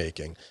decision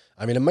making.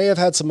 I mean, it may have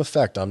had some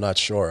effect. I'm not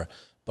sure.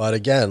 But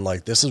again,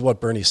 like, this is what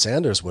Bernie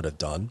Sanders would have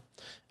done.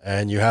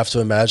 And you have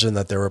to imagine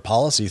that there were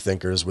policy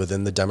thinkers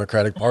within the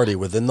Democratic Party,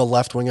 within the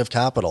left wing of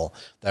Capitol,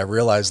 that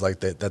realized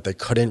like that they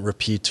couldn't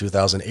repeat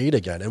 2008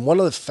 again. And one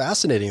of the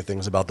fascinating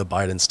things about the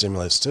Biden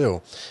stimulus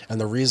too, and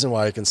the reason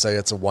why I can say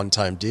it's a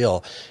one-time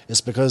deal,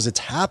 is because it's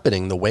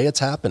happening the way it's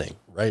happening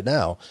right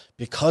now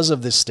because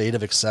of this state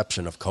of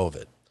exception of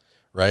COVID.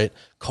 Right?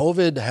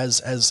 COVID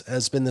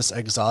has been this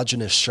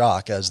exogenous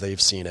shock, as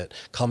they've seen it,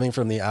 coming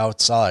from the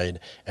outside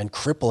and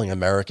crippling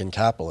American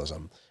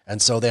capitalism.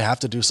 And so they have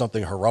to do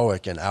something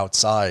heroic and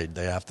outside.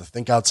 They have to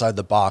think outside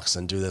the box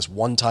and do this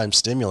one-time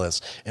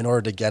stimulus in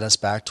order to get us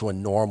back to a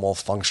normal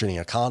functioning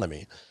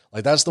economy.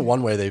 Like, that's the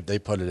one way they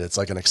put it. It's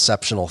like an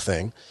exceptional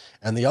thing.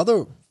 And the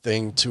other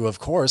thing too, of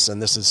course,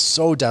 and this is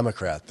so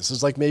Democrat, this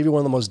is like maybe one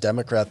of the most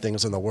Democrat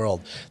things in the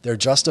world. They're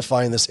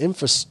justifying this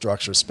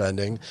infrastructure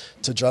spending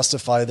to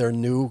justify their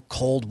new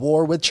Cold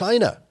War with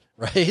China.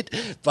 Right?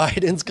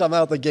 Biden's come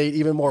out the gate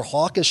even more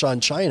hawkish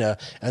on China.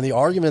 And the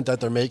argument that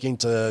they're making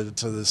to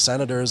the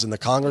senators and the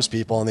Congress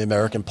people and the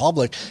American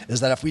public is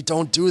that if we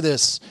don't do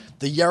this,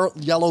 the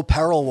yellow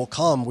peril will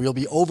come. We'll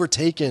be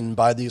overtaken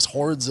by these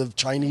hordes of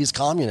Chinese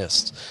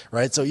communists.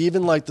 Right? So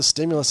even like the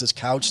stimulus is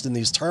couched in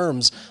these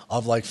terms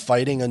of like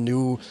fighting a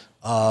new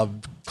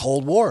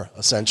Cold War,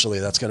 essentially.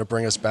 That's going to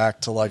bring us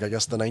back to like, I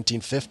guess, the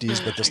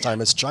 1950s, but this time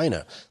it's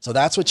China. So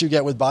that's what you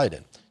get with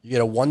Biden. You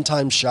get a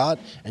one-time shot,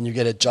 and you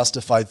get it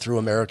justified through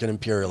American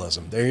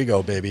imperialism. There you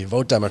go, baby.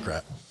 Vote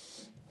Democrat.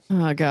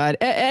 Oh, God.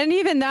 And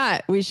even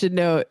that, we should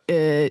note,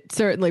 it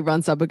certainly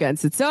runs up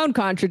against its own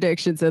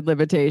contradictions and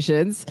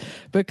limitations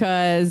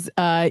because,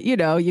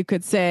 you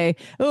could say,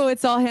 oh,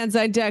 it's all hands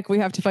on deck. We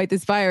have to fight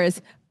this virus.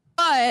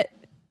 But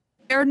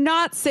they're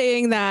not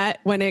saying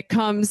that when it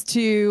comes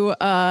to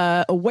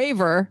a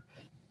waiver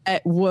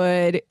that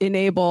would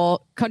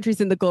enable countries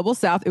in the global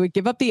south. It would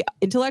give up the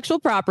intellectual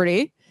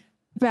property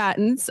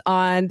patents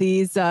on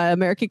these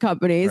American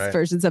companies'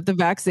 versions of the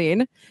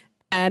vaccine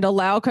and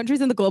allow countries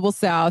in the global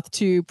south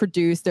to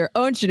produce their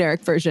own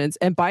generic versions.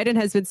 And Biden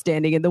has been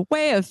standing in the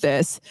way of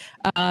this.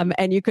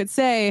 And you could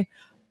say,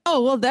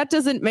 oh, well, that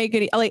doesn't make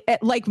any,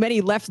 like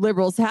many left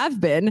liberals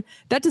have been,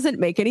 that doesn't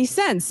make any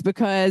sense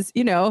because,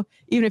 even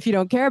if you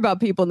don't care about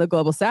people in the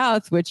global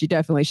south, which you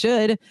definitely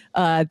should,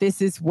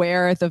 this is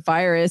where the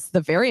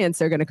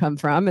variants are going to come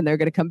from, and they're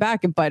going to come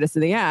back and bite us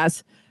in the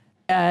ass.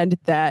 And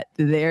that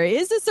there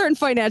is a certain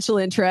financial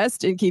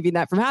interest in keeping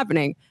that from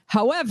happening.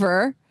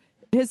 However,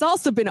 it has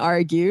also been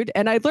argued,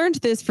 and I learned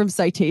this from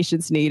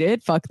Citations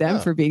Needed. Fuck them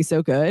for being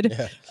so good.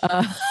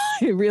 Yeah.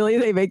 Really,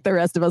 they make the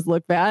rest of us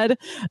look bad.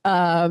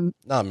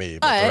 Not me,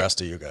 but the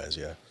rest of you guys,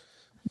 yeah.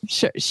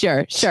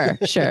 Sure.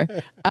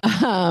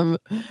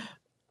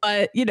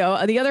 But,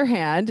 on the other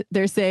hand,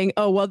 they're saying,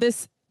 oh, well,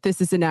 this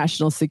is a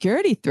national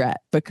security threat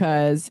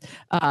because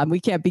we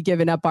can't be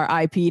giving up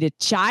our IP to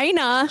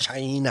China.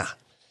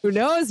 Who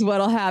knows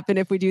what'll happen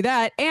if we do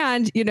that?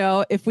 And,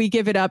 if we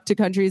give it up to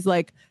countries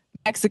like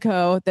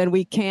Mexico, then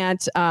we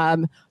can't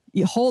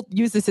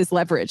use this as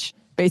leverage,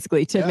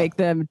 basically, to make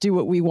them do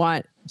what we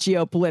want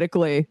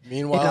geopolitically.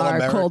 Meanwhile,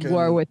 in our Cold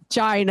War with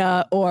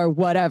China or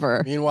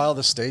whatever. Meanwhile,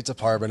 the State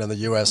Department and the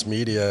U.S.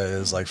 media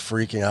is like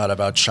freaking out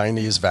about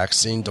Chinese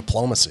vaccine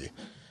diplomacy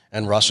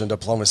and Russian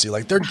diplomacy.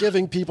 Like, they're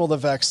giving people the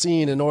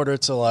vaccine in order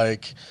to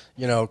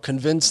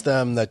convince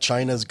them that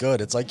China's good.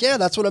 It's like, yeah,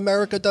 that's what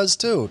America does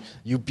too.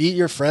 You beat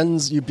your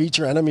friends, you beat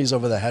your enemies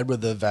over the head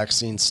with the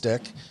vaccine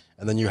stick,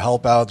 and then you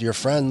help out your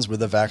friends with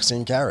the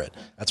vaccine carrot.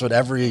 That's what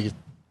every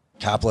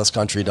capitalist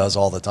country does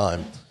all the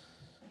time.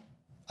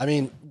 I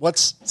mean,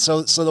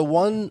 so the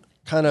one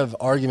kind of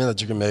argument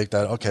that you can make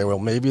that, okay, well,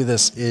 maybe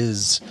this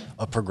is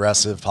a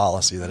progressive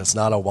policy, that it's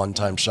not a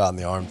one-time shot in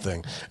the arm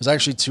thing. There's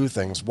actually two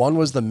things. One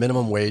was the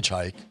minimum wage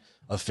hike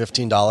of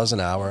 $15 an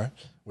hour,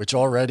 which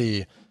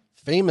already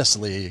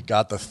famously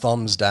got the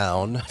thumbs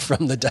down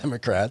from the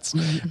Democrats,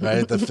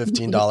 right? The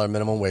 $15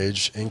 minimum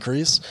wage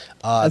increase.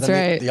 That's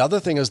right. The other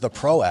thing is the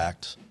PRO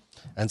Act.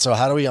 And so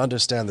how do we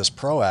understand this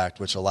PRO Act,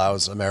 which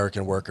allows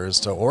American workers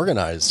to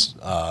organize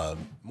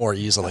more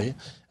easily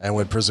and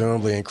would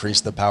presumably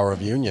increase the power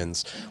of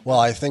unions? Well,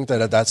 I think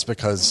that that's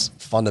because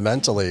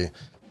fundamentally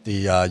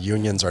the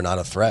unions are not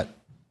a threat.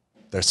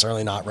 They're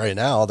certainly not right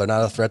now. They're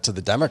not a threat to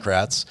the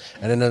Democrats.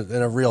 And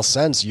in a real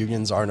sense,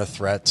 unions aren't a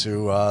threat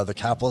to the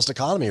capitalist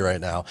economy right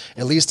now,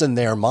 at least in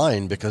their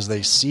mind, because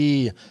they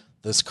see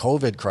this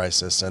COVID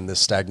crisis and this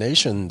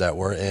stagnation that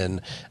we're in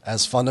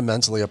as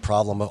fundamentally a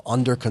problem of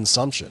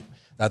underconsumption.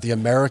 That the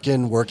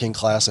American working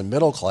class and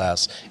middle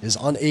class is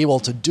unable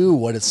to do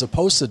what it's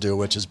supposed to do,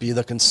 which is be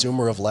the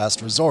consumer of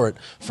last resort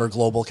for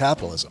global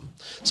capitalism.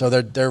 So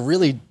they're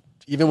really,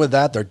 even with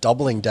that, they're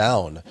doubling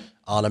down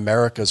on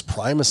America's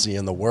primacy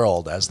in the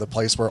world as the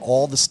place where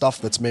all the stuff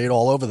that's made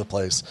all over the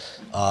place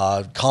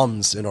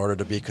comes in order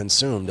to be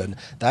consumed. And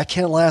that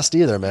can't last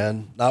either,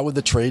 man. Not with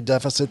the trade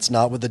deficits,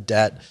 not with the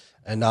debt,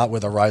 and not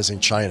with a rising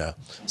China.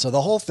 So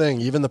the whole thing,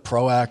 even the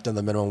PRO Act and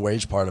the minimum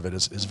wage part of it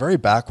is very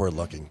backward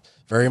looking,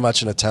 very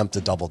much an attempt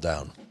to double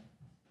down.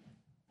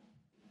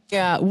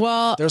 Yeah,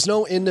 well, there's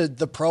no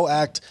the PRO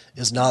Act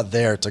is not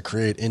there to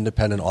create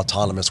independent,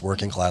 autonomous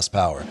working class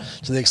power.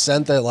 To the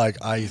extent that like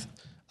I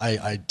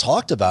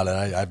talked about it.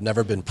 I've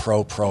never been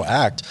pro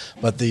act,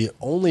 but the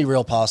only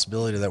real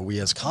possibility that we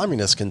as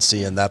communists can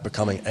see in that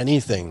becoming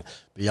anything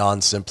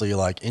beyond simply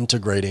like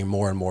integrating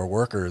more and more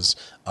workers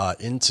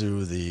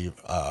into the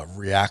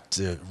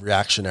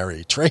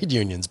reactionary trade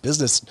unions,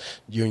 business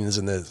unions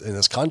in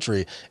this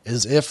country,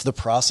 is if the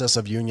process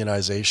of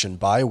unionization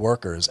by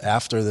workers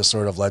after this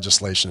sort of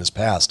legislation is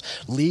passed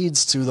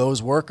leads to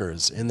those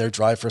workers in their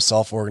drive for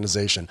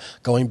self-organization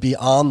going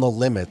beyond the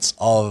limits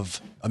of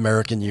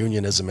American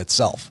unionism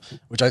itself,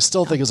 which I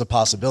still think is a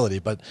possibility,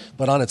 but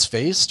on its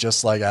face,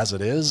 just like as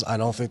it is, I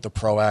don't think the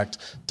PRO Act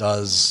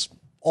does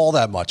all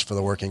that much for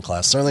the working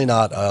class. Certainly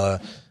not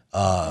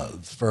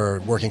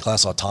for working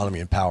class autonomy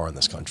and power in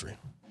this country.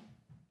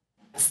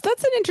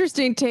 That's an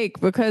interesting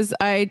take, because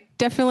I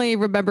definitely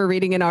remember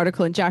reading an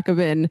article in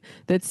Jacobin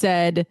that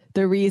said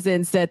the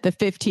reasons that the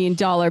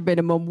 $15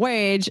 minimum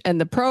wage and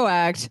the PRO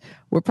Act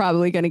were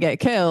probably going to get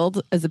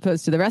killed as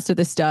opposed to the rest of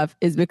the stuff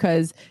is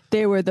because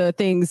they were the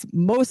things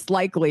most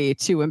likely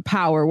to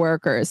empower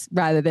workers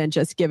rather than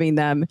just giving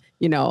them,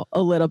 you know,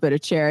 a little bit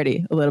of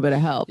charity, a little bit of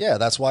help. Yeah,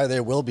 that's why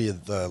they will be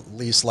the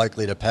least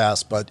likely to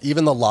pass. But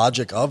even the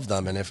logic of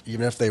them, and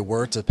even if they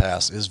were to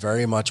pass, is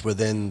very much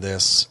within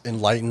this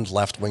enlightened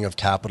left wing of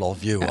capital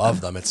view of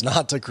them. It's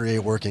not to create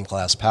working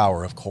class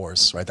power, of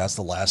course, right? That's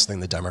the last thing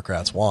the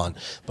Democrats want.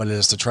 But it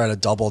is to try to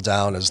double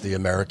down as the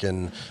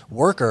American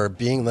worker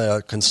being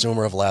the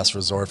consumer of last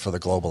resort for the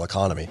global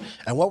economy.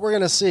 And what we're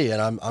going to see, and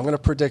I'm going to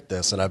predict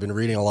this, and I've been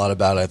reading a lot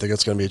about it, I think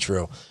it's going to be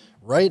true.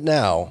 Right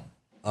now,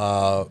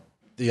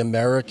 the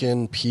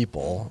American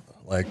people,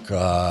 like,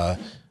 the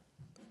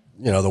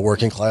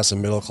working class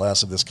and middle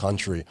class of this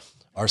country,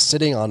 are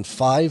sitting on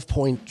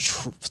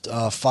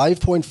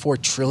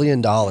 $5.4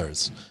 trillion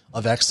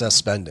of excess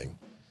spending.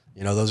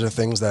 You know, those are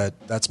things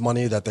that's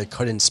money that they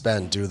couldn't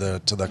spend due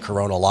to the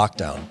corona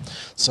lockdown.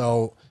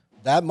 So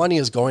that money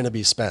is going to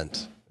be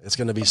spent. It's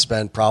going to be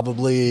spent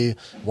probably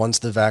once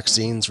the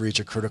vaccines reach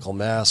a critical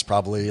mass,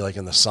 probably like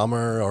in the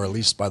summer or at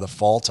least by the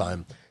fall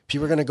time.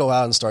 People are going to go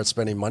out and start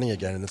spending money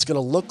again, and it's going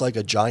to look like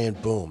a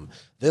giant boom.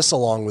 This,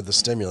 along with the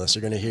stimulus,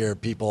 you're going to hear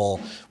people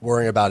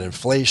worrying about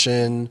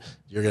inflation.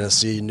 You're going to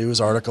see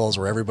news articles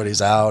where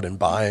everybody's out and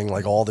buying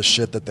like all the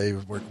shit that they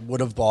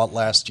would have bought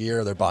last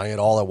year. They're buying it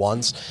all at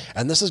once.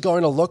 And this is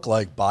going to look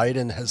like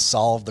Biden has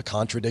solved the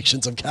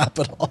contradictions of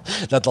capital,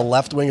 that the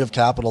left wing of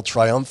capital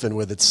triumphant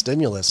with its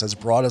stimulus has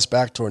brought us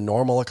back to a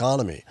normal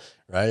economy,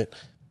 right?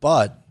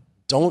 But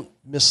don't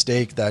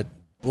mistake that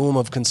boom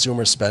of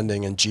consumer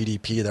spending and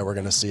GDP that we're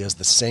going to see as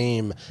the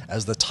same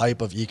as the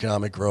type of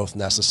economic growth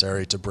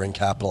necessary to bring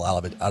capital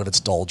out of its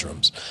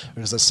doldrums.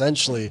 Because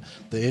essentially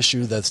the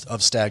issue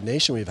of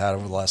stagnation we've had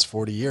over the last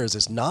 40 years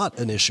is not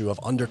an issue of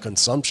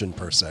underconsumption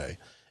per se.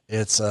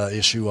 It's an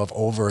issue of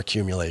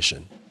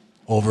overaccumulation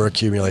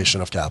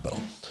of capital.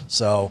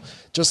 So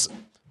just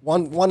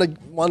want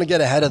to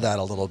get ahead of that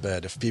a little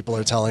bit. If people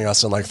are telling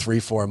us in like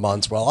 3-4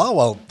 months,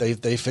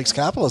 they fixed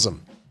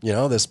capitalism. You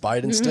know, this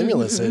Biden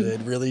stimulus, it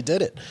really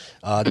did it.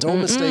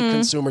 Don't mistake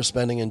consumer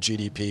spending and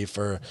GDP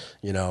for,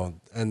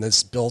 and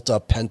this built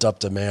up, pent up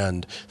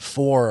demand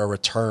for a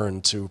return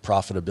to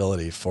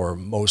profitability for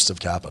most of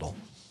capital.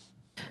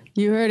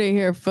 You heard it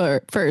here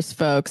first,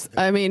 folks.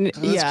 I mean,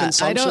 it's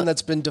consumption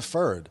that's been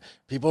deferred.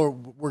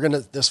 People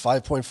this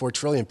 5.4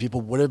 trillion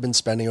people would have been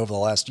spending over the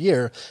last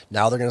year.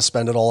 Now they're going to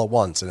spend it all at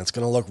once, and it's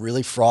going to look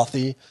really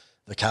frothy.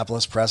 The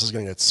capitalist press is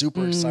going to get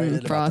super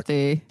excited about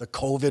the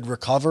COVID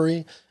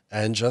recovery.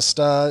 And just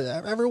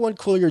everyone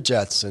cool your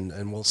jets,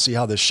 and we'll see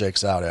how this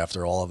shakes out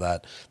after all of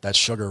that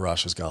sugar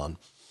rush is gone.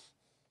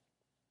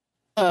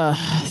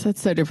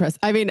 That's so depressing.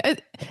 I mean,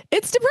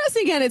 it's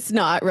depressing and it's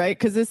not, right?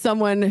 Because as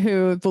someone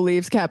who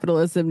believes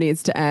capitalism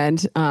needs to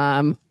end,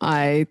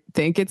 I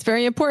think it's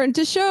very important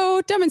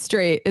to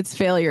demonstrate its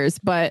failures.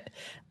 But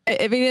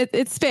I mean,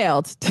 it's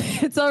failed.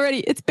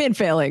 It's been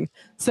failing.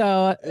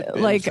 So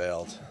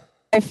failed.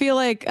 I feel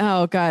like,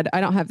 oh God,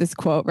 I don't have this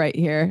quote right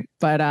here,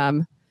 but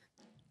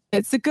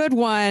it's a good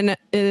one.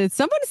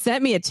 Someone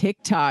sent me a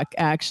TikTok,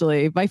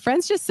 actually. My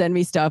friends just send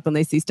me stuff when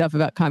they see stuff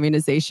about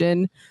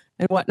communization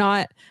and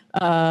whatnot.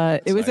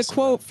 It was nice a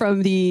quote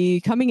from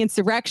the coming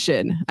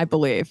insurrection, I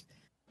believe,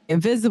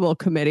 Invisible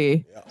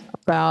Committee,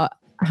 about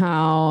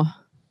how,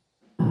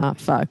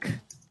 fuck,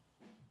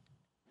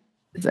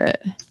 is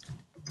it?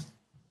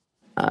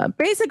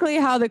 Basically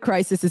how the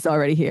crisis is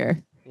already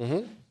here.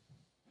 Mm-hmm.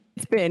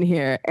 It's been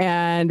here.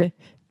 And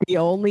the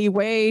only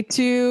way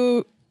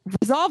to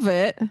resolve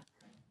it,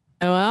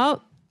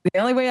 well, the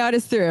only way out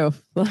is through.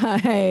 Like,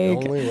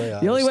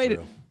 the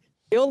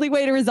only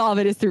way to resolve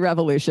it is through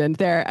revolution.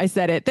 There, I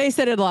said it. They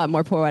said it a lot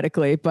more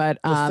poetically, but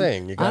I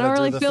don't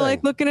really feel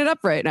like looking it up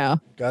right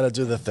now. Got to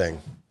do the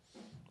thing,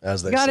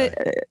 as they say.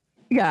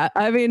 Yeah,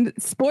 I mean,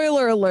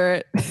 spoiler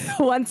alert.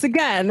 Once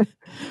again,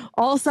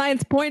 all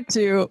signs point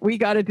to we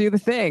got to do the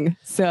thing.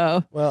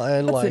 So,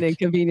 that's an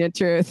inconvenient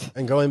truth.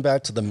 And going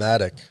back to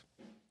the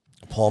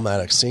Paul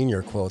Maddox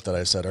Sr. quote that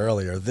I said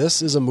earlier,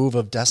 this is a move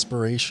of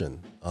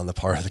desperation on the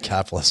part of the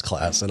capitalist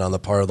class and on the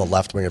part of the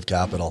left wing of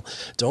capital.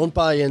 Don't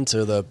buy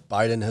into the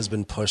Biden has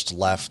been pushed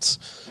left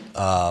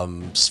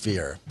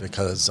sphere,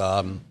 because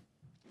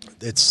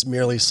it's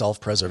merely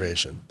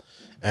self-preservation.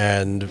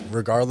 And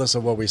regardless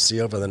of what we see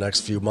over the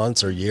next few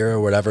months or year or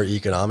whatever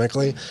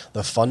economically,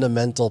 the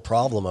fundamental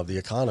problem of the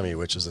economy,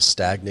 which is a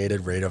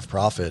stagnated rate of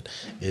profit,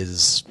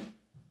 is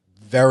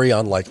very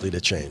unlikely to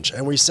change.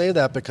 And we say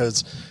that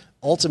because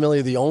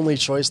ultimately the only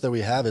choice that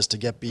we have is to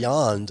get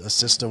beyond a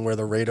system where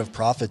the rate of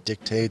profit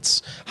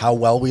dictates how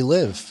well we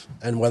live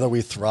and whether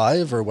we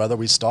thrive or whether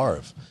we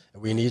starve.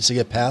 We need to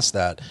get past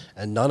that.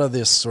 And none of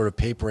this sort of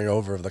papering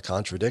over of the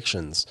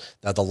contradictions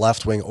that the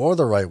left wing or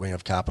the right wing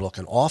of capital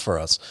can offer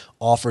us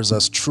offers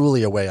us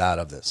truly a way out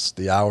of this.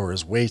 The hour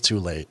is way too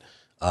late.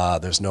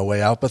 There's no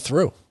way out but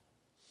through.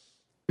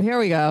 Here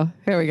we go.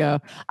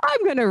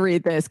 I'm going to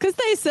read this because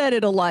they said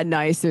it a lot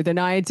nicer than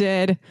I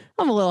did.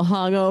 I'm a little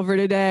hungover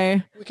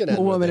today. We can end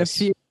a woman with this. A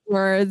few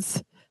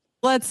words.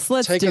 Let's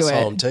take do us it.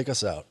 home. Take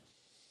us out.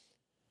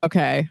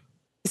 Okay.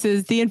 This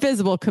is the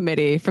Invisible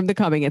Committee from the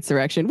coming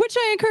insurrection, which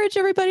I encourage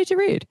everybody to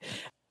read.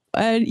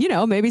 And,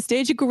 maybe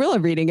stage a guerrilla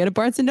reading at a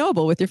Barnes &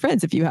 Noble with your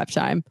friends if you have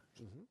time.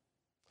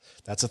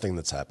 That's a thing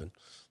that's happened.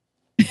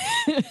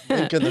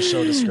 Link in the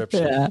show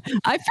description. Yeah.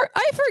 I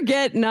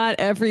forget not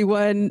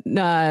everyone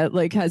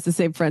has the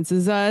same friends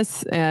as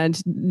us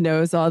and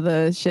knows all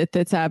the shit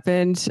that's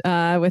happened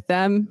with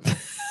them.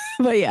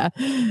 But yeah,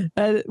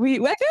 I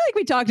feel like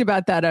we talked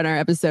about that on our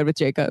episode with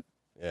Jacob.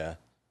 Yeah.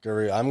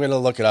 I'm going to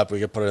look it up. We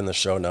could put it in the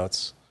show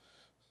notes.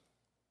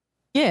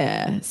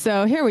 Yeah.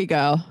 So here we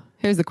go.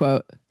 Here's the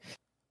quote.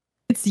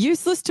 It's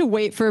useless to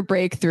wait for a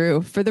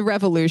breakthrough, for the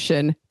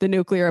revolution, the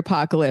nuclear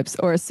apocalypse,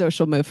 or a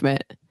social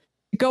movement.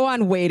 To go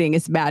on waiting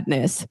is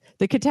madness.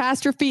 The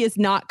catastrophe is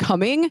not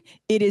coming.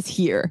 It is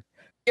here.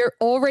 You're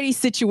already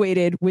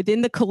situated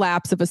within the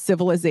collapse of a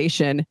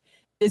civilization.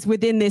 It is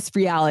within this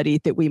reality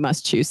that we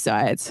must choose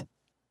sides.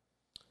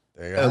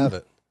 There you have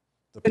it.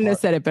 Couldn't have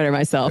said it better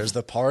myself. There's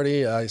the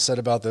party. I said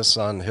about this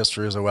on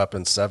History as a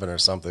Weapon 7 or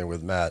something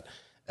with Matt.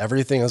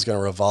 Everything is going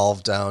to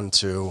revolve down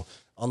to,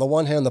 on the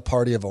one hand, the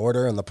party of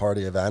order and the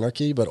party of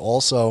anarchy, but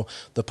also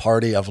the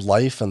party of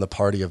life and the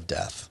party of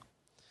death.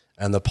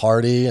 And the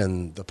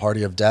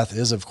party of death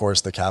is, of course,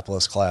 the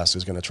capitalist class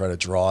who's going to try to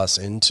draw us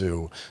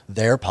into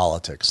their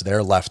politics,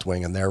 their left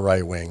wing and their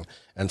right wing,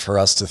 and for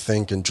us to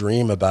think and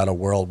dream about a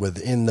world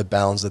within the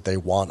bounds that they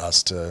want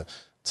us to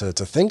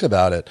think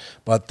about it.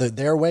 But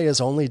their way is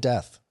only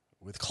death.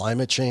 With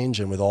climate change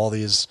and with all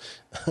these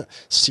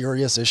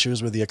serious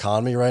issues with the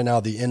economy right now,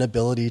 the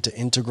inability to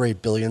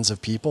integrate billions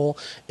of people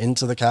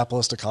into the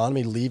capitalist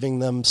economy, leaving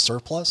them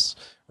surplus,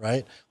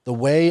 right? The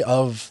way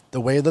that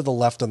the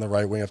left and the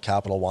right wing of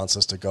capital wants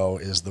us to go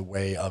is the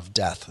way of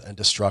death and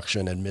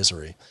destruction and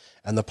misery.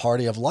 And the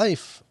party of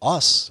life,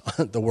 us,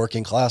 the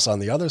working class on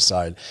the other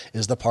side,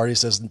 is the party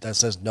that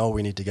says, no,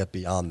 we need to get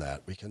beyond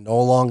that. We can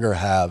no longer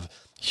have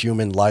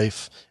human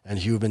life and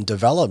human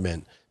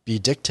development be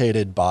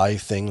dictated by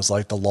things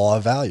like the law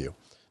of value,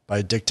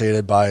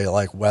 dictated by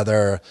like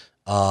whether,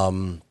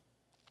 GM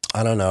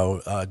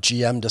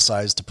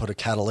decides to put a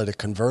catalytic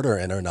converter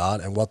in or not,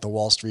 and what the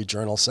Wall Street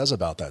Journal says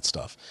about that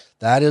stuff.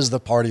 That is the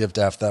party of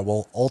death that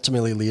will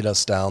ultimately lead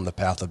us down the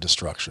path of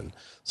destruction.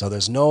 So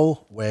there's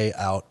no way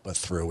out but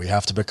through. We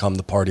have to become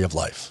the party of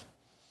life.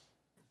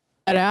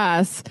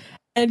 Badass.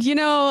 And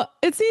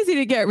it's easy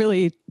to get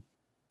really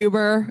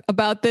humor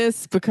about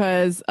this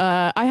because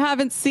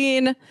I've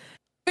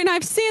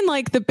seen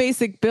like the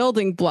basic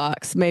building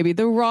blocks, maybe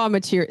the raw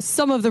material.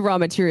 Some of the raw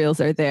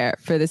materials are there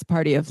for this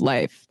party of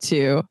life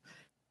to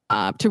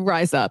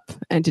rise up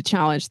and to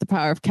challenge the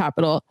power of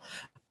capital.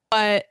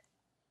 But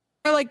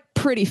they're like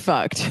pretty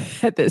fucked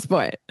at this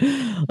point.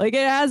 Like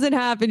it hasn't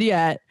happened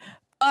yet.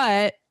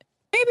 But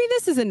maybe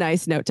this is a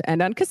nice note to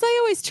end on because I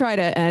always try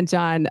to end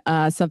on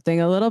something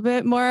a little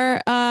bit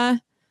more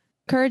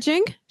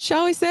encouraging,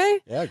 shall we say?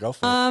 Yeah, go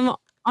for it.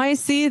 I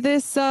see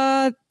this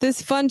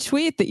fun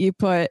tweet that you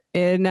put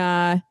in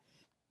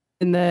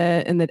in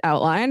the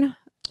outline.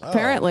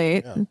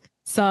 Apparently,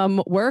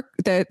 some work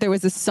that there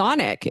was a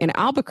Sonic in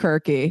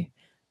Albuquerque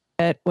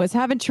that was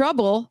having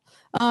trouble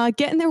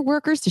getting their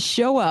workers to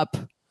show up.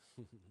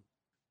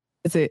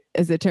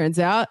 As it turns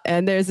out,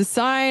 and there's a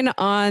sign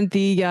on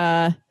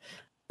the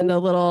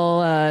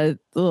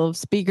little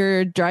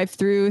speaker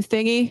drive-through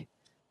thingy.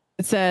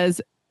 It says,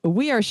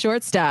 "We are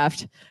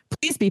short-staffed.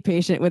 Please be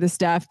patient with the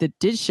staff that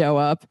did show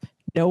up.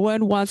 No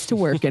one wants to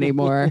work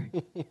anymore."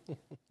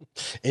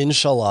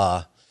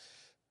 Inshallah.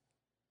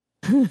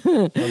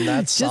 From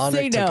that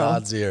Sonic to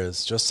God's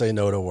ears, just say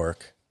no to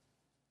work.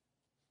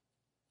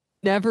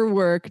 Never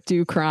work,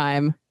 do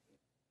crime.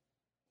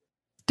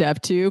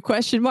 Step 2, ?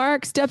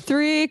 Step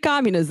 3,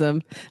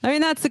 communism. I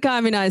mean, that's the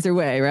communizer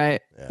way,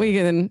 right? Yeah.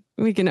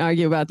 We can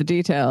argue about the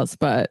details,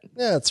 but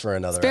yeah, it's for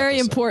another. It's very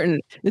episode.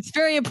 important. It's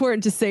very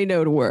important to say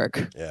no to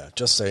work. Yeah,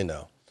 just say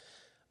no.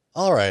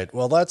 All right.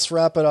 Well, let's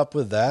wrap it up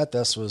with that.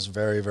 This was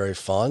very, very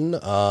fun.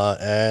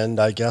 And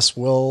I guess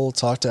we'll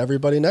talk to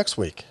everybody next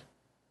week.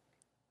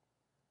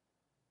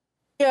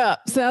 Yeah,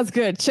 sounds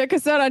good. Check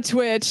us out on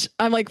Twitch.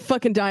 I'm like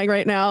fucking dying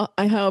right now.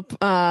 I hope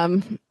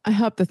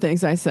the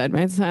things I said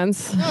made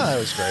sense. Yeah, that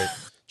was great.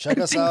 Check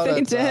us out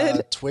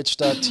at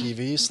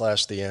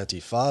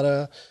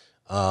twitch.tv/theantifada.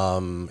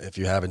 If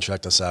you haven't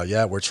checked us out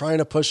yet, we're trying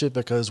to push it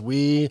because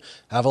we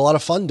have a lot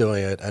of fun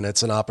doing it, and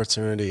it's an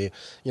opportunity,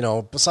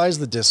 besides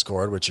the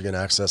Discord, which you can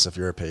access if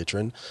you're a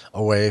patron,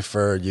 a way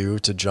for you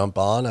to jump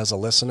on as a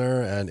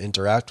listener and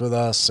interact with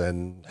us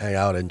and hang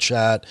out and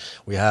chat.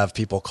 We have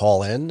people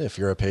call in. If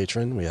you're a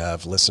patron, we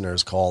have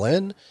listeners call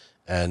in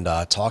and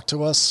talk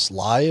to us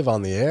live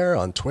on the air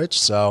on Twitch.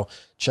 So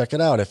check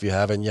it out if you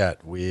haven't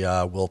yet. We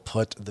will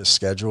put the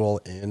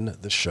schedule in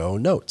the show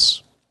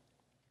notes.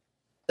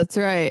 That's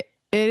right.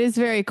 It is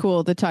very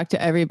cool to talk to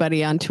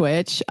everybody on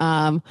Twitch.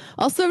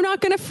 Also, I'm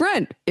not going to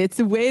front. It's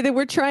a way that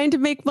we're trying to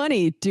make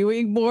money,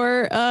 doing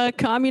more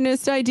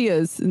communist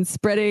ideas and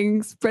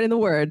spreading the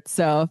word.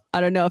 So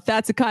I don't know if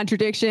that's a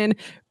contradiction.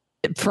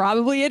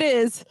 Probably it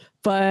is,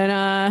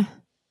 but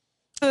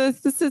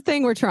this is the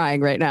thing we're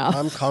trying right now.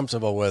 I'm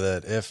comfortable with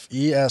it. If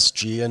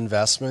ESG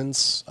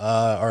investments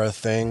are a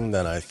thing,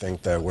 then I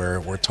think that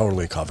we're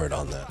totally covered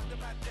on that.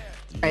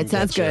 All right,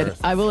 sounds good.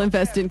 I will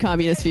invest in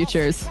communist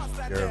futures.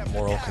 Your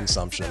moral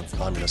consumption,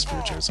 communist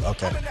futures.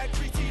 Okay.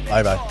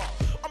 Bye-bye.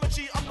 I'm a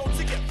G, I'm known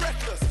to get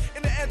reckless.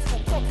 In the end,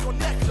 we'll pop your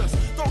necklace.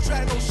 Don't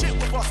try no shit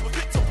with us. We're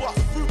quick to bust.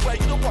 Food where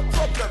you don't got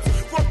problems.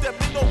 Rob them,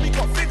 they know we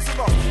got things in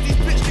us. These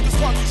bitch niggas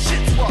can't do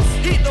shit to us.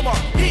 Heat them up,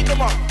 heat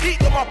them up, heat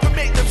them up and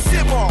make them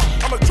simmer.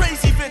 I'm a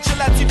crazy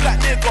vigilante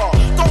black nigga.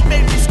 Don't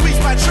make me squeeze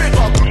my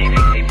trigger.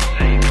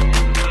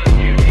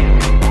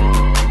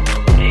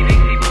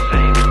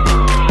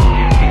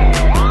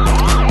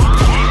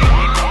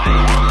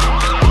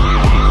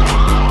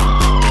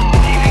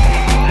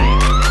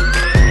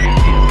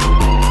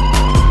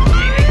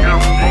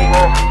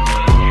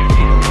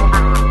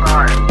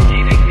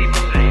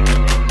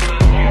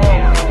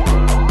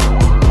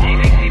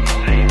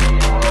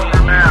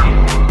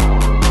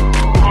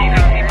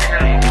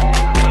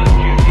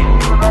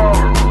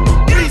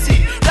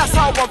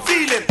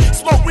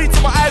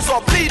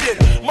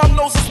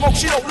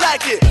 She don't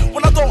like it.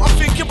 When I don't, I'm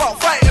thinking about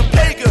fighting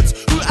pagans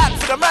who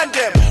act for the man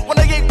them. When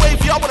I ain't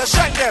wavy, I wanna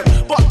shank them,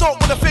 but I don't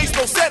wanna face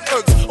no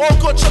sentence. Oh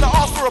God, tryna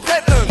ask for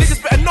repentance.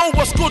 Niggas better know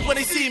what's good when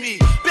they see me.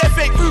 Bare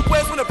fake rude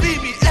boys wanna be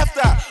me. F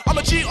that. I'm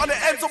a G on the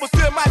ends. I was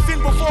doing my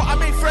thing before I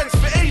made friends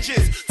for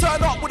ages.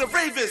 Turn up with the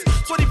ravers.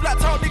 20 black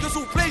town niggas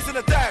who blazing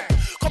a dime.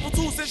 Couple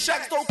tools and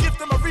shacks don't give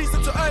them a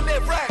reason to earn their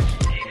rank.